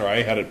 Okay, I'm sorry,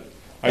 I had it...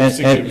 it was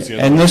the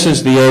other and way. this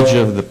is the edge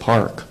of the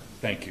park.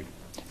 Thank you.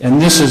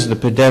 And this is the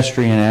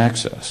pedestrian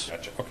access.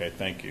 Gotcha. Okay,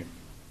 thank you.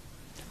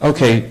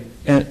 Okay.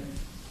 And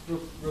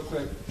real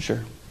quick.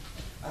 Sure.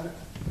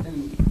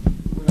 And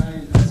when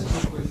I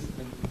spoke with,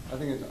 I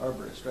think it's an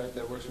arborist, right,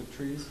 that works with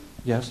trees.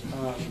 Yes.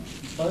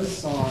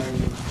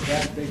 Buzzsawing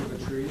that big of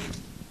a tree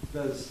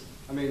does,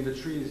 I mean, the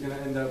tree is going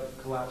to end up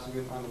collapsing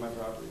onto my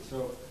property.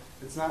 So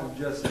it's not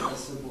just a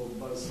simple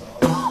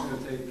buzzsaw.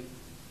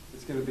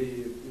 It's going to be,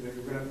 you know,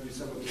 you're going to have to do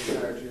something with the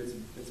entire tree.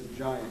 It's a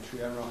giant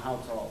tree. I don't know how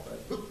tall, but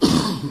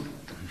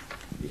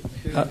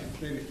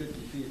Maybe 50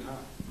 feet high.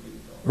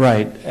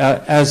 Right.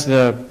 As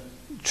the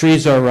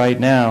trees are right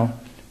now,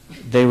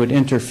 they would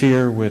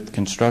interfere with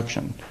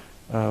construction.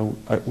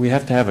 We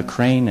have to have a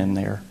crane in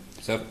there.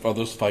 Are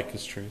those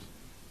ficus trees?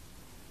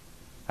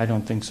 I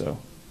don't think so.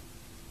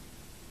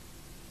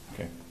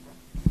 Okay.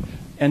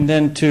 And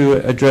then to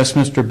address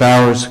Mr.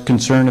 Bauer's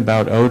concern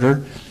about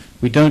odor,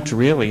 we don't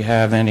really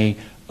have any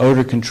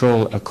odor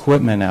control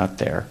equipment out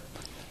there.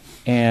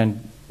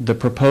 And the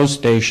proposed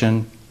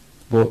station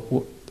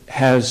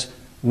has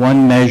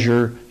one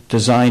measure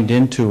designed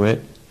into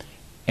it,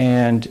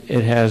 and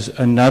it has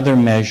another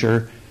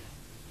measure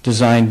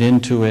designed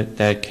into it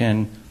that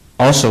can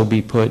also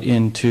be put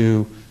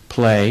into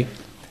play.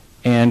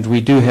 And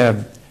we do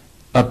have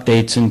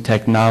updates in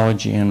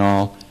technology and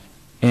all,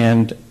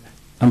 and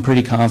I'm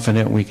pretty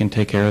confident we can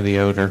take care of the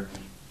odor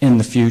in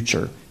the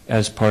future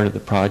as part of the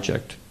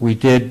project. We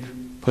did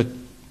put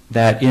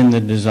that in the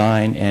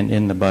design and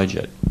in the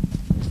budget.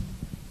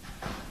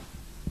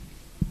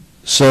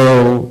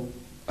 So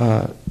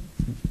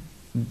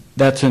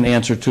that's an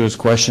answer to his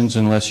questions,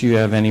 unless you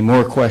have any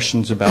more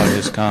questions about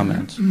his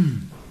comments.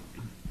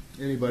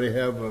 Anybody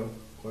have a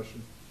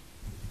question?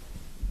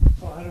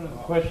 Well, I don't have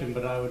a question,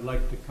 but I would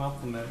like to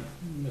compliment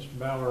Mr.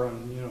 Bauer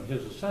on,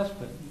 his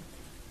assessment.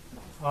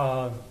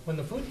 When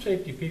the food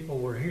safety people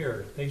were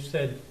here, they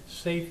said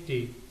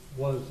safety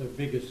was their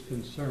biggest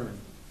concern.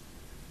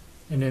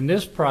 And in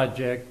this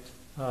project,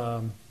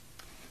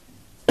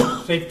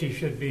 safety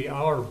should be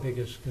our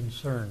biggest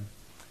concern.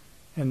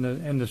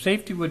 And the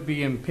safety would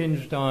be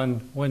impinged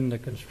on when the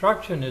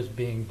construction is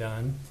being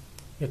done.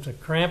 It's a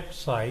cramped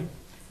site.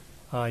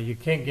 You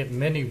can't get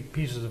many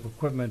pieces of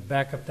equipment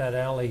back up that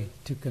alley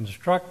to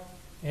construct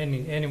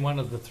any one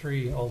of the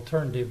three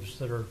alternatives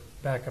that are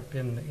back up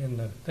in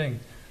the thing.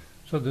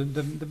 So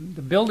the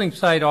building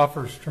site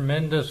offers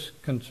tremendous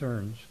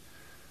concerns.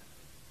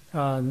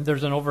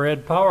 There's an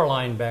overhead power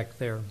line back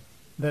there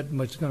that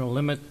was going to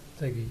limit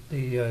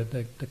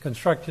the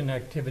construction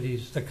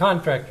activities, the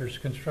contractor's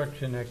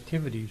construction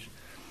activities.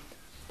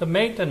 The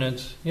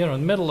maintenance, in the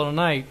middle of the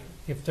night,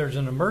 if there's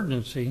an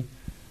emergency,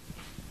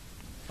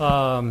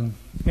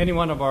 any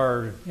one of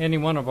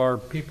our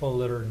people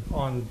that are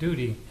on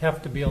duty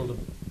have to be able to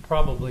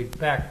probably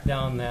back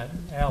down that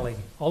alley.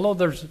 Although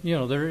there's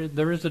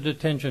there is a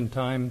detention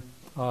time,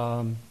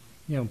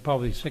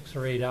 probably 6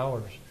 or 8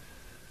 hours.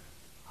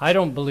 I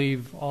don't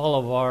believe all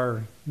of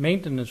our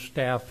maintenance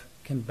staff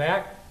can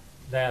back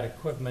that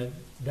equipment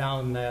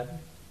down that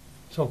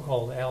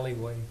so-called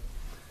alleyway.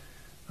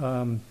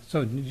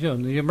 So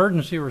the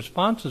emergency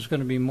response is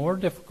going to be more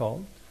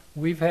difficult.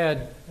 We've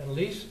had at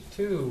least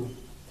 2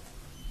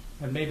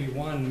 and maybe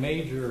 1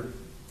 major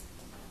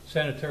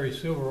sanitary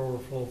sewer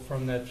overflow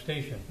from that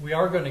station. We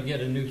are going to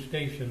get a new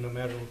station no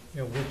matter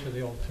which of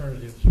the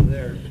alternatives are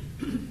there.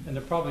 And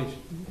there probably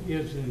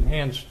is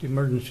enhanced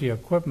emergency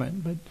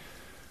equipment. But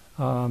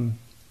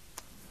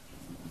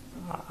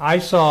I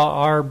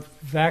saw our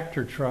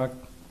Vector truck,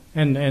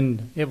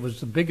 and it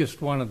was the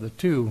biggest one of the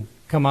 2,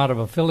 come out of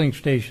a filling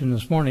station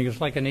this morning.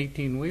 It's like an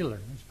 18-wheeler.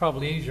 It's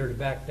probably easier to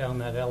back down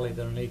that alley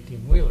than an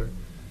 18-wheeler.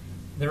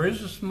 There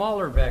is a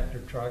smaller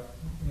Vector truck,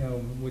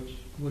 which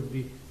would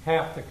be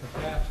half the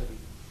capacity,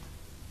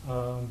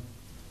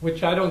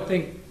 which I don't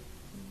think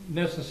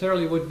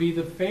necessarily would be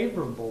the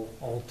favorable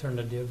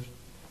alternative.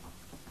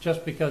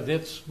 Just because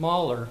it's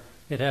smaller,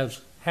 it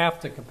has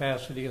half the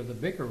capacity of the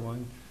bigger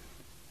one,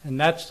 and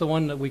that's the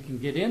one that we can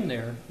get in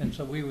there. And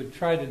so we would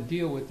try to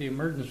deal with the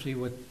emergency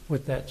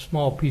with that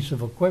small piece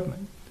of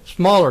equipment,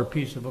 smaller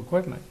piece of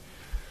equipment,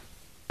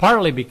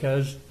 partly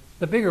because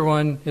the bigger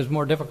one is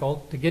more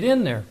difficult to get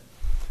in there.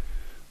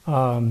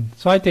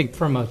 So I think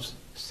from a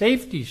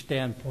safety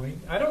standpoint,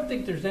 I don't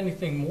think there's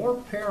anything more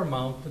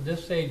paramount to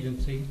this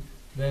agency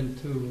than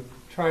to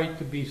try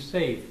to be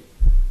safe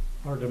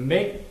or to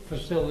make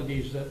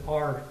facilities that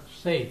are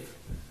safe.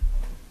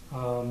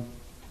 The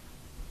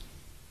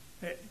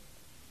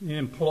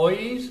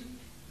employees,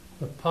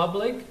 the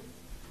public,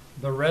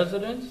 the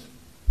residents,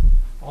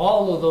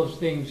 all of those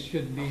things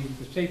should be,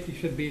 the safety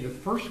should be the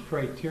first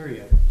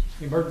criteria.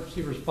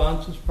 Emergency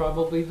response is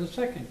probably the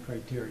second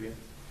criteria.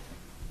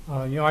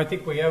 I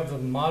think we have the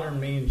modern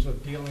means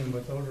of dealing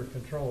with odor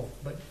control,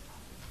 but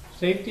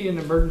safety and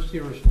emergency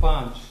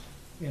response,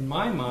 in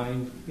my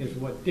mind, is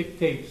what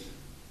dictates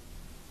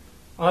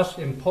us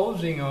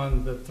imposing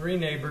on the 3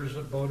 neighbors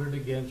that voted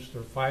against,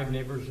 or 5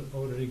 neighbors that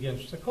voted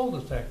against the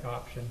cul-de-sac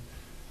option.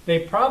 They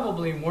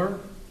probably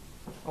weren't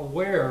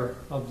aware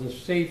of the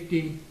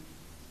safety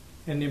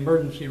and the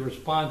emergency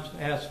response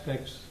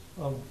aspects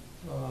of,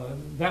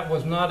 that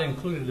was not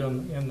included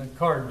in the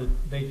card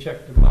that they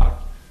checked the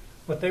box.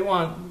 What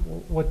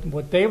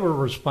they were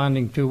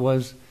responding to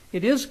was,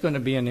 it is going to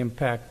be an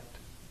impact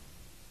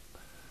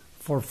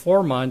for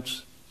 4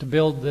 months to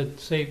build the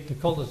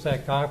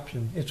cul-de-sac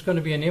option. It's going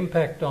to be an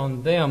impact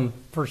on them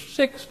for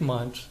 6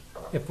 months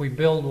if we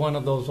build one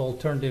of those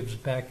alternatives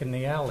back in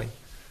the alley.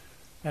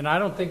 And I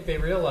don't think they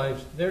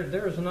realize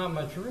there is not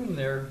much room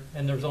there,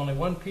 and there's only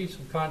one piece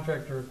of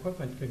contractor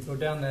equipment could go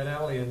down that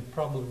alley and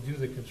probably do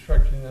the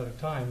construction at a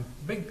time,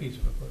 big piece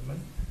of equipment.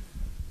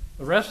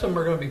 The rest of them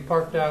are going to be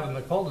parked out in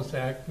the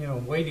cul-de-sac, you know,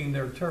 waiting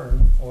their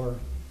turn or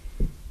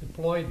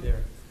deployed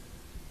there.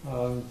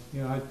 You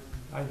know,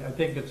 I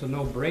think it's a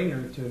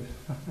no-brainer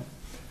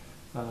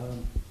to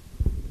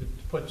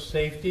put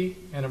safety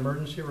and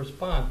emergency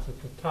response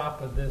at the top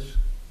of this,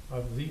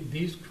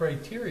 these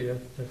criteria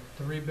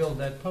to rebuild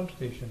that pump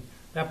station.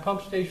 That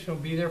pump station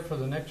will be there for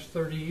the next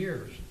 30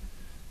 years.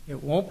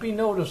 It won't be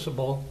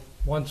noticeable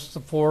once the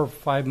 4 or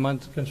 5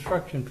 month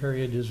construction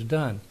period is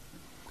done.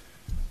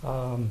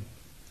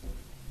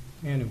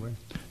 Anyway.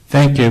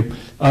 Thank you.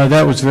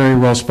 That was very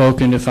well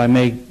spoken. If I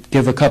may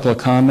give a couple of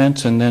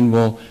comments, and then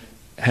we'll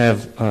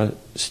have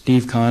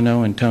Steve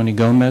Cano and Tony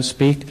Gomez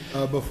speak.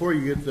 Before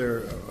you get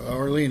there,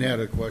 Arlene had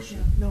a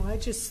question. No,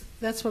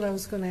 that's what I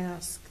was going to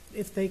ask,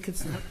 if they could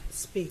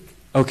speak.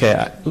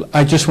 Okay,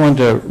 I just wanted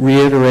to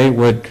reiterate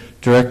what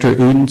Director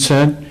Uden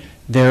said.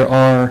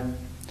 There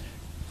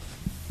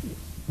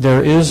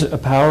is a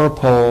power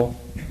pole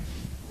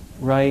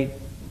right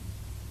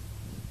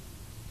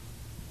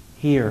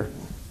here,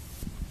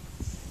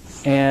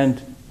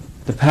 and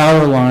the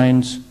power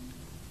lines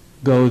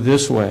go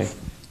this way,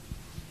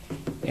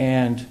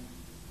 and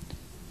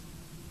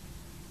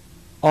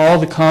all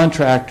the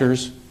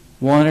contractors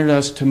wanted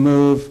us to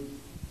move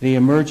the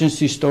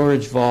emergency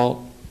storage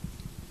vault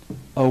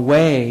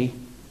away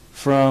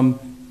from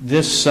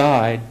this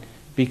side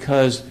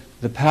because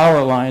the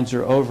power lines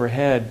are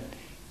overhead.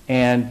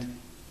 And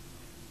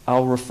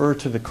I'll refer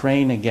to the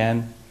crane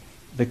again.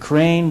 The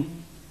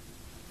crane,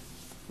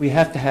 we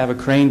have to have a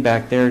crane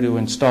back there to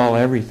install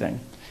everything.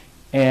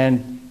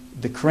 And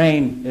the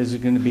crane is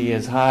going to be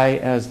as high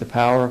as the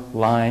power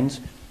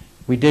lines.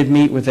 We did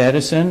meet with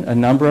Edison a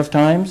number of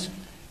times.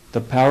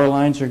 The power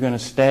lines are going to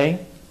stay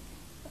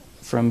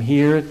from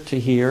here to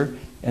here,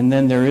 and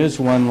then there is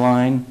one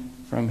line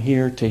from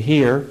here to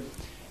here,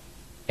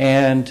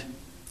 and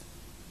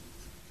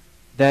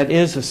that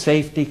is a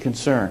safety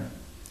concern,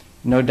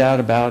 no doubt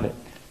about it.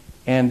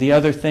 And the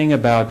other thing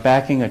about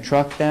backing a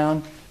truck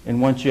down,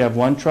 and once you have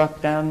one truck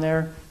down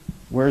there,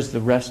 where's the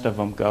rest of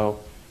them go?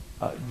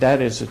 That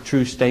is a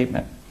true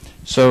statement.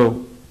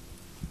 So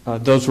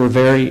those were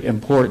very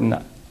important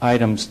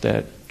items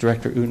that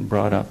Director Uden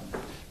brought up.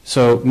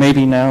 So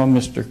maybe now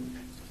Mr.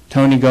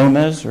 Tony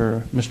Gomez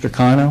or Mr.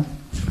 Cano.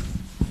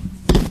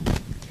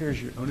 Here's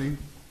your Tony.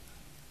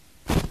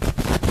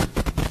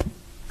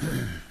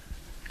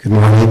 Good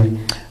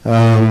morning.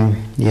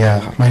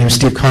 My name is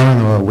Steve Cano.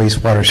 I'm a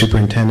wastewater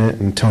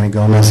superintendent, and Tony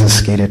Gomez is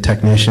a SCADA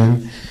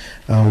technician.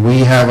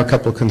 We have a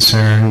couple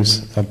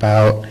concerns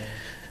about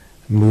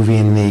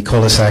moving the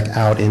cul-de-sac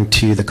out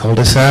into the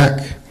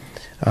cul-de-sac.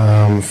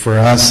 For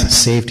us,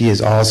 safety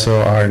is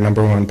also our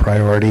number one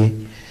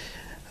priority.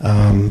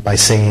 By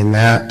saying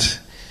that,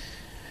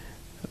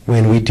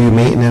 when we do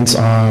maintenance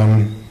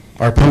on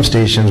our pump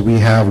stations, we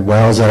have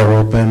wells that are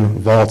open,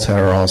 vaults that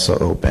are also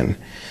open.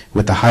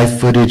 With the high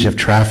footage of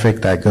traffic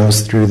that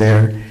goes through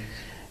there,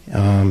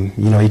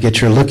 you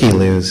get your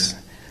looky-loos.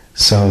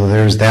 So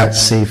there's that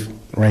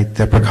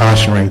the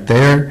precaution right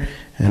there.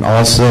 And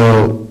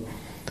also,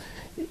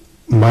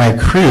 my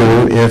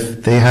crew,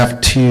 if they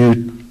have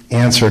to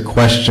answer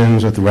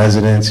questions with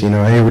residents,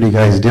 hey, what are you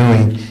guys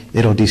doing?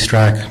 It'll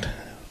distract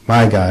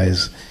my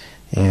guys,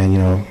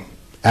 and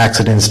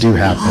accidents do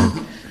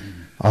happen.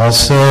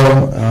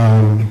 Also,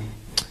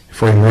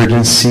 for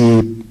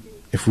emergency,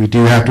 if we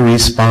do have to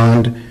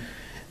respond,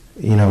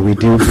 we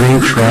do bring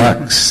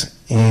trucks,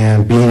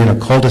 and being in a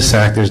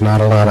cul-de-sac, there's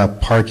not a lot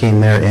of parking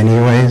there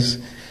anyways.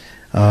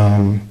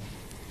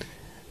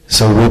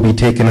 So we'll be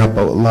taking up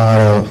a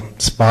lot of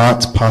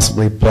spots,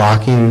 possibly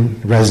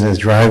blocking residents'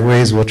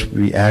 driveways, which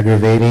will be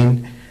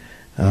aggravating.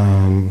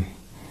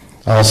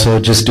 Also,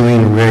 just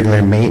doing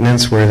regular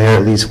maintenance. We're there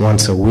at least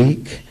once a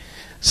week.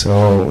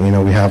 So,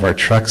 we have our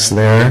trucks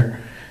there.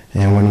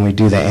 And when we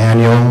do the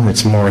annual,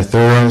 it's more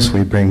thorough, so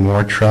we bring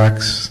more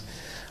trucks.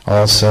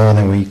 Also,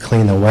 then we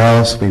clean the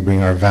wells. We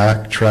bring our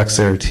vac trucks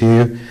there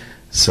too.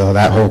 So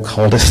that whole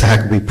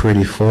cul-de-sac will be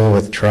pretty full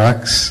with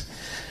trucks.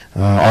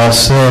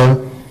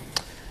 Also,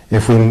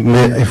 if we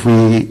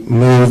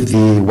move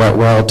the wet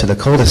well to the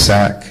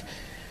cul-de-sac,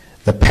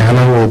 the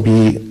panel will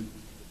be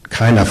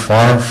kind of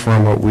far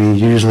from what we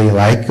usually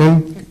like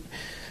them.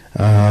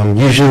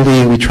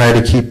 Usually we try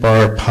to keep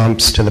our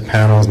pumps to the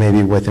panels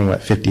maybe within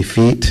 50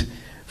 feet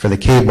for the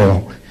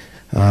cable.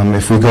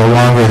 If we go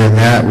longer than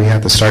that, we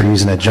have to start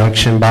using a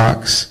junction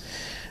box,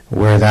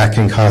 where that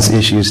can cause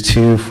issues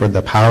too for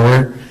the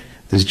power.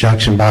 These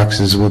junction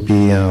boxes will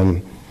be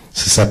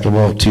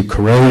susceptible to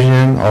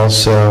corrosion.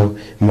 Also,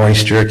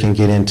 moisture can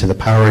get into the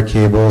power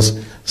cables,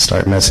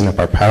 start messing up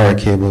our power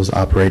cables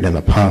operating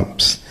the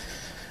pumps.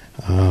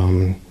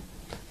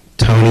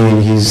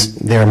 Tony, he's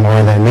there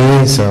more than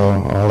me,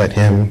 so I'll let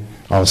him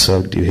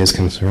also do his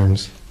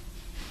concerns.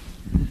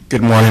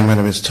 Good morning, my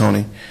name is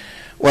Tony.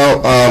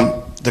 Well,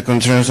 the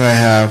concerns I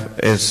have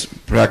is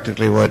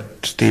practically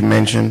what Steve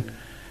mentioned.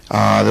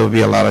 There will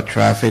be a lot of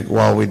traffic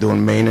while we're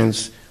doing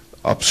maintenance,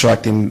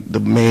 obstructing the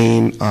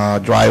main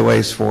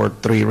driveways for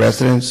 3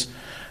 residents.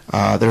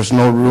 There's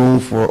no room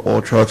for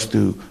all trucks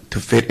to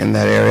fit in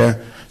that area.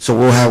 So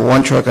we'll have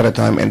 1 truck at a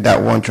time, and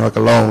that 1 truck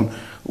alone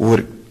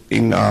would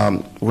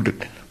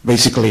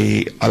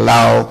basically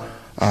not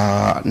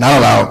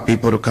allow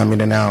people to come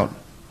in and out.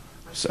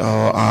 So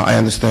I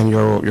understand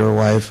your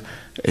wife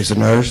is a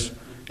nurse,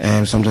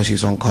 and sometimes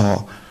she's on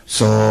call.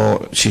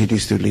 So she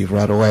needs to leave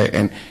right away.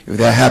 And if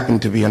that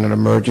happened to be an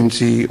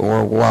emergency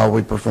or while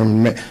we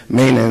perform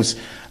maintenance,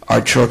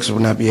 our trucks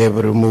would not be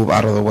able to move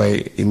out of the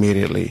way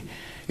immediately.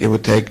 It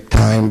would take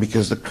time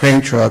because the crane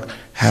truck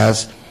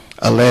has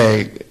a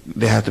leg.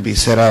 They have to be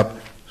set up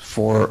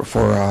for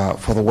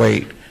the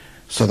weight,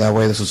 so that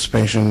way the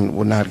suspension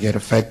would not get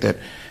affected.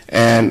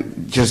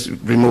 And just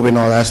removing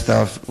all that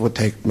stuff would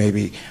take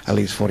maybe at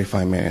least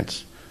 45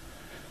 minutes.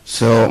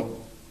 So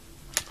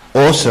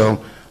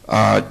also,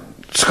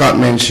 Scott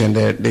mentioned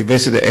that they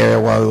visited the area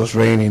while it was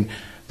raining.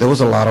 There was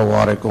a lot of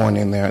water going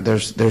in there.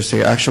 There's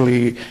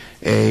actually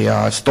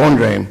a storm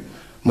drain.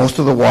 Most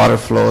of the water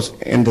flows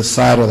in the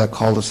side of the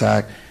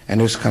cul-de-sac,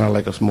 and it's kind of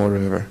like a small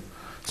river.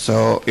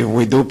 So if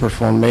we do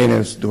perform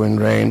maintenance during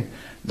rain,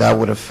 that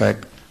would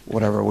affect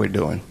whatever we're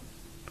doing.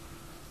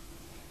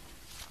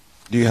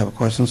 Do you have a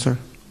question, sir?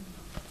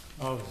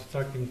 I was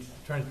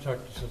trying to talk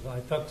to some,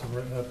 I thought some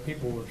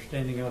people were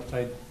standing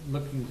outside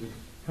looking to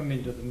come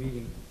into the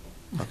meeting.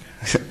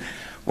 Okay.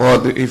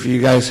 Well, if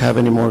you guys have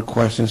any more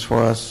questions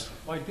for us.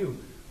 I do.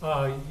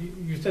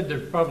 You said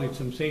there's probably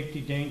some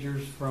safety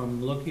dangers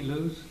from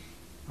looky-loos.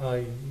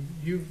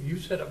 You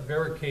set up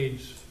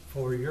barricades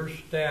for your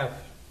staff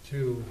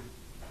to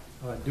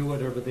do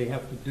whatever they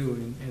have to do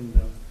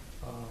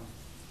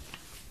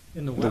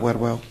in the wet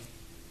well.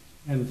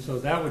 And so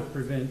that would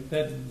prevent,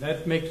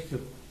 that makes the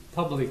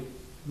public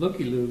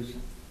looky-loos,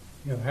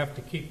 have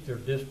to keep their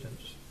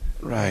distance.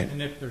 Right.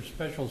 And if there's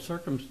special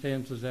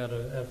circumstances at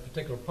a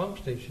particular pump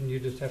station, you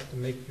just have to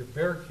make your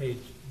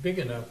barricades big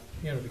enough,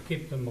 to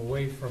keep them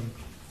away from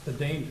the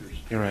dangers.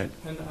 You're right.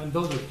 And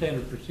those are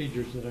standard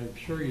procedures that I'm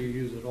sure you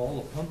use at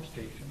all the pump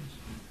stations.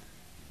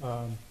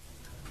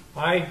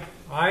 I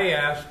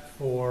asked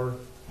for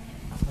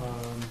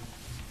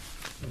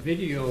a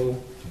video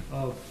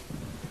of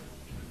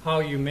how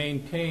you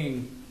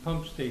maintain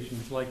pump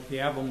stations, like the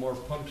Avamore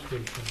pump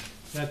station.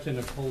 That's in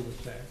a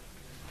cul-de-sac.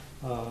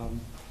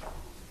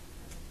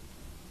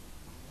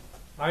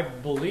 I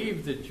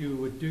believe that you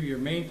would do your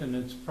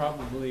maintenance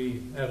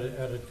probably at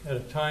a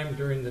time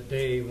during the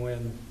day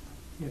when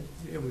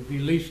it would be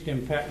least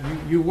impact.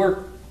 You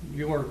work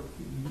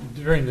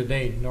during the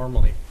day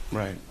normally.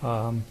 Right.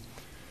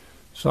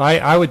 So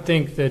I would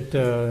think that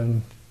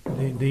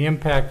the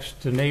impacts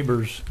to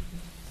neighbors,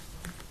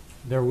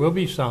 there will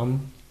be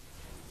some.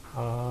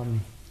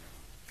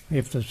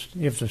 If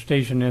the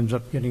station ends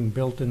up getting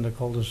built in the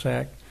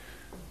cul-de-sac,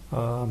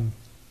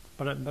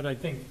 but I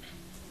think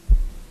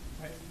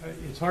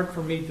it's hard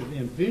for me to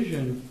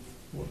envision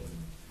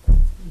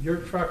your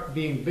truck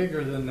being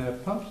bigger than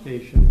that pump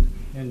station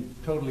and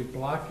totally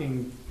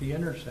blocking the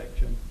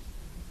intersection.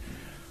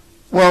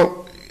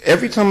 Well,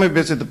 every time I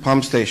visit the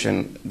pump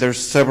station, there's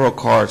several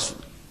cars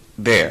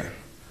there.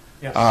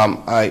 Yeah.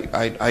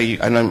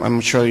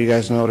 I'm sure you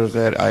guys noticed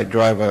that I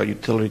drive a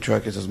utility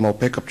truck. It's a small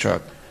pickup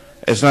truck.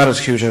 It's not as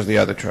huge as the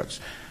other trucks.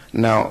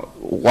 Now,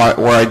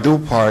 where I do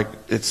park,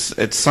 it's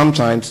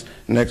sometimes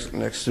next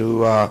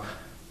to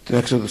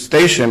the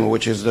station,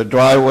 which is the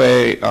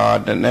driveway,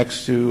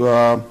 next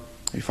to,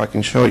 if I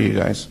can show you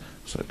guys,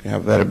 so you can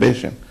have better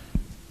vision.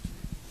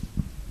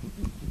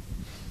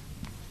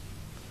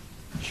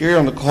 Here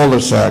on the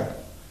cul-de-sac,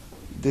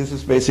 this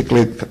is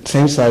basically the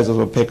same size as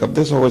a pickup.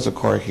 There's always a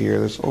car here.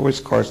 There's always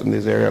cars in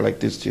this area like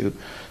this too.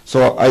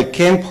 So I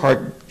can't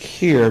park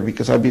here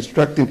because I'd be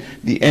obstructing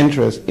the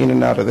entrance in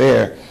and out of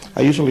there.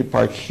 I usually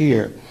park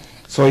here.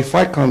 So if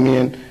I come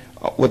in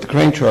with the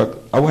crane truck,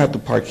 I will have to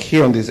park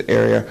here in this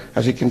area.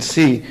 As you can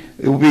see,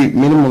 it will be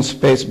minimum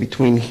space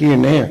between here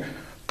and there,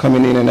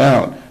 coming in and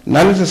out.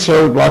 Not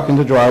necessarily blocking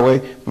the driveway,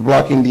 but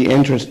blocking the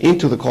entrance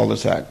into the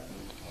cul-de-sac.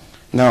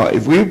 Now,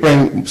 if we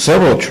bring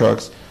several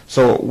trucks,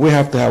 so we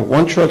have to have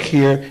one truck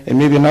here and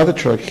maybe another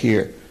truck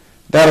here.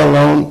 That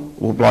alone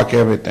will block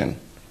everything.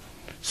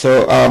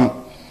 So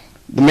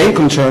the main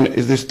concern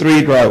is these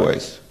 3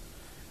 driveways.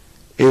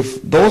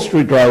 If those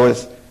 3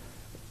 driveways,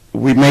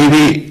 we may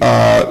be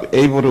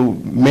able to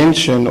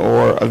mention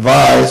or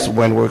advise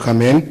when we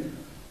come in,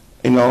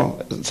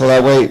 so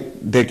that way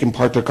they can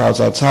park their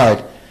cars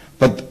outside.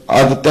 But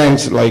other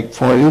things, like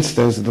for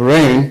instance, the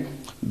rain,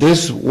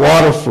 this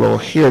water flow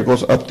here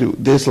goes up to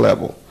this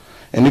level,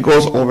 and it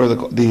goes over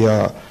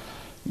the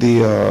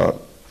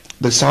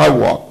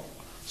sidewalk.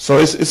 So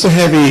it's a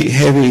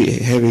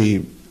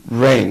heavy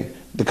rain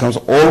that comes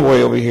all the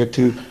way over here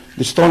to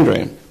the storm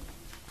drain.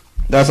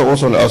 That's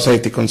also a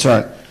safety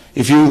concern.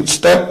 If you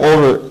step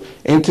over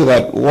into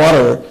that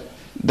water,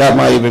 that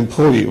might even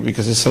pull you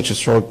because it's such a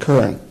strong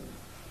current.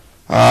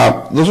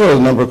 Those are a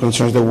number of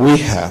concerns that we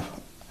have.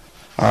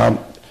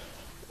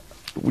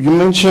 You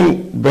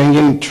mentioned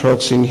bringing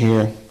trucks in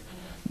here.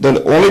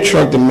 The only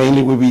truck that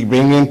mainly will be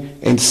bringing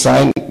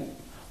inside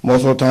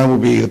most of the time will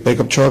be the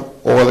pickup truck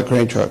or the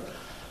crane truck.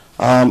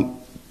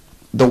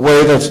 The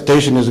way the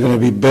station is going to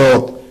be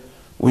built,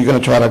 we're going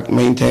to try to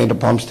maintain the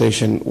pump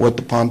station with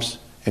the pumps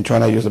and try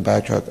to use the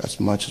back truck as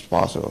much as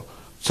possible.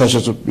 Such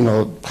as,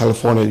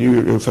 California,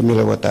 you're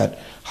familiar with that,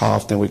 how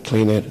often we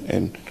clean it,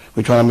 and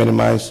we try to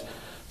minimize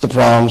the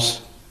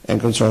problems and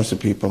concerns to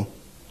people.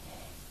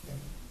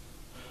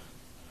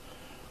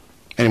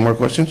 Any more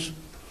questions?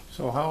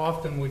 So how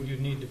often would you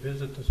need to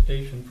visit the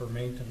station for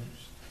maintenance?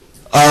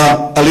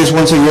 At least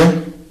once a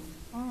year.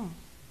 Oh.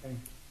 Okay.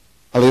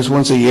 At least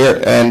once a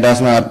year, and that's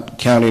not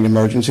counting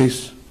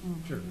emergencies.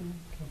 Sure.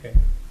 Okay.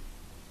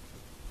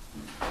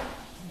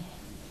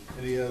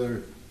 Any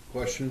other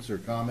questions or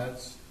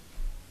comments?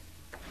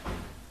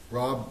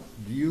 Rob,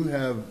 do you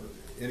have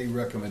any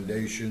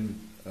recommendation,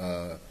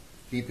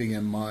 keeping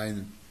in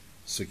mind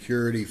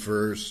security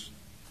first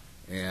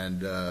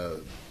and,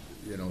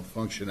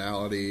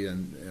 functionality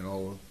and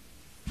all?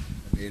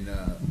 I mean,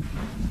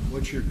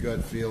 what's your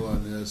gut feel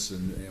on this?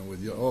 And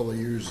with all the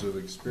years of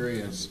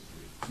experience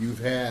you've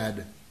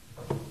had,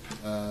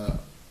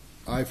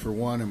 I, for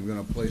one, am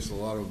going to place a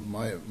lot of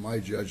my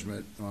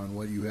judgment on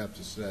what you have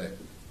to say.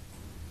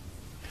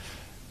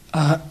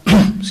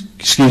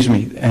 Excuse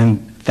me,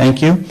 and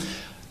thank you.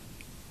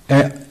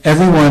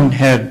 Everyone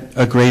had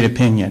a great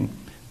opinion.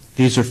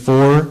 These are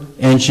 4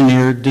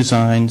 engineered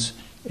designs,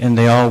 and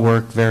they all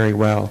work very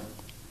well.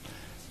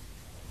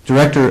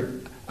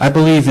 I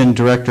believe in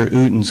Director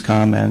Uten's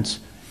comments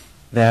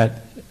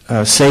that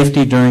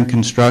safety during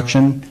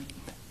construction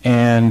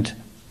and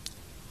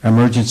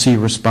emergency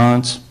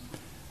response.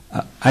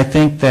 I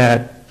think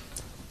that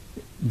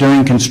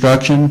during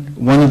construction,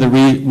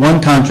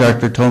 one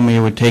contractor told me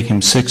it would take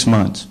him 6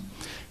 months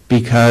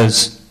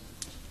because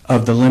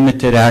of the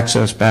limited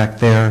access back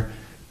there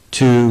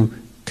to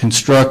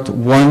construct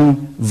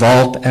one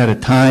vault at a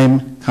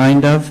time,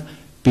 kind of,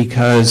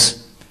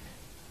 because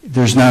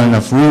there's not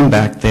enough room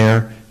back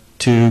there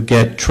to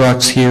get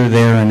trucks here,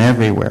 there, and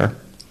everywhere.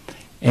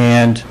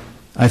 And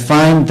I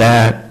find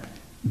that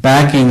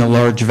backing a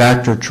large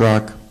Vector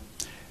truck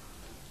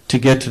to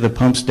get to the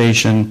pump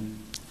station,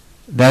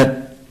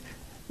 that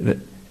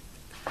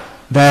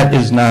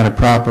is not a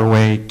proper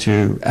way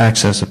to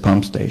access a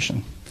pump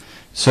station.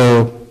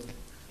 So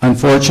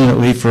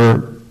unfortunately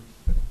for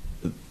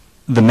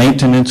the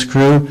maintenance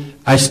crew,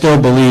 I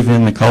still believe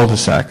in the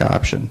cul-de-sac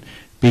option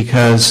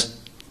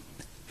because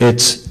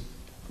it's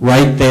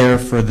right there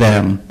for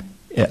them.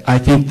 I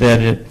think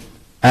that it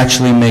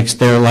actually makes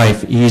their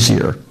life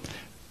easier.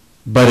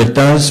 But it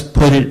does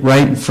put it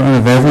right in front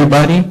of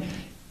everybody,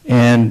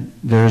 and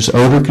there's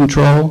odor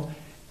control.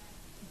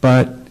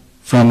 But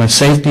from a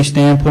safety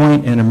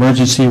standpoint and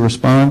emergency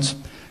response,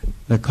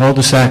 the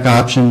cul-de-sac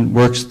option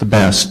works the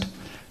best.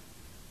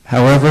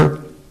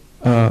 However,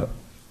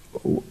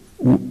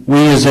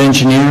 we as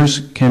engineers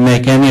can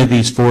make any of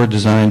these 4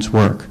 designs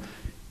work,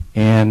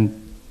 and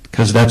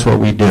because that's what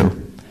we do.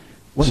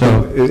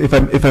 So, if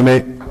I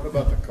may. What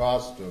about the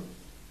cost of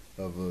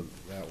that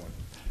one?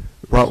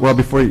 Well, one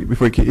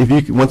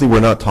thing we're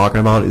not talking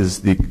about is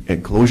the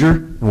enclosure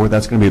and where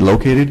that's going to be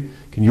located.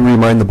 Can you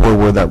remind the board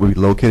where that would be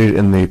located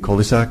in the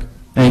cul-de-sac?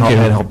 Thank you.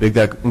 And how big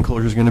that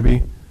enclosure is going to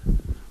be?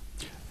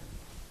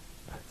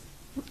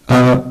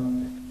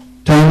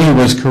 Tony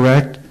was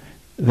correct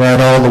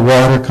that all the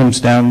water comes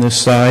down this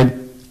side,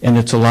 and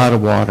it's a lot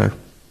of water.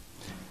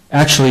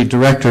 Actually,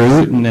 Director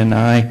Uten and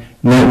I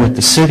met with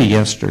the city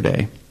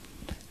yesterday,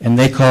 and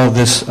they call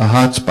this a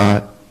hot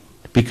spot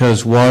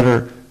because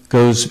water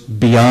goes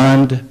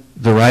beyond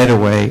the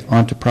right-of-way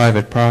onto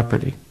private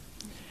property.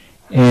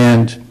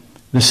 And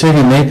the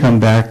city may come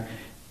back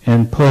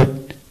and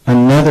put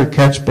another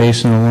catch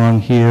basin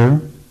along here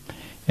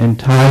and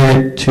tie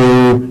it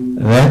to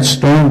that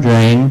storm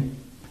drain,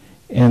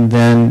 and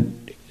then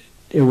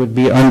it would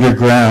be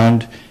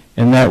underground,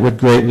 and that would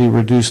greatly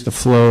reduce the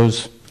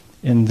flows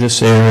in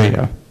this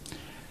area.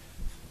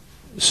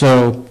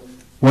 So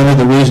one of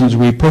the reasons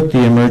we put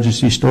the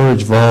emergency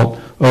storage vault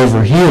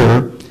over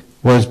here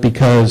was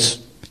because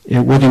it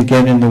wouldn't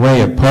get in the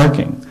way of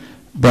parking.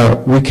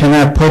 But we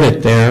cannot put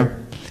it there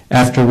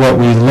after what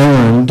we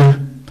learned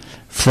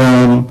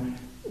from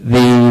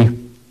the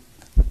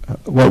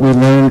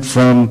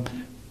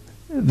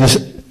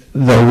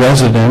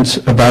residents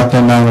about the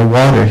amount of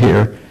water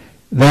here.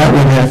 That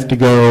would have to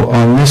go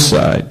on this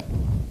side,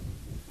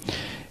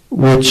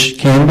 which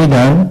can be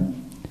done,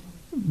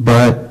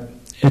 but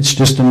it's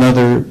just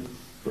another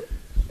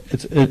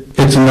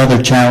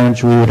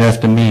challenge we would have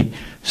to meet.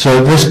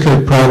 So this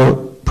could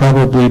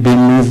probably be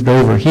moved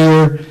over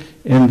here,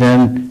 and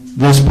then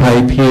this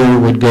pipe here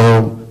would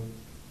go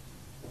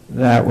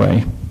that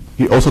way.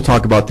 You also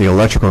talk about the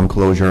electrical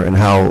enclosure and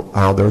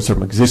how there are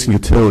some existing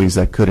utilities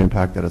that could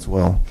impact that as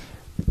well.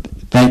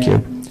 Thank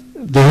you.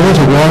 There is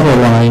a water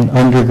line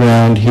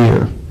underground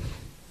here.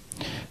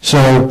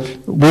 So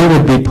we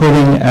would be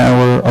putting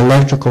our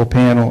electrical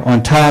panel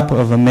on top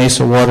of a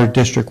Mesa Water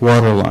District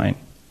water line.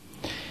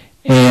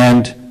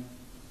 And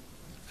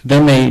they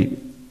may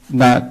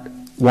not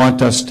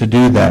want us to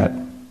do that,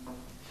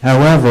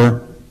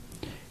 However,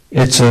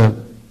 it's a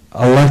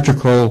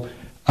electrical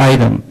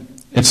item.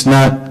 It's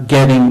not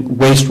getting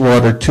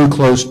wastewater too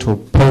close to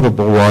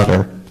potable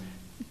water,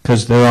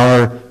 because there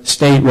are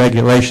state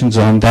regulations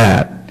on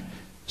that.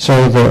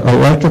 So the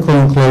electrical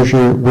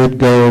enclosure would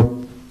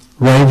go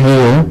right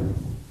here,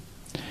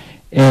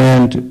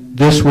 and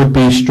this would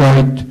be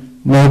striped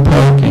no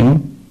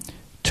parking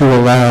to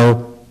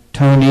allow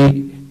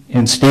Tony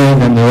and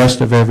Steve and the rest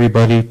of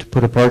everybody to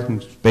put a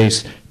parking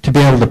space to be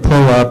able to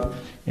pull up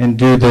and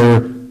do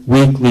their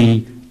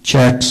weekly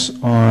checks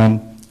on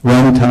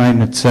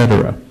runtime,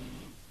 etc.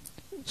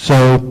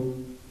 So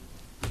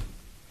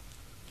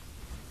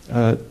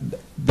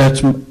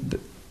those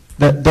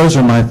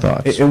are my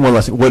thoughts. And one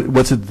last thing,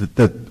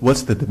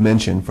 what's the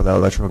dimension for that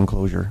electrical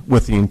enclosure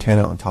with the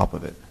antenna on top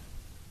of it?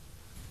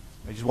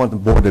 I just want the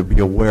board to be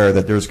aware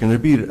that there's going to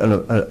be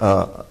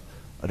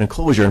an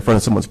enclosure in front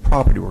of someone's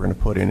property we're going to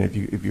put in if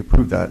you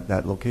approve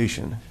that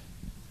location.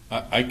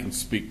 I can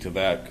speak to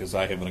that because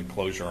I have an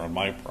enclosure on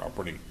my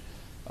property.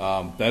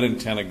 That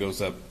antenna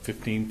goes up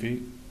 15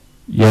 feet?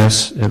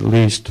 Yes, at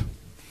least.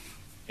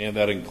 And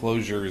that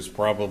enclosure is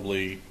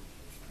probably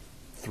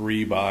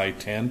 3 by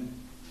 10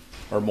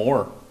 or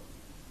more.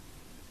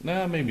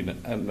 Nah, maybe not.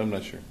 I'm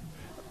not sure.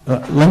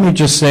 Let me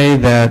just say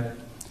that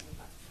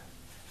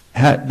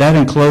that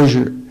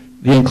enclosure,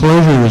 the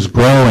enclosure is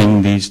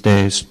growing these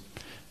days.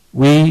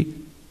 We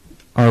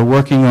are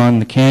working on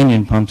the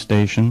Canyon pump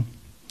station,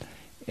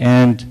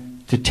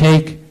 and to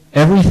take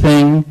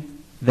everything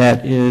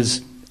that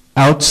is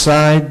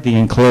outside the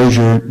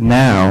enclosure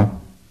now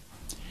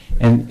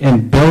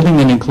and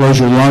building an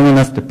enclosure long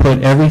enough to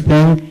put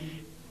everything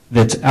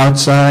that's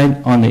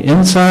outside on the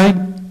inside,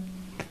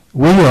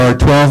 we are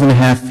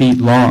 12.5 feet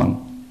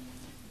long.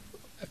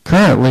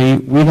 Currently,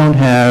 we don't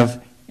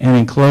have an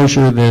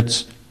enclosure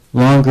that's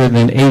longer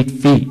than 8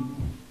 feet.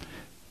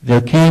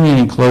 Their Canyon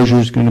enclosure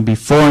is going to be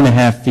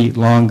 4.5 feet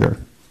longer.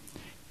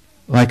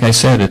 Like I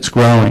said, it's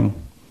growing.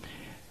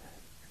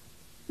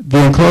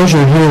 The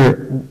enclosure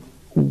here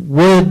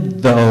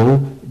would, though,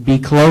 be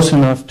close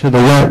enough to the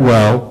wet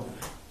well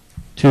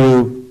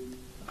to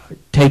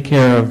take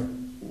care of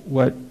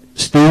what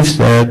Steve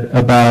said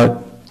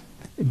about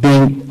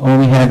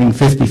only having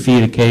 50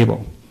 feet of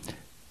cable.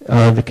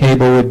 The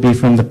cable would be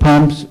from the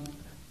pumps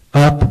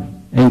up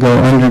and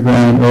go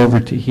underground over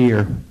to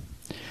here.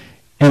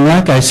 And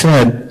like I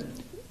said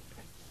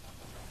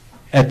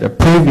at the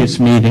previous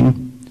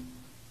meeting,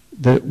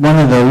 one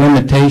of the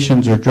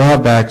limitations or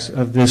drawbacks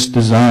of this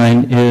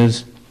design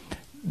is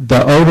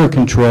the odor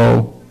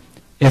control.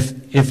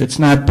 If it's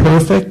not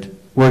perfect,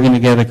 we're going to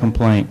get a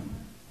complaint.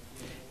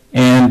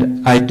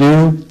 And I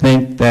do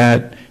think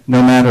that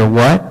no matter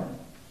what,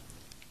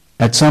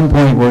 at some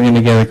point we're going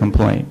to get a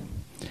complaint.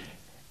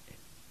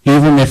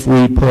 Even if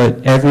we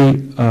put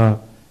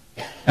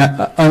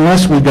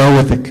unless we go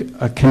with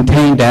a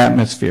contained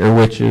atmosphere,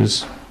 which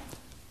is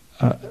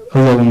a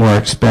little more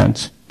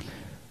expense.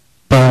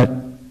 But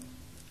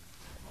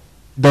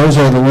those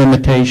are the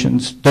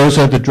limitations. Those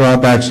are the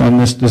drawbacks on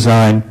this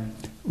design.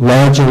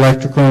 Large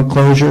electrical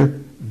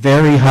enclosure,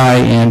 very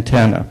high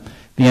antenna.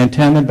 The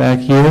antenna back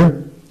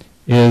here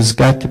is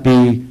got to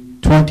be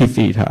 20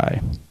 feet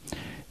high.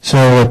 So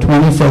a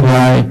 20-foot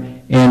high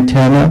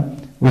antenna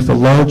with a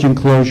large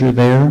enclosure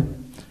there.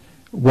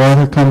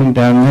 Water coming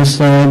down this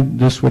side,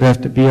 this would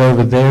have to be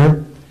over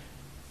there.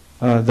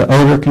 The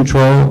odor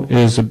control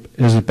is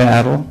a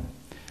battle,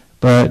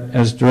 but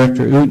as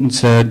Director Uten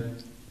said,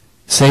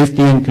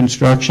 safety in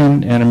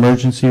construction and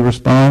emergency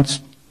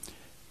response,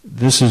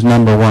 this is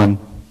number one.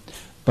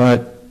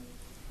 But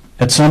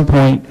at some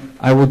point,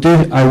 I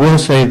will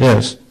say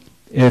this: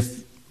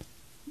 if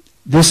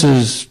this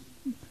is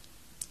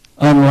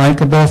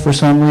unlikable for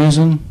some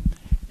reason,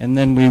 and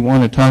then we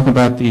want to talk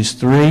about these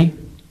three,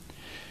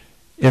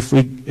 if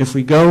we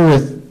go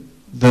with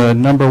the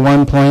number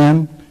one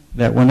plan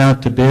that went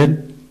out to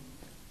bid,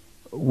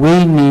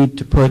 we need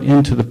to put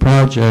into the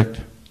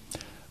project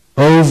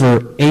over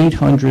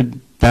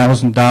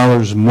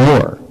 $800,000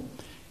 more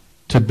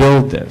to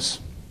build this.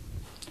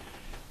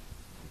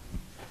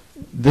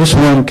 This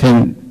one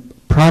can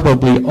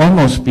probably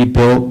almost be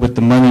built with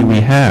the money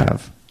we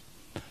have.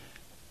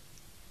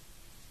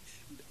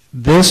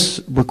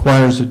 This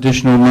requires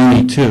additional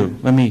money too.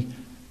 Let me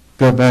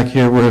go back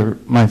here where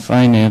my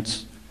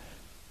finance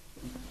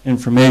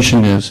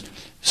information is.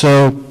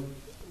 So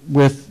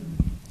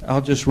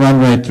I'll just run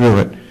right through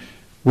it.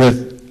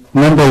 With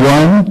number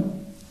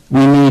one,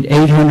 we need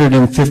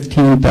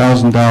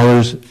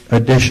 $815,000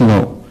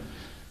 additional.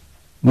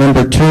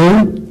 Number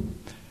two,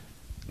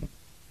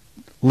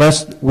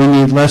 we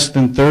need less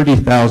than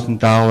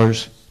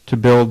 $30,000 to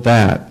build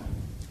that.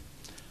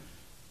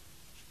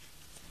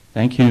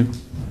 Thank you.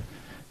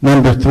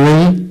 Number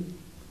three,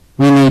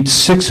 we need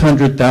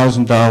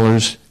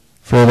 $600,000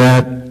 for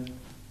that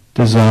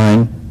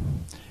design.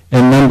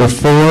 And number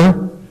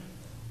four,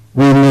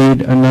 we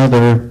need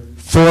another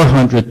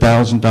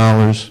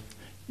 $400,000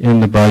 in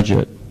the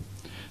budget.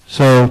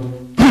 So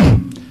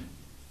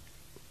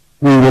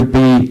we would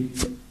be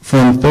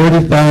from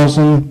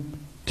 $30,000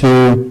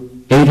 to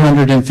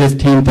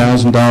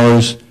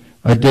 $815,000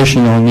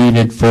 additional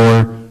needed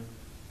for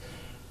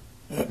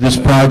this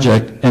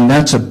project, and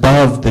that's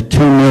above the $2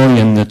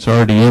 million that's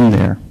already in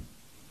there.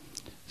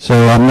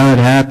 So I'm not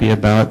happy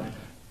about,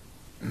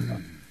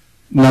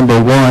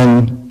 number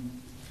one,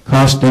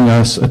 costing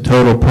us a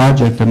total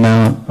project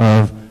amount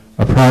of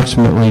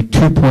approximately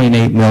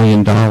 $2.8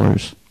 million.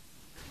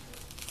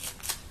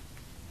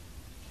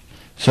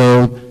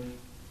 So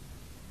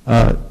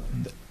there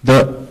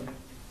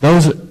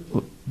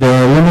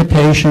are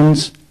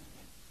limitations,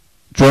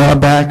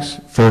 drawbacks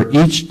for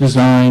each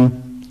design.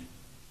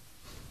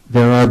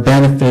 There are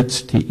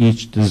benefits to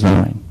each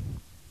design.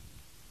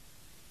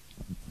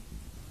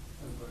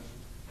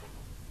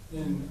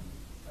 In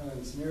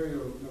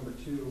scenario number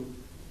 2, you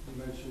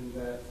mentioned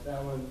that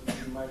one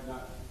might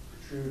not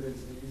protrude into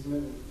the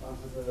easement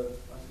onto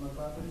my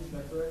property. Is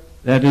that correct?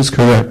 That is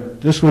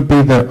correct. This would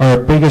be our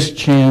biggest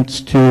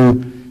chance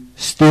to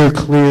steer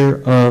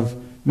clear of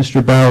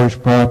Mr. Bauer's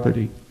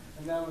property.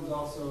 And that one's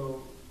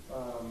also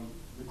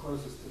the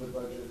closest to the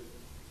budget.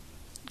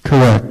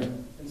 Correct.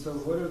 And so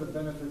what are the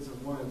benefits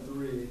of 1 and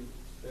 3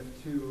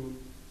 if 2,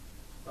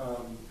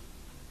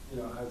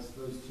 has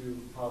those 2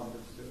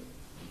 positives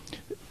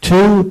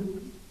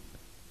to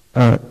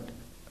it?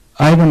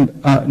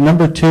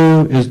 Number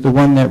 2 is the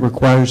one that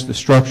requires the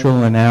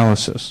structural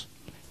analysis.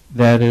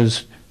 That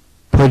is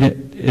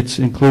it's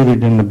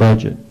included in the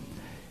budget.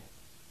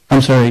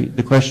 I'm sorry,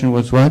 the question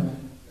was what?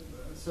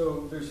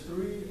 So there's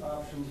 3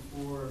 options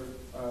for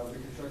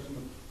reconstruction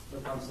of the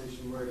pump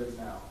station where it is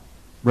now.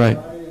 Right.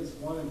 Why is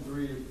 1 and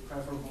 3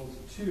 preferable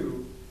to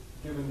 2,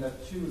 given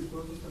that 2 is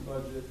closest to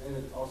budget and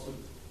it also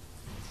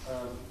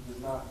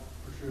does not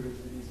protrude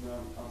into the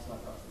easement onto my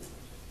property?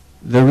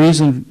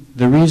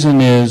 The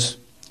reason is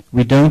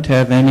we don't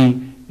have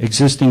any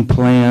existing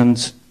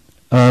plans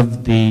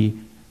of the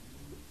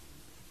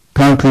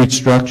concrete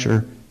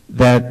structure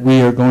that we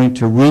are going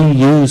to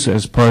reuse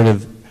as part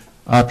of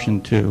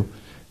option 2.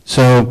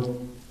 So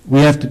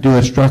we have to do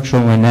a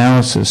structural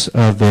analysis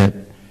of it,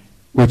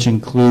 which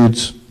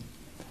includes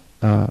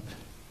kind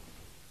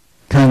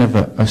of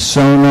a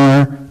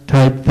sonar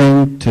type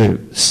thing to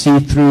see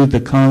through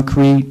the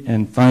concrete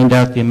and find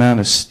out the amount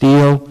of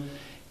steel,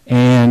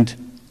 and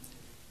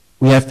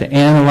we have to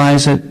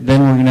analyze it. Then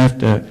we're going to have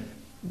to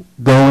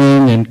go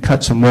in and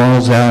cut some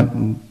walls out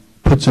and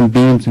put some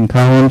beams and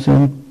columns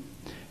in.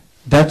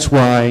 That's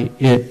why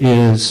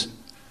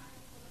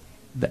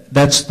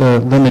that's the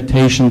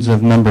limitations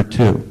of number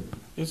 2.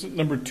 Doesn't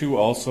number 2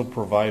 also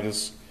provide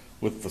us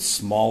with the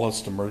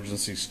smallest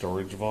emergency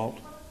storage vault?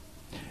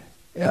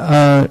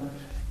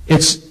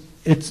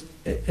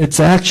 It's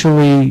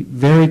actually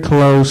very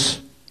close.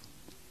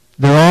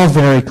 They're all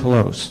very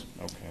close.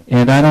 Okay.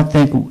 And I don't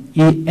think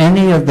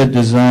any of the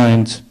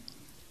designs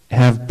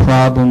have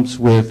problems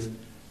with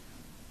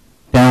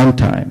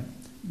downtime.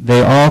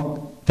 They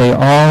all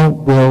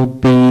will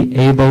be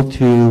able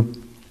to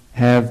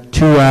have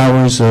 2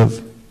 hours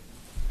of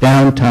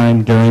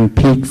downtime during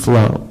peak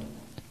flow,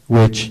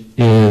 which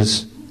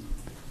is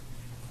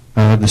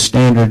the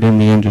standard in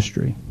the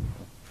industry.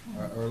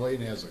 Arlene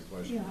has a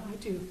question. Yeah, I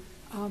do.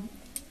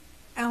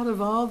 Out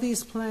of all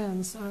these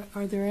plans,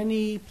 are there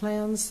any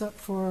plans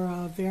for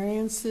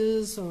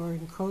variances or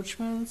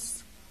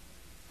encroachments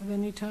of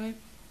any type?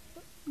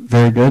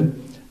 Very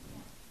good.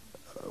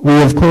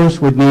 We, of course,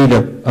 would need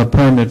a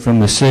permit from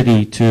the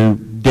city to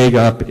dig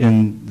up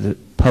in the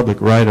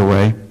public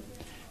right-of-way,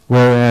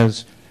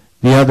 whereas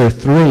the other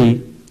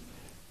 3,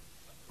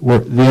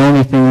 the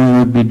only thing we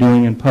would be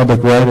doing in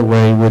public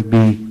right-of-way would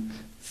be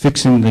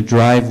fixing the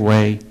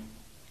driveway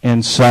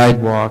and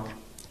sidewalk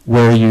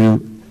where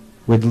you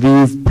would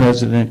leave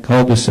President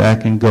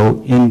Cul-de-sac and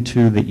go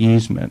into the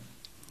easement.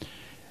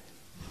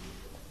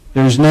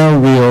 There's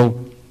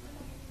nothing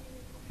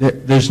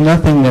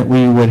that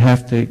we would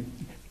have to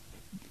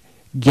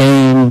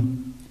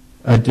gain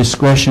a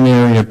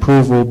discretionary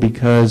approval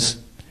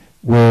because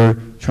we're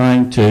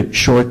trying to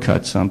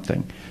shortcut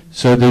something.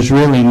 So there's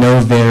really no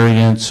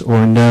variance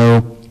or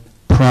no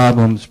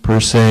problems per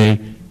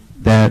se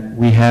that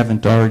we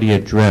haven't already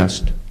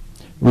addressed.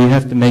 We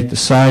have to make the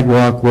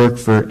sidewalk work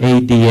for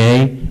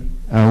ADA.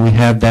 We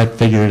have that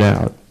figured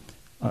out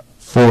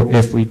for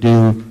if we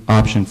do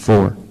option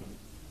 4.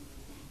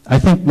 I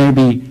think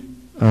maybe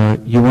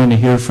you want to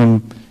hear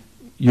from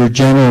your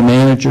general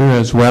manager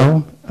as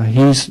well. I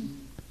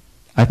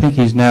think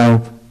he's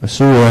now a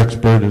sewer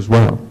expert as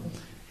well.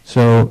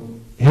 So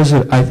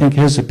I think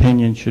his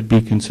opinion should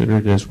be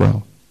considered as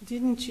well.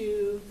 Didn't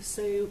you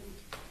say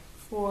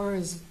 4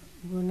 is,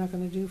 we're not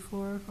going to do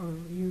 4?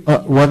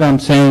 What I'm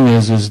saying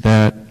is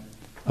that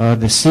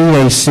the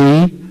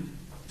CAC,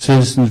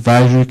 Citizens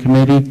Advisory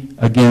Committee,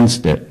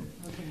 against it.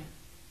 Okay.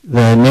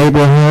 The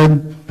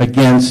neighborhood,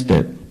 against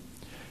it.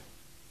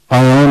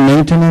 Our own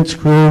maintenance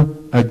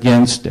crew,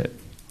 against it.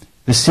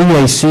 The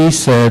CAC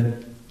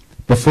said,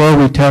 before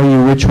we tell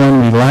you which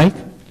one we like,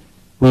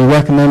 we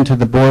recommend to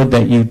the board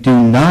that you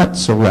do not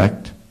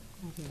select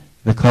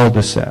the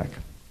cul-de-sac.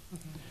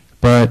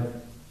 But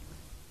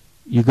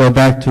you go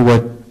back to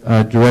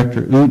what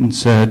Director Uten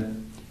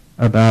said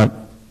about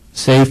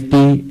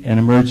safety, and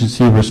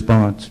emergency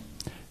response.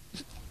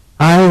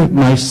 I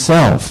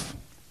myself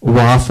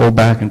waffle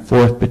back and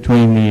forth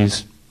between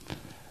these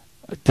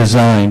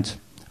designs.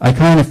 I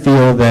kind of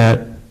feel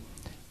that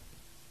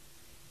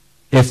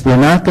if we're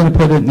not going to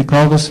put it in the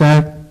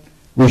cul-de-sac,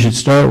 we should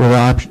start with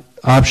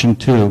option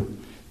 2,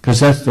 because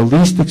that's the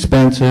least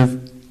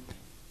expensive,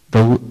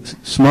 the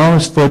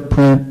smallest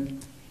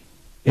footprint,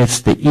 it's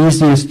the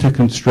easiest to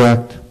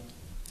construct,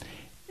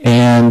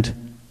 and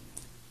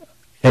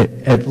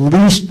at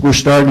least we're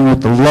starting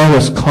with the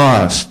lowest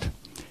cost.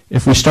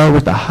 If we start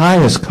with the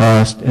highest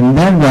cost and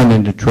then run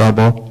into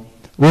trouble,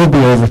 we'll be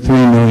over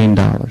 $3 million,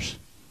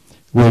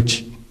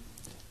 which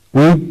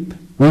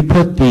we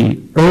put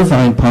the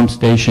Irvine pump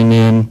station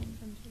in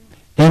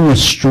the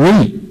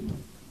street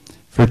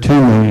for $2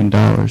 million.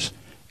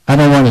 I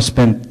don't want to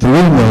spend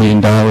 $3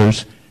 million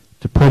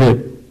to put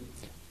it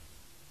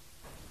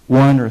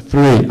 1 or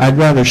 3. I'd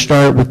rather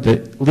start with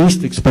the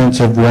least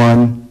expensive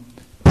one,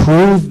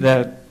 prove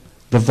that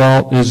the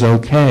vault is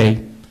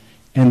okay,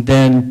 and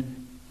then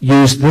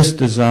use this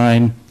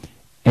design,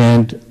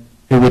 and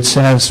it would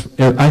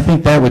I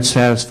think that would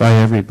satisfy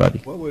everybody.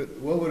 What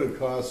would it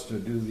cost to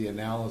do the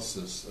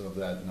analysis of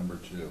that number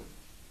 2?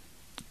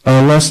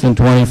 Less than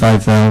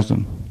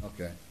 $25,000.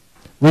 Okay.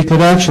 We could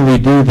actually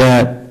do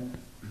that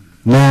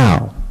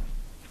now,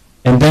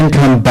 and then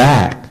come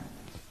back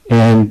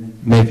and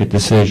make a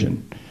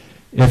decision.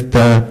 If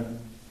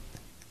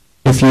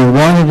you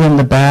want it in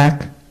the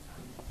back,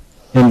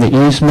 in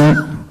the easement,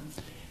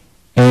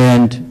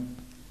 and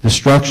the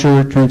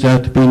structure turns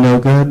out to be no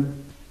good,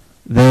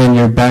 then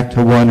you're back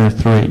to 1 or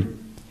 3.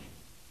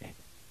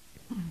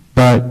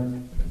 But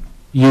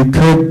you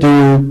could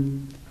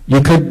do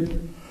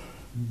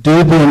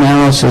the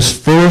analysis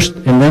first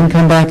and then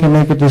come back and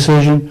make a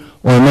decision,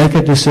 or make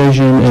a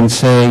decision and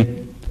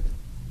say,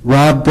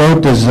 Rob, go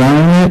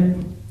design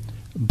it,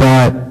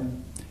 but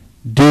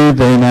do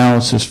the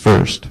analysis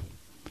first.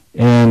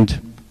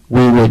 And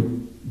we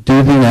would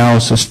do the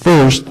analysis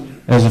first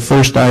as a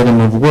first item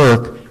of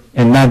work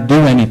and not do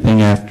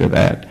anything after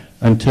that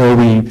until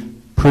we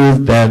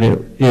prove that it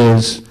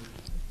is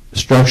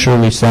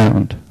structurally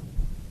sound.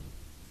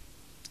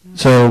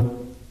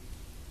 So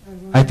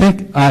I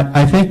think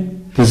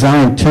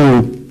design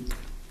 2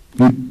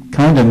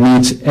 kind of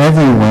meets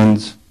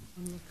everyone's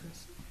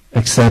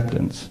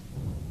acceptance.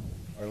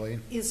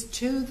 Arlene? Is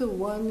 2 the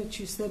one that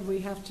you said we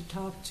have to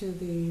talk to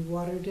the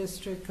water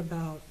district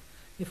about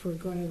if we're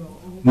going to go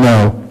over?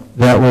 No,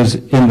 that was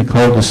in the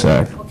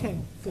cul-de-sac. Okay,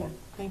 good,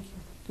 thank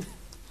you.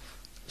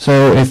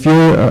 So if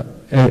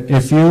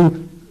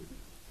you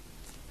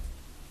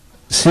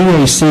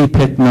CAC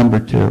picked number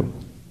 2,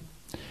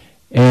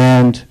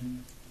 and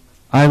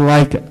I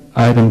like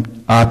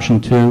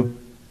option 2.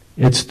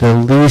 It's the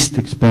least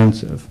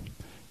expensive.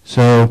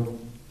 So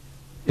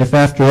if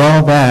after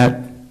all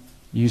that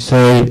you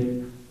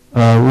say,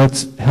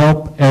 let's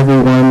help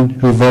everyone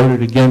who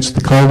voted against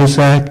the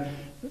cul-de-sac,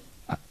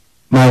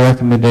 my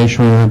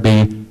recommendation would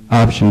be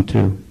option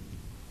 2.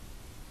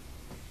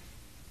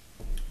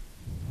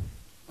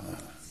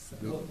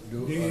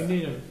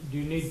 Do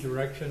you need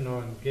direction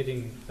on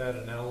getting that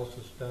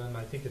analysis done?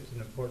 I think it's an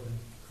important.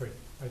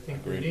 I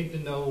think we need to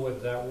know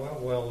what that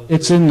well is.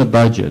 It's in the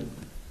budget.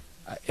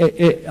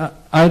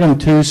 Item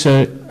 2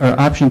 said, or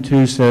option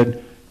 2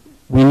 said,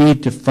 we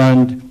need to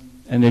fund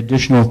an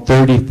additional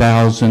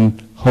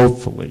 $30,000,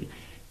 hopefully,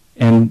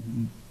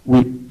 and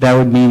that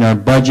would mean our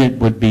budget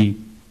would be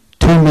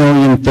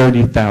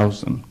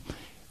 $2,030,000,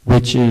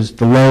 which is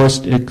the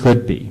lowest it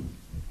could be.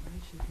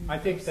 I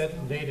think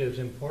that data is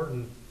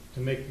important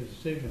to make the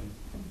decision.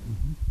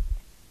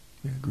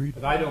 Agreed.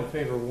 But I don't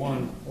favor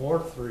 1 or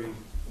 3.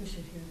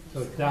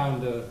 So it's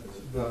down to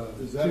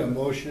Is that 2. a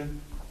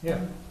motion? Yeah,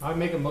 I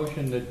make a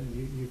motion that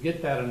you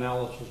get that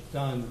analysis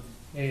done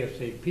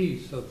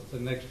ASAP, so that the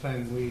next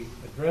time we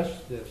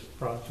address this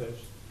process,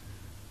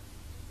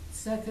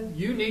 Second.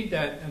 you need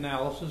that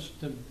analysis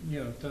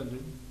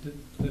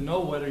to know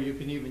whether you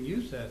can even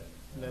use that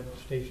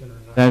station or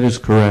not. That is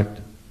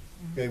correct.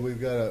 Okay, we've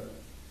got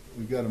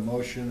a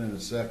motion and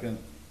a second.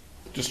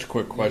 Just a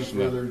quick question.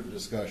 Any further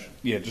discussion?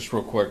 Yeah, just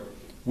real quick.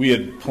 We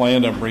had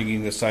planned on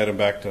bringing this item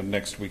back to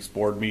next week's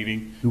board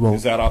meeting. We won't.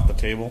 Is that off the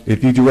table?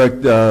 If you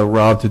direct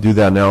Rob to do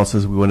that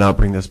analysis, we will not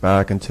bring this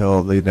back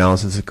until the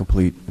analysis is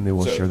complete, and they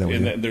will share that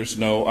with you. There's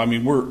no, I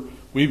mean,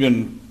 we've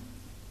been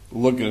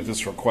looking at this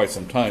for quite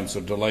some time,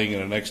 so delaying it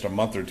an extra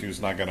month or 2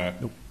 is not going to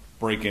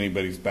break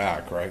anybody's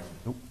back, right?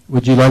 Nope.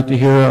 Would you like to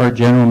hear our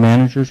general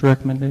manager's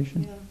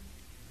recommendation?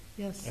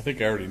 Yes. I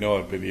think I already know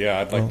it, but yeah,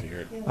 I'd like to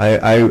hear it.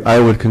 I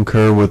would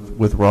concur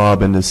with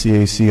Rob and the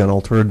CAC on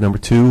alternative number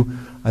 2.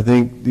 I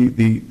think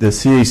the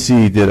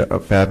CAC did a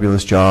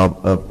fabulous job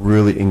of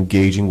really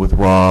engaging with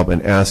Rob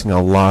and asking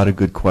a lot of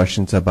good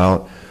questions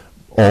about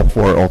all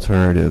 4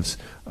 alternatives,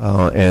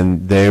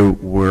 and they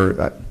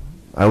were.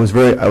 I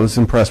was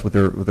impressed with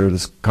their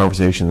this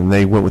conversation, and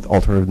they went with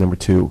alternative number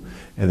 2,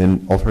 and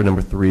then alternative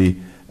number 3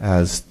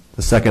 as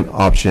the second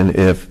option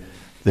if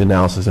the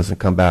analysis doesn't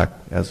come back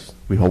as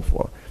we hope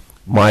for.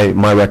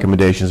 my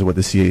recommendation is what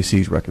the CAC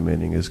is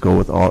recommending, is go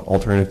with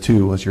alternative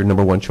 2 as your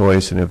number 1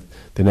 choice, and if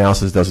the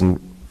analysis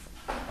doesn't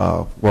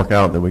work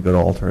out, then we go to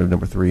alternative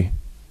number 3.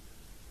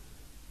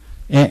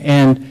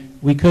 And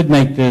we could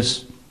make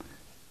this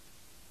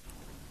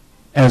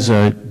as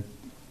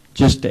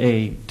just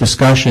a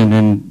discussion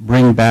and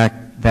bring back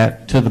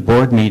that to the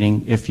board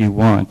meeting if you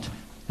want.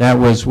 That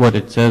was what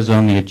it says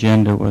on the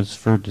agenda, was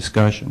for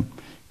discussion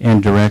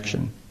and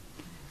direction.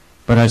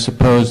 But I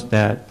suppose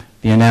that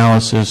the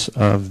analysis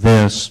of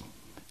this,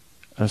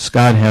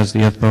 Scott has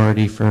the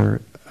authority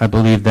for, I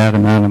believe, that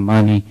amount of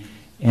money,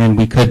 and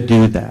we could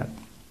do that.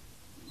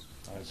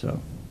 So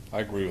I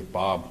agree with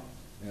Bob.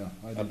 Yeah,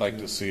 I'd like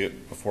to see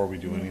it before we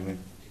do anything.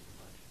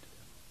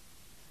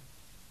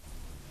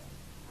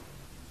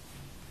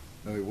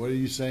 What are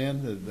you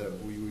saying,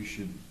 that we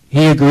should?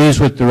 He agrees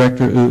with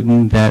Director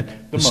Uten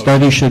that the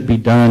study should be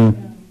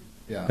done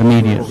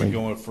immediately.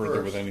 Before we go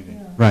further with anything.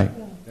 Right.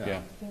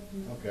 Yeah.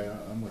 Okay,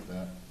 I'm with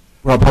that.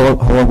 Rob, how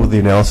long will the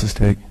analysis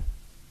take?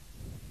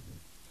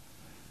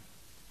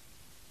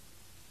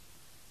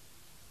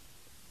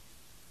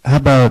 How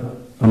about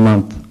a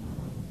month?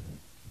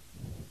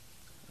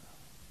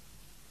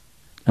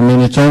 I mean,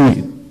 it's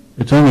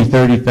only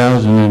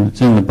 30,000 and it's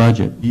in the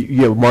budget.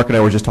 Yeah, Mark and I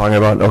were just talking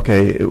about,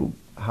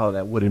 how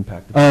that would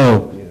impact the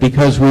budget.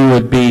 Because we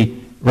would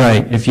be,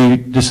 right, if you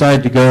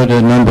decide to go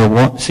to number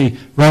 1, see,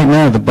 right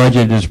now the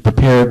budget is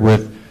prepared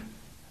with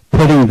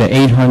putting the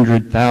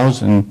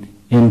 800,000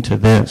 into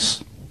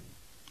this.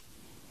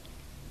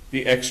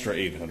 The extra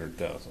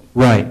 800,000.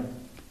 Right.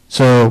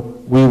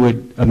 So we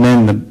would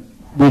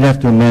we'd have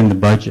to amend the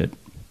budget.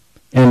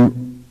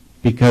 And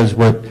because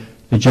what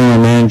the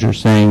general manager is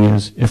saying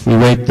is, if we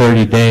wait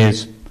 30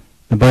 days,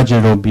 the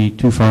budget will be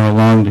too far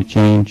along to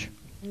change.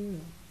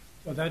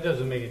 Well, that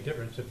doesn't make a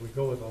difference if we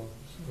go with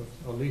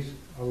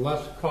a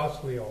less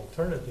costly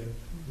alternative.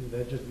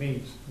 That just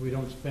means we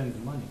don't spend the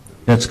money.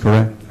 That's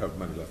correct. Have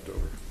money left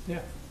over.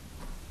 Yeah.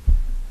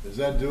 Is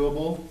that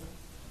doable?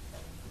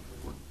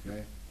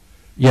 Okay.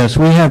 Yes,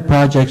 we have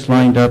projects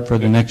lined up for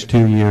the next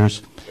 2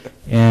 years.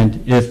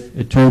 And if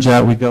it turns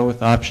out we go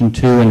with option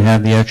 2 and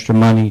have the extra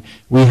money,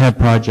 we have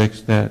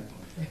projects that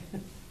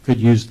could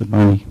use the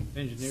money.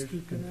 Engineers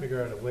can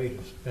figure out a way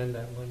to spend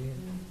that money.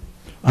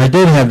 I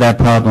did have that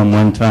problem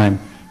one time.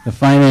 The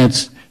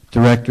finance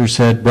director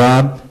said,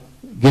 Rob,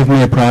 give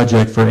me a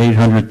project for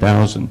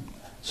 800,000.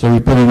 So we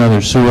put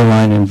another sewer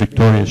line in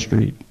Victoria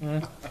Street.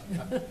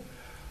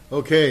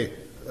 Okay,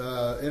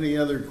 any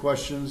other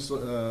questions?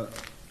 I'm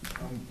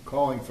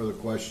calling for the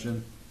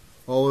question.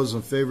 All those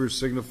in favor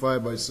signify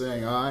by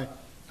saying aye.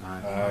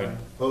 Aye.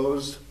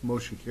 Opposed?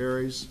 Motion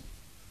carries.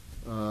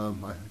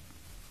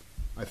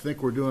 I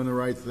think we're doing the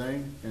right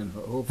thing, and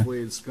hopefully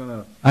it's going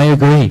to I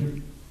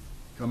agree.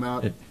 come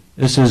out.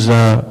 This is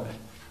a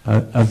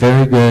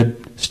very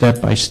good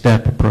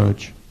step-by-step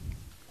approach.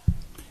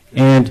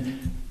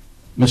 And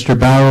Mr.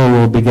 Bauer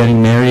will be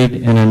getting married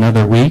in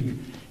another week,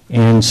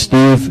 and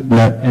Steve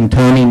and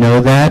Tony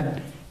know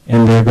that,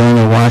 and they're going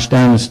to wash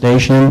down the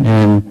station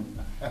and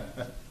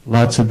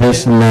lots of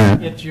this and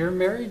that. It's your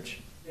marriage?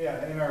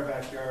 Yeah, in our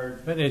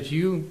backyard. But it's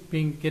you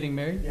getting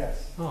married?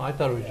 Yes. Oh, I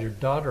thought it was your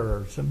daughter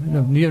or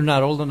something. You're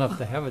not old enough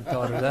to have a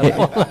daughter that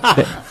old.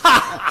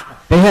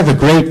 They have a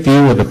great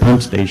view of the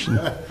pump station.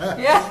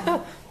 Yeah.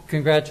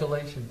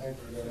 Congratulations.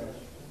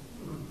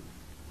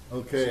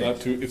 Okay.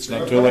 It's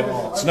not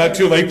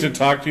too late to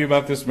talk to you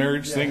about this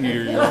marriage thing.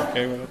 You're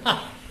okay with it?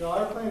 No,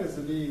 our plan is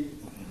to be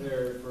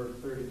there for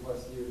 30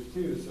 plus years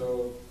too,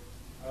 so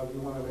we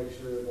want to make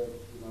sure that,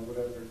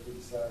 whatever he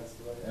decides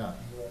to let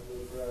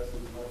move for us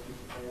and our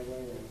future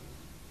family and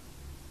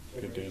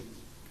Good deal.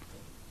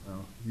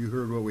 Well, you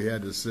heard what we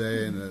had to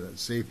say, and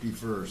safety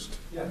first.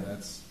 Yeah. And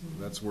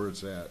that's where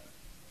it's at.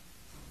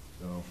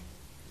 So.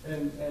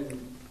 And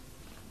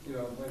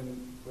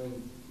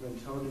when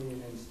Tony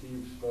and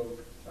Steve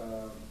spoke,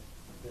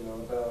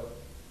 about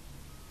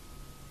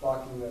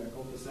blocking the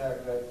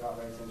cul-de-sac, that caught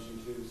my attention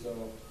too. So,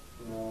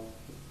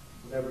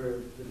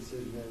 whatever the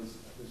decision is,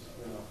 just,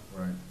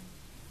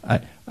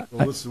 Right.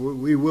 Well,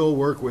 listen, we will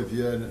work with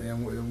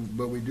you,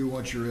 but we do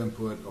want your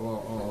input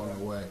all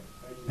in a way.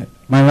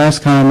 My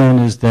last comment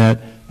is that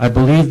I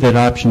believe that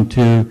option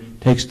 2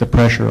 takes the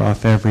pressure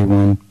off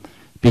everyone,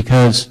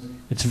 because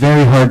it's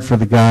very hard for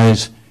the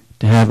guys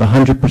to have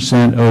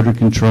 100% odor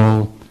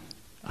control,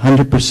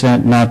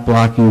 100% not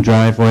blocking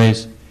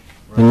driveways,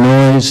 the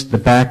noise, the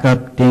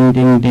backup, ding,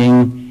 ding,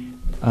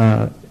 ding,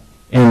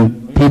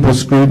 and people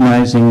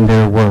scrutinizing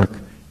their work.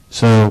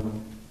 So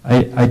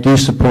I do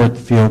support the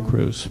field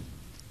crews.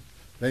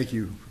 Thank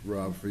you,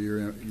 Rob, for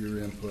your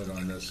input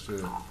on this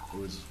too. It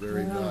was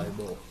very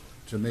valuable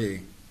to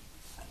me.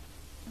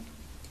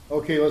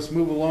 Okay, let's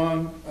move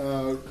along.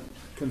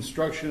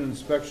 Construction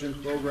inspection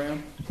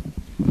program.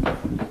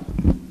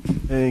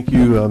 Thank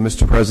you,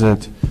 Mr.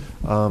 President.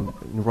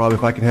 Rob,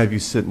 if I can have you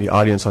sit in the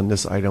audience on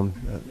this item,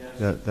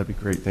 that'd be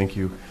great. Thank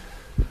you.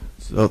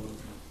 So,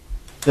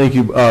 thank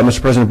you,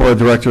 Mr. President, Board of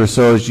Directors.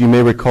 So, as you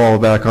may recall,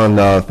 back on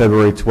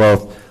February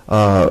 12th,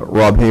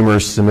 Rob Hamer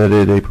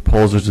submitted a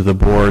proposal to the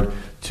board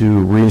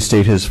to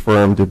reinstate his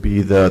firm to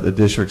be the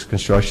district's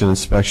construction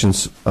inspection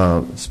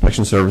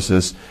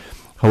services.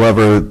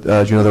 However,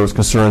 as you know, there was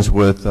concerns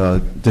with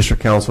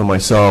district council and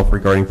myself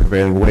regarding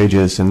prevailing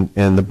wages,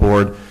 and the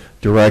board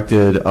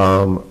directed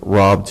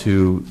Rob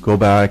to go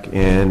back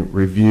and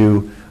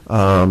review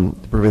the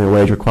prevailing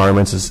wage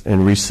requirements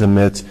and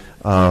resubmit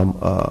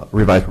a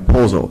revised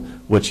proposal,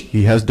 which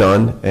he has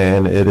done,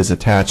 and it is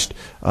attached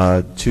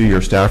to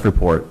your staff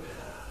report.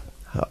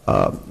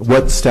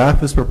 What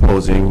staff is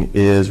proposing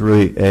is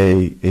really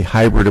a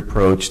hybrid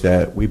approach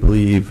that we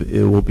believe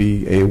it will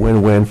be a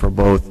win-win for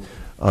both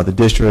the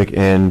district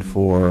and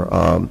for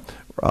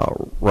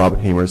Robert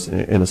Hamers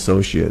and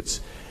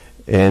Associates.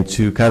 And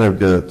to kind of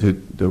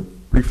to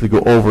briefly go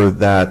over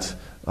that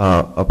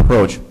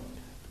approach,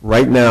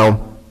 right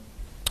now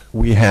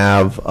we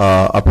have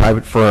a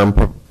private firm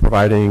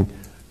providing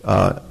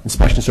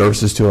inspection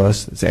services to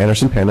us. It's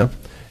Anderson Penna,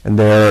 and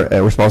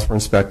they're responsible for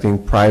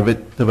inspecting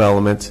private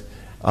development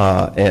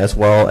as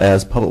well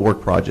as public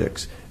work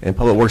projects. And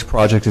public works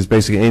project is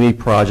basically any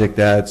project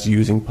that's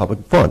using public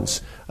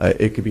funds.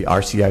 It could be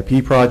our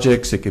CIP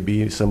projects. It could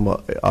be some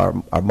our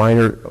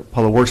minor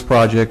public works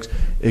projects.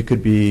 It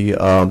could be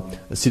the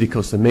City of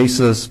Costa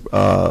Mesa's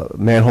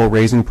manhole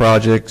raising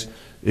projects.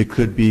 It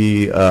could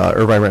be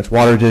Irvine Ranch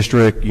Water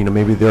District. You know,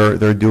 maybe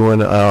they're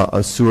doing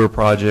a sewer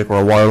project or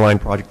a water line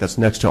project that's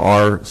next to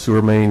our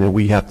sewer main, and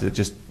we have to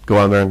just go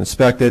out there and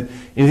inspect it.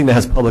 Anything that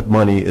has public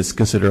money is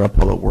considered a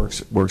public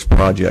works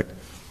project.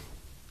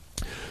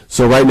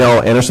 So right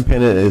now, Anderson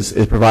Penna is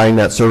providing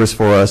that service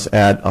for us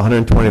at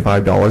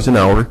 $125 an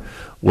hour,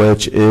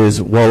 which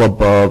is well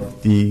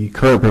above the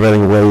current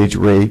prevailing wage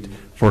rate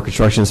for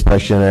construction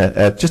inspection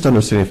at just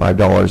under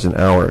 $75 an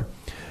hour.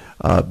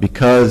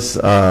 Because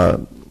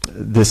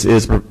this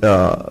is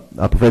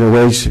a prevailing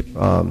wage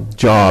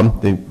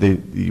job,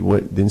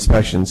 the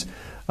inspections,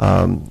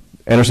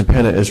 Anderson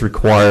Penna is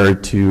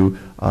required to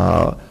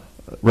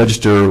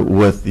register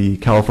with the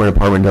California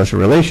Department of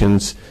Industrial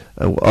Relations,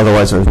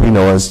 otherwise as we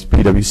know as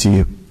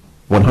PwC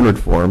 100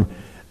 form,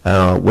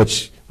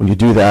 which when you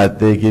do that,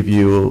 they give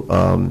you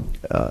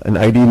an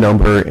ID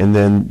number, and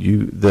then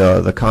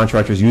the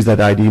contractors use that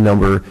ID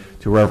number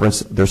to reference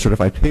their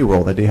certified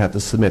payroll that they have to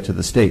submit to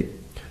the state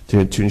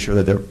to ensure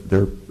that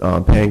they're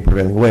paying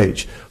prevailing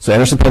wage. So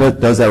Anderson Penna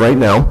does that right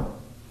now.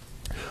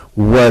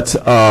 What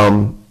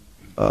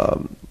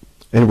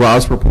in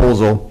Rob's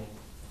proposal,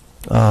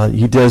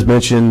 he does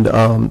mention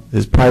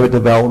his private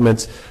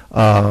development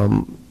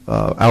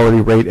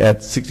hourly rate at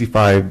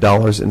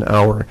 $65 an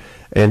hour,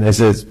 and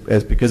as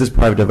because it's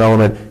private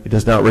development, it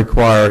does not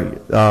require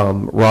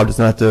Rob does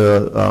not have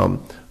to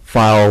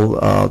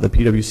file the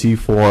PwC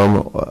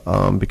form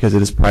because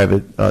it is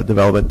private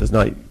development, does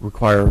not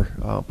require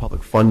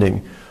public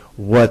funding.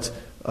 What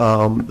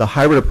the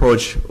hybrid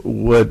approach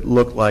would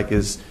look like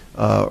is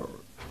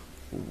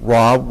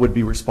Rob would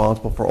be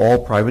responsible for all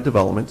private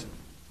development,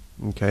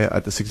 okay,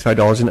 at the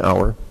 $65 an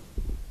hour.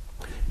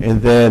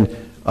 And then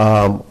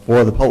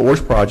for the public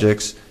works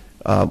projects,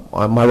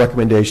 my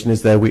recommendation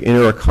is that we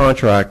enter a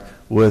contract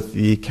with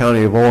the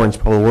County of Orange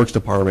Public Works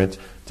Department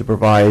to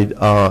provide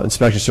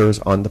inspection service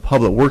on the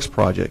public works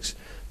projects.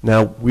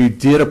 Now, we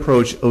did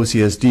approach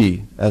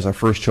OCSD as our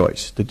first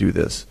choice to do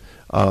this.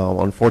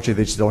 Unfortunately,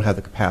 they just don't have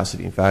the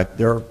capacity. In fact,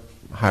 they're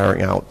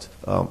hiring out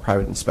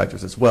private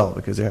inspectors as well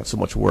because they have so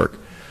much work.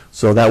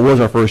 So that was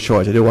our first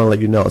choice. I did want to let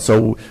you know.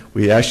 So then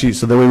we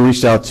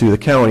reached out to the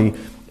county,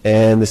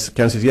 and the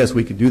county says, yes,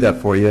 we can do that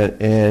for you.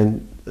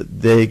 And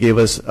they gave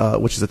us,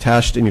 which is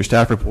attached in your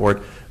staff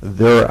report,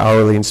 their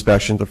hourly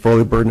inspection, the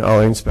fully burdened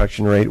hourly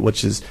inspection rate,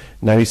 which is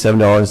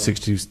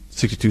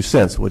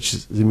 $97.62, which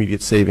is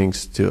immediate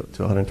savings to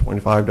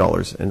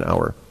 $125 an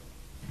hour.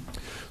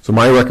 So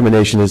my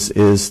recommendation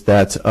is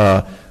that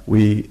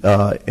we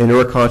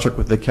enter a contract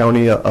with the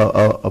County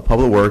of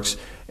Public Works,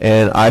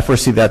 and I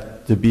foresee that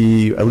to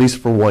be at least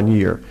for 1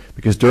 year,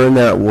 because during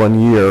that 1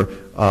 year,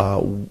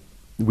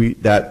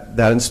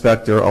 that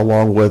inspector,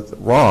 along with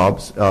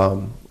Rob's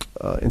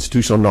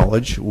institutional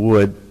knowledge,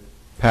 would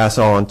pass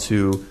on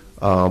to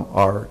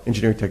our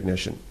engineering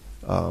technician,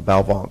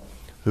 Bao Vong,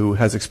 who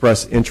has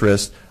expressed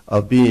interest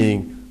of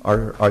being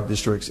our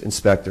district's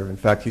inspector. In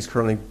fact, he's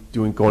currently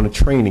going to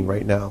training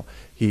right now.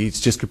 He's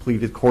just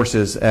completed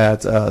courses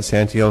at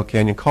Santiago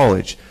Canyon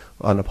College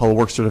on a public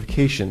works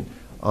certification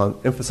on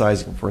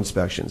emphasizing for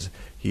inspections.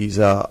 He's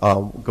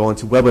going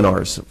to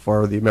webinars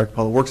for the American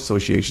Public Works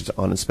Associations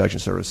on inspection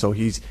service. So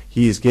he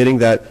is getting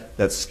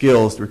that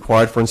skills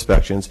required for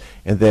inspections,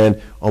 and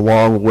then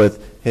along with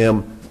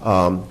him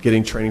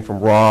getting training from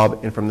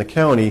Rob and from the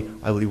county,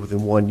 I believe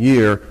within 1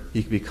 year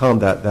he can become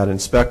that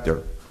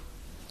inspector.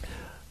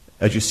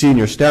 As you see in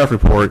your staff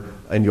report,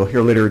 and you'll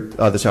hear later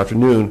this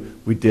afternoon,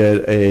 we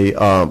did a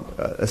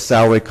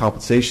salary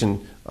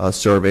compensation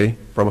survey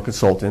from a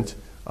consultant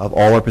of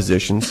all our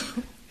positions.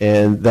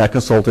 And that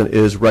consultant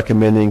is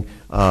recommending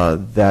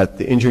that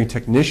the engineering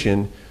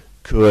technician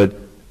could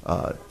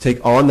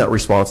take on that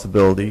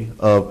responsibility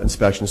of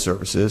inspection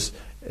services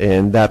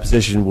and that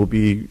position will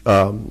be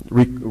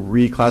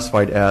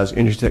reclassified as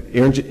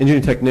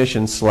engineering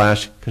technician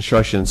 /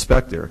 construction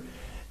inspector.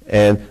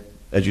 And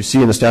as you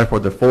see in the staff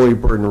report, the fully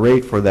burdened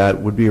rate for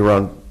that would be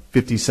around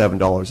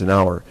 $57 an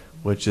hour,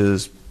 which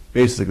is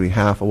basically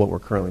half of what we're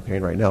currently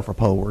paying right now for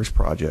public works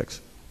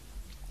projects.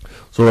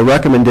 So the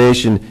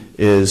recommendation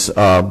is,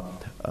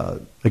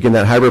 again,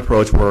 that hybrid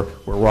approach where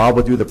Rob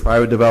would do the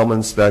private development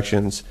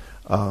inspections,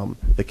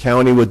 the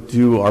county would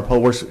do our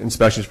public works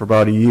inspections for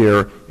about a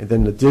year, and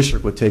then the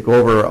district would take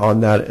over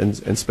on that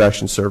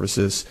inspection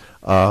services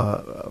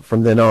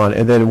from then on.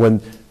 And then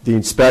when the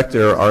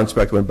inspector, our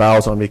inspector, when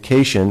Bow's on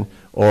vacation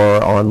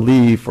or on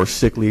leave for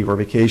sick leave or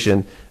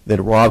vacation,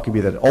 then Rob could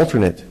be that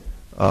alternate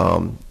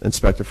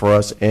inspector for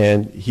us,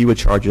 and he would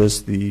charge us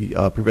the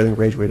prevailing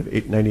wage rate of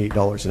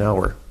 $98 an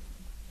hour.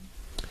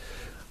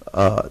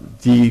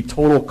 The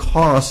total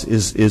cost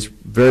is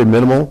very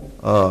minimal.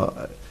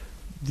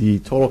 The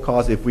total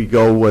cost, if we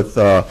go with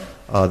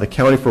the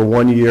county for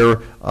 1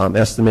 year,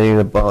 estimating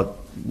about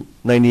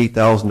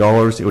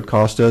 $98,000 it would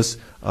cost us,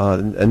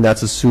 and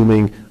that's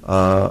assuming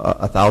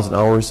 1,000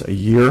 hours a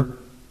year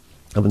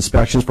of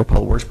inspections for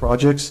public works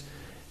projects.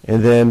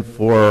 And then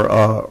for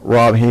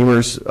Rob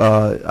Hamers,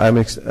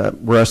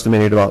 we're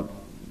estimating about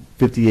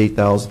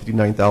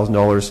 $58,000,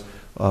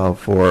 $59,000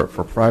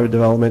 for private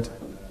development.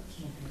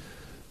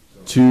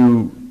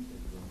 To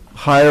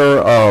hire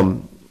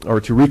or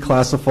to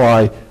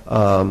reclassify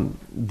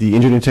the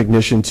engineering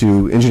technician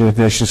to engineering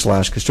technician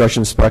 /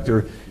 construction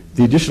inspector,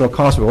 the additional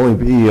cost will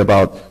only be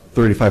about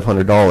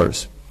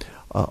 $3,500.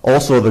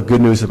 Also, the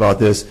good news about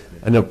this,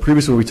 I know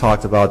previously when we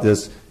talked about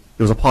this,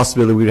 there was a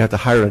possibility we'd have to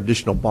hire an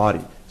additional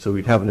body. So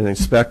we'd have an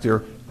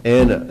inspector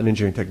and an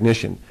engineering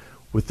technician.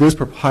 With this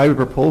hybrid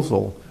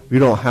proposal, we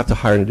don't have to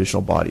hire an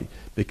additional body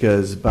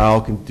because BOW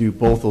can do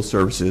both those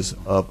services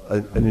of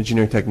an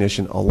engineering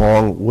technician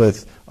along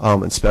with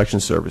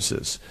inspection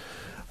services.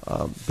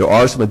 There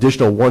are some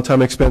additional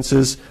one-time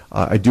expenses.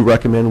 I do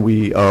recommend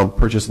we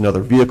purchase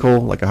another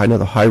vehicle, like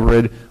another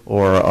hybrid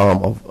or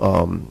a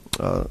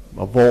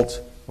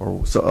Volt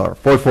or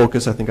Ford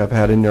Focus. I think I've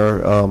had in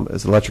there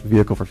as an electric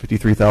vehicle for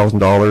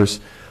 $53,000.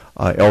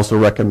 I also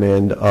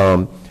recommend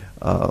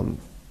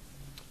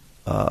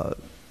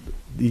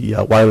the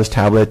wireless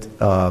tablet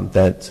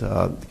that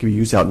can be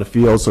used out in the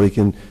field so he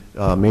can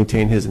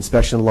maintain his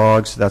inspection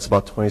logs. That's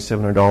about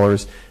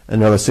 $2,700,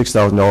 and another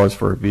 $6,000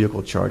 for a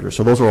vehicle charger.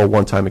 So those are all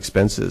one-time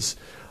expenses.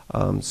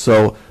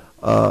 So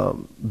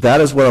that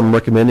is what I'm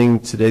recommending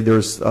today.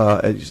 There's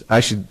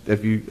actually,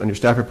 if you on your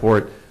staff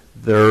report,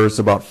 there's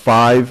about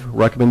 5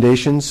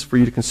 recommendations for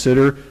you to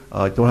consider.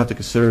 Don't have to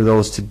consider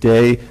those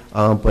today,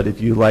 but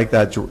if you like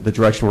that the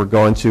direction we're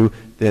going to,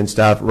 then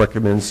staff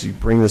recommends you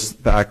bring this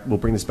back. We'll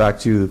bring this back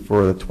to you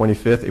for the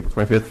 25th, April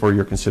 25th, for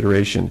your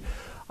consideration.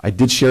 I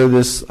did share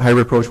this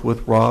hybrid approach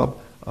with Rob.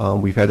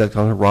 We've had that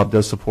conversation. Rob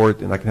does support,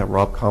 and I can have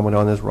Rob comment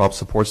on this. Rob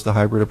supports the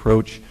hybrid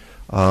approach.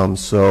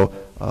 So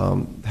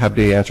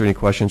happy to answer any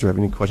questions or have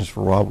any questions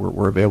for Rob.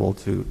 We're available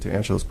to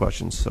answer those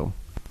questions. So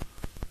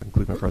I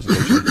conclude my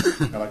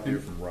presentation. I'd like to hear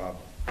from Rob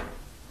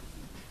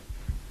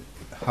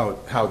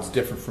how it's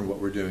different from what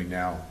we're doing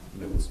now.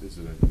 Is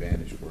an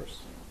advantage for us.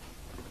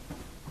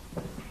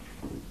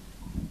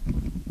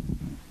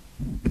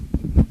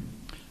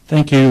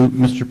 Thank you,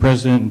 Mr.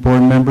 President and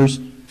board members.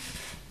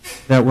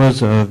 That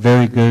was a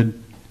very good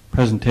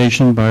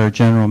presentation by our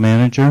general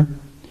manager,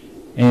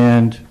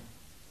 and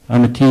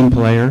I'm a team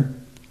player,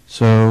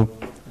 so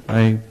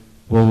I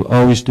will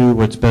always do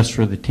what's best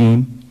for the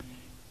team,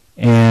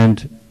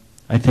 and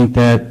I think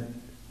that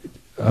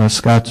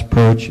Scott's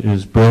approach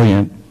is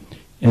brilliant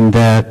in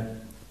that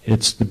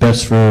it's the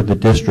best for the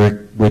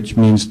district, which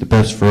means the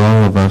best for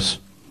all of us.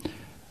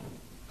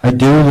 I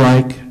do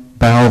like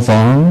Bao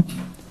Vong,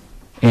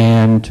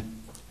 and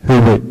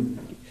who would,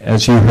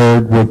 as you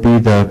heard, would be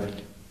the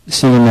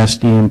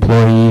CMSD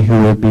employee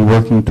who would be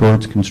working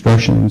towards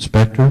construction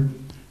inspector.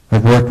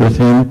 I've worked with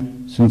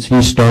him since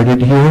he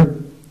started here,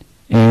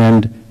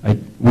 and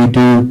we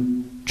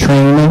do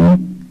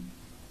training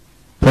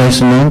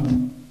twice a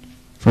month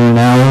for an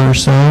hour or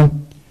so,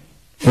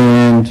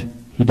 and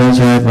he does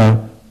have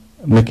a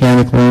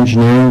mechanical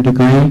engineering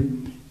degree.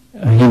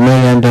 He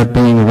may end up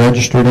being a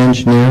registered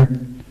engineer,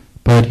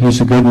 but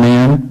he's a good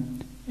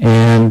man,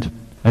 and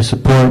I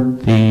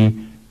support the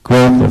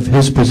growth of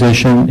his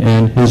position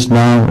and his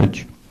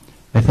knowledge.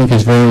 I think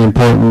is very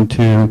important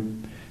to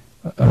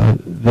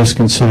this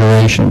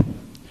consideration.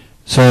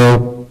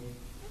 So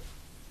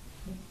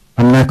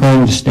I'm not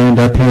going to stand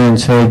up here and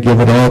say give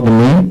it all to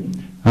me.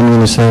 I'm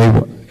going to say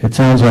it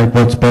sounds like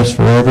what's best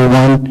for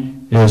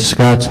everyone is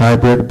Scott's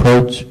hybrid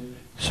approach,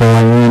 so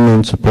I am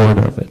in support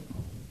of it.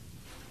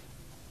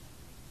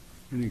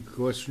 Any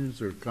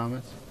questions or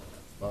comments?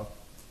 Bob?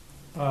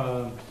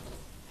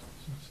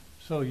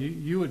 So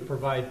you would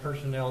provide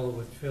personnel that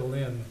would fill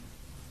in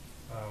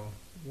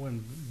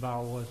when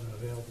Bao wasn't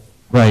available?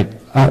 Right.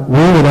 We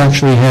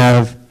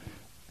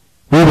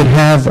would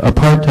have a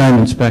part-time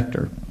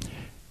inspector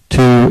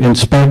to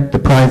inspect the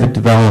private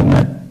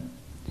development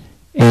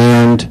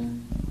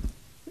and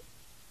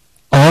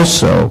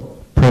also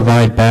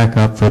provide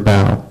backup for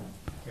Bow.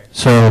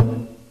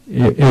 So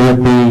it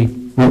would be,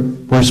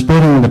 we're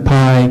splitting the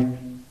pie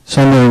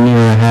somewhere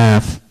near a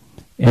half,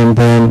 and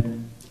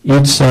then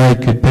each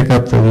side could pick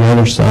up for the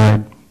other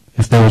side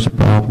if there was a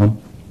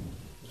problem.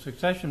 The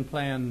succession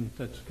plan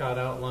that Scott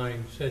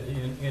outlined said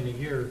in a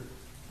year,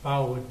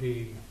 Bow would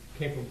be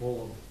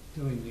capable of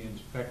doing the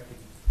inspecting.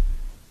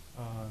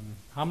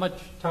 How much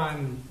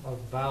time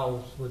of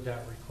Bow's would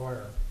that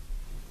require?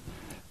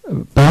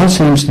 Bow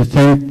seems to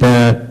think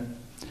that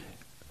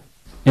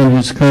in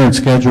his current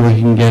schedule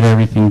he can get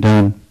everything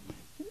done,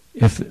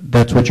 if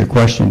that's what your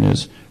question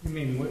is. You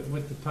mean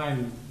with the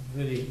time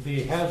that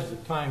he has the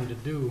time to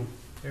do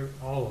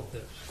all of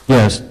this?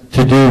 Yes,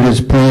 to do his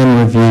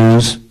plan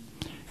reviews,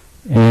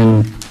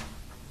 and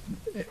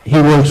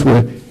he works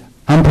with,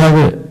 I'm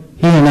part of,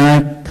 he and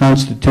I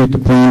constitute the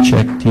plan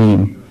check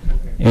team,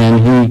 and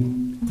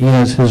he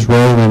has his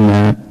role in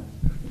that.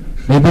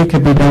 Maybe it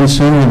could be done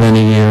sooner than a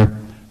year.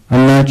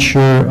 I'm not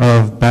sure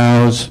of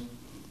Bow's,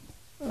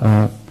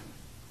 where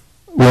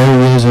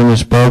he is in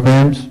his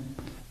programs.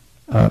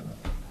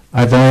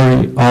 I've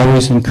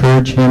always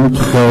encouraged him to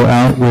go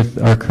out with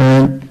our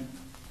current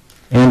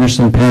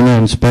Anderson Penna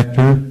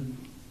inspector,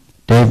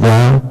 Dave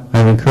Rao.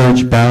 I've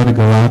encouraged Bow to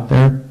go out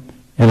there,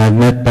 and I've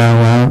met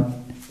Bow out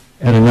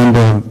at a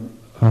number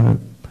of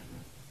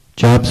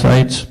job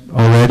sites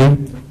already.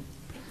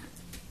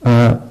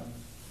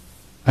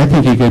 I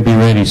think he could be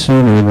ready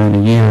sooner than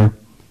a year.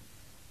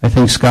 I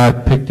think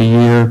Scott picked a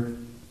year.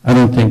 I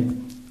don't think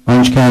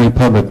Orange County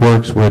Public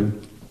Works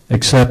would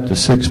accept a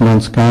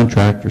 6-month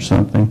contract or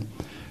something.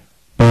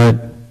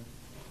 But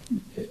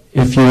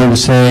if you were to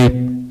say,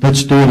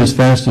 let's do it as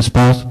fast as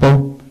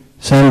possible,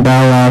 send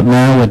Bow out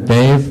now with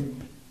Dave,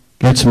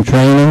 get some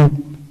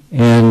training,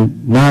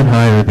 and not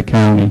hire the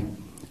county.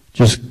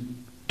 Just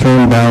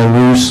turn Bow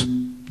loose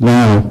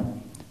now,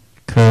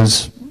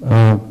 because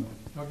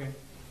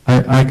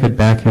I could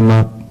back him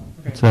up,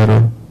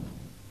 etc.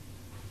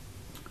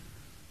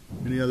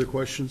 Any other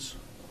questions?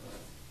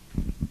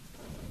 Do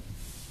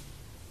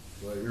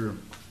I hear,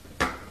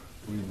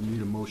 we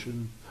need a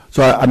motion?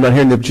 So I'm not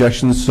hearing the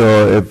objections,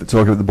 so if it's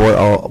okay with the board,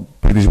 I'll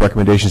put these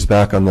recommendations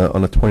back on the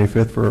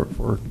 25th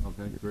for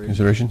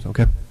considerations,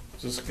 okay?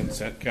 Is this a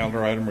consent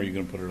calendar item, or are you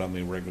going to put it on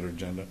the regular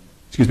agenda?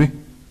 Excuse me?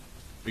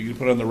 Are you going to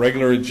put it on the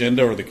regular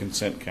agenda or the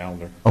consent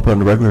calendar? I'll put it on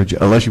the regular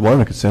agenda. Unless you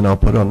want a consent, I'll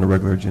put it on the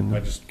regular agenda.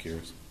 I'm just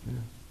curious. Yeah.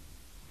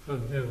 So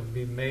it would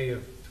be May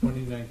of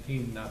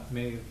 2019, not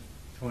May of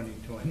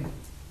 2020.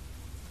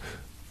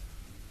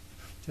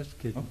 Just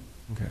kidding.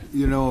 Okay.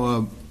 You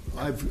know,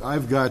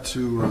 I've got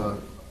to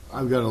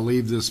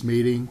leave this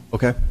meeting.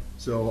 Okay.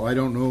 So I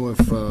don't know if.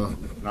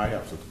 And I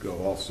have to go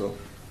also.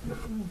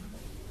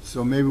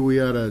 So maybe we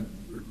ought to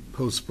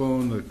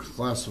postpone the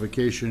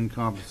classification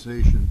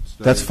compensation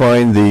study. That's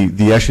fine.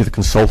 Actually the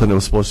consultant that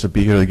was supposed to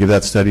be here to give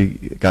that study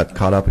got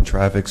caught up in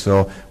traffic,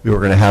 so we were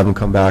going to have him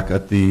come back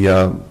at the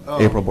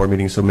April board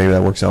meeting, so maybe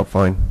that works out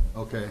fine.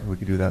 Okay. We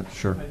could do that,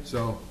 sure.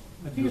 So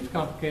I think it's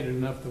complicated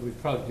enough that we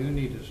probably do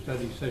need a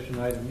study session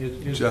item.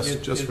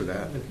 Just for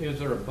that. Is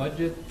there a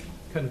budget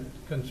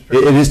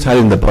constraint? It is tied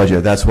in the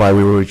budget. That's why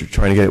we were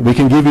trying to get it. We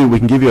can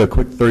give you a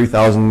quick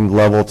 30,000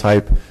 level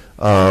type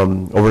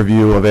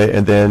overview of it,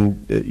 and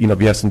then if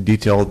you have some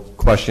detailed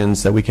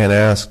questions that we can't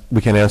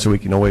answer, we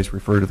can always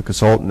refer to the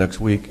consultant next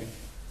week.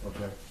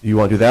 Okay. Do you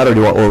want to do that,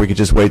 or we could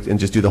just wait and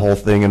just do the whole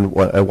thing in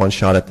one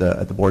shot at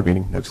the board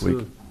meeting next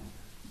week?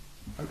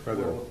 I'd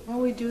rather. Why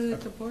don't we do it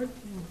at the board?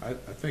 I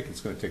think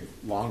it's going to take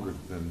longer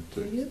than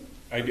Do you?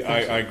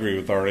 I agree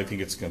with Art. I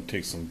think it's going to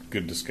take some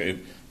good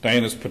discussion.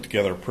 Diana's put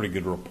together a pretty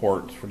good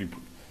report. It's pretty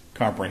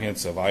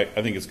comprehensive. I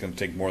think it's going to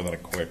take more than a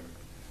quick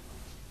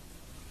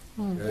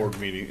board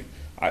meeting.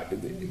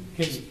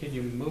 Can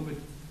you move it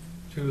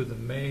to the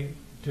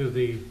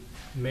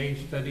May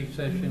study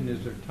session?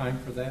 Is there time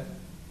for that?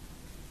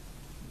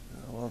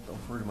 Well,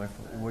 defer to my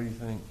phone. What do you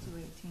think?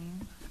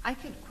 2:18. I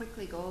could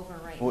quickly go over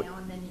right What? now,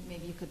 and then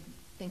maybe you could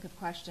think of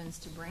questions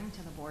to bring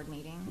to the board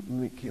meeting.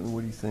 Caitlin,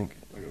 what do you think?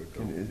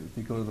 If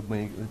we go to the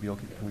May, it'd be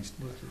okay. Can we? It's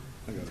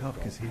tough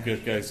because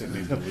Good guys that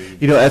need to leave.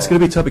 that's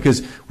going to be tough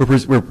because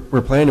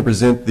we're planning to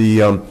present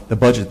the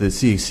budget to the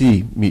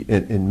CEC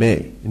in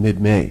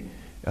mid-May.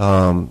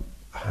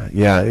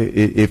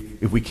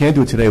 If we can't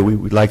do it today,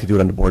 we'd like to do it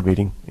on the board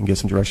meeting and get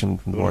some direction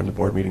from the board on the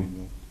board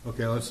meeting.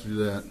 Okay, let's do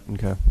that.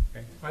 Okay.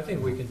 I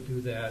think we can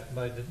do that.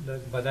 By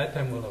that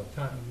time, we'll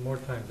have more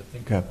time to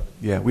think Okay. about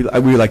it. Yeah, we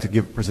would like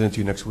to present it to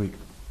you next week.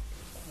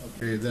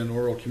 Okay, then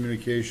oral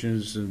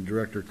communications and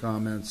director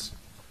comments.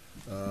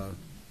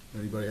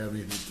 Anybody have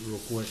anything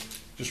real quick?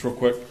 Just real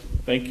quick,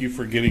 thank you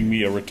for getting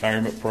me a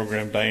retirement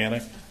program,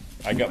 Diana.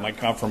 I got my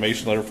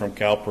confirmation letter from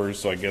CalPERS,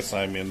 so I guess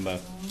I'm in the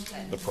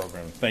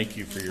program. Thank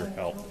you for your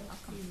help.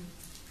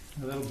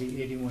 Well, that'll be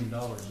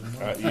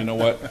 $81 You know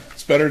what?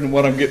 It's better than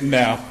what I'm getting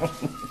now.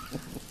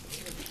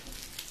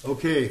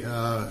 Okay,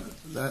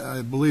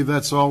 I believe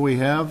that's all we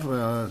have,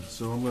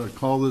 so I'm going to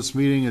call this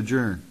meeting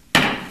adjourned.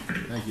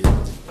 Thank you.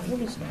 That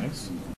was nice.